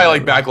 That's on my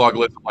like backlog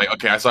list. I'm like,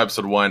 okay, I saw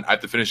episode 1. I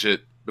have to finish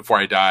it before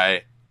I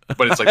die.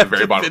 But it's like the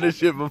very bottom.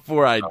 Finish it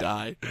before I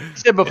die. He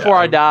said before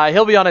I die.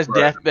 He'll be on his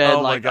deathbed.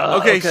 Oh like,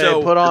 God. Okay,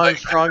 so put on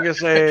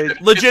Strongest Age.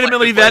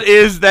 Legitimately, that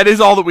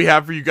is all that we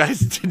have for you guys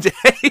today.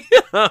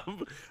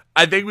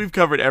 I think we've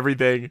covered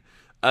everything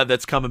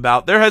that's come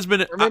about. There has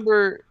been.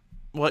 Remember,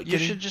 what you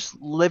should just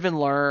live and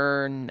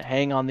learn.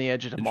 Hang on the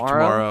edge of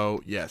tomorrow.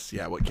 Yes,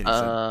 yeah. What can you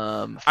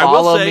say?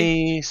 Follow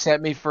me, set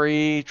me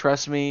free.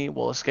 Trust me,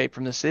 we'll escape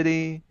from the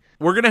city.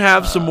 We're going to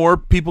have some more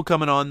people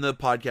coming on the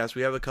podcast.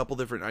 We have a couple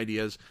different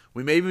ideas.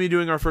 We may be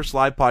doing our first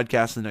live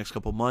podcast in the next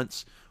couple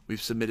months. We've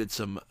submitted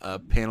some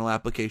panel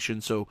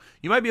applications, so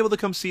you might be able to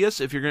come see us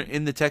if you're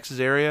in the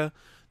Texas area.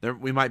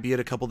 We might be at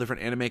a couple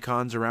different anime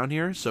cons around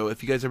here, so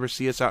if you guys ever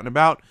see us out and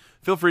about,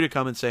 feel free to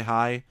come and say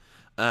hi.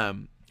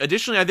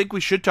 Additionally, I think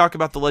we should talk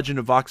about The Legend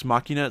of Vox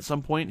Machina at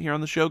some point here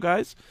on the show,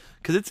 guys,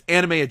 because it's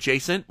anime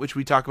adjacent, which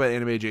we talk about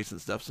anime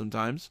adjacent stuff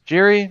sometimes.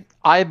 Jerry,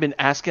 I've been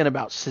asking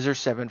about Scissor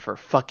 7 for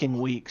fucking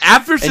weeks.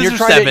 After Scissor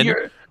 7,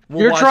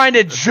 you're trying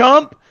to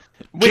jump.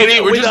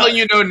 Kenny, we're just letting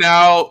you know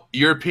now.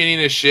 Your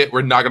opinion is shit.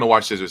 We're not gonna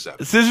watch Scissor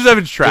 7. Scissor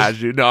 7's trash,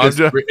 dude. No, it's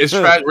trash.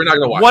 We're not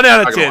gonna watch. 1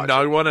 out of 10,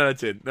 dog. 1 out of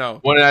 10. No.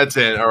 1 out of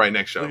 10. All right,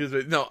 next show.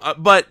 No,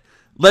 but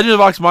Legend of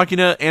Vox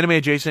Machina, anime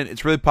adjacent.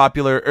 It's really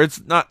popular. Or it's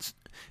not.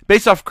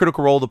 Based off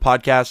Critical Role, the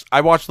podcast,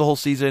 I watched the whole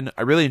season.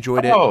 I really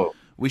enjoyed it.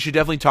 We should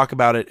definitely talk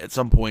about it at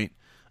some point.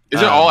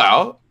 Is it all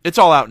out? It's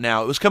all out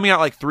now. It was coming out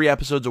like 3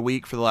 episodes a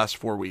week for the last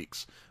 4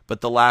 weeks,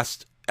 but the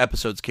last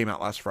episodes came out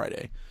last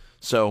Friday.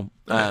 So,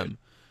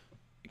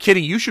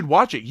 Kenny, you should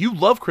watch it. You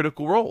love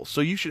Critical Role,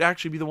 so you should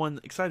actually be the one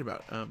excited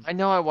about it. I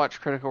know I watch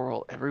Critical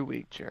Role every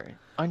week, Jerry.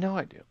 I know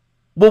I do.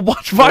 Well,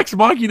 watch Vox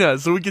Machina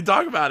so we can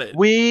talk about it.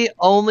 We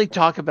only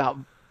talk about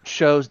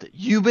shows that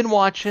you've been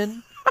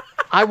watching.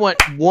 I want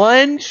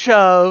one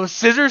show,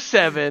 Scissor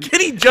 7.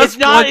 Kenny just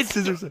wants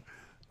Scissor 7.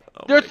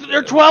 Oh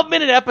they're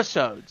 12-minute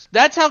episodes.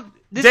 That's how.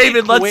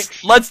 David,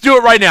 let's do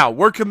it right now.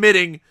 We're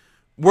committing.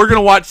 We're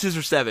gonna watch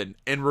Scissor 7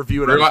 and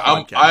review it on the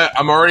podcast.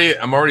 I'm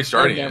already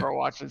starting. I'm never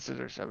watching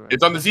Scissor 7.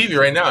 It's on the TV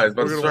right now. It's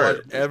about We're to gonna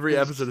start. watch every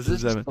episode of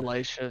Season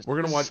 7.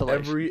 We're gonna watch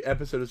every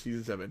episode of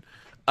Season 7.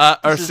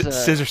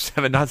 Scissor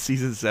 7, not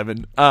Season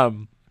 7.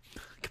 God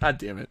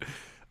damn it.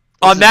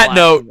 On that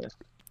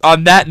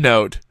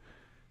note,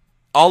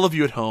 all of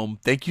you at home,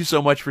 thank you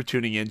so much for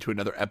tuning in to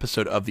another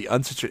episode of the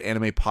Uncensored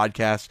Anime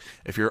Podcast.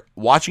 If you're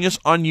watching us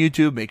on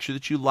YouTube, make sure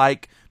that you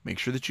like, make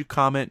sure that you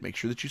comment, make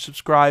sure that you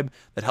subscribe.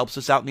 That helps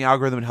us out in the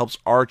algorithm and helps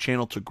our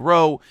channel to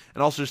grow,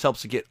 and also just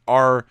helps to get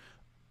our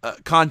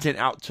content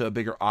out to a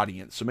bigger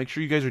audience. So make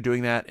sure you guys are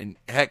doing that. And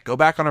heck, go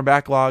back on our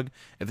backlog.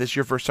 If this is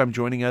your first time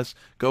joining us,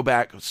 go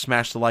back,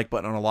 smash the like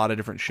button on a lot of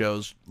different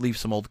shows, leave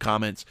some old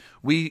comments.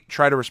 We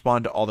try to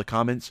respond to all the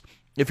comments.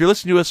 If you're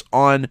listening to us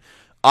on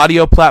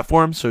audio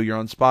platforms, so you're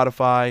on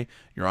Spotify,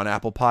 you're on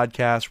Apple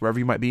Podcasts, wherever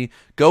you might be,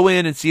 go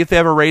in and see if they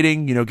have a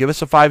rating. Give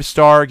us a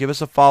 5-star, give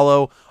us a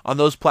follow on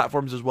those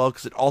platforms as well,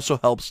 because it also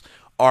helps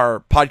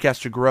our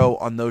podcast to grow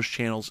on those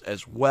channels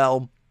as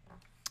well.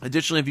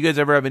 Additionally, if you guys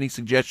ever have any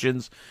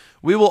suggestions,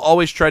 we will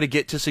always try to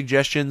get to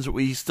suggestions.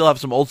 We still have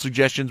some old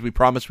suggestions we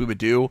promised we would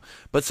do,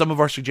 but some of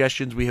our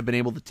suggestions we have been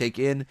able to take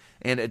in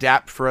and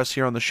adapt for us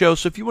here on the show.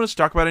 So if you want us to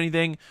talk about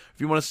anything, if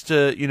you want us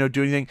to,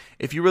 do anything,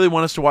 if you really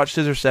want us to watch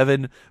Scissor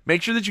 7,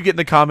 make sure that you get in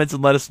the comments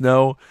and let us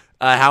know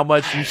how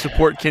much you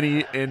support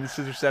Kenny in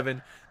Scissor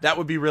 7. That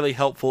would be really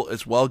helpful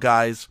as well,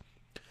 guys.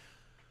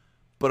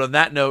 But on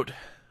that note,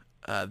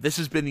 this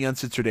has been the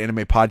Uncensored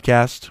Anime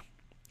Podcast,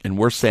 and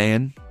we're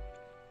saying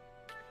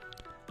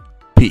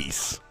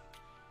peace.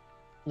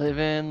 Live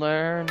and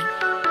learn.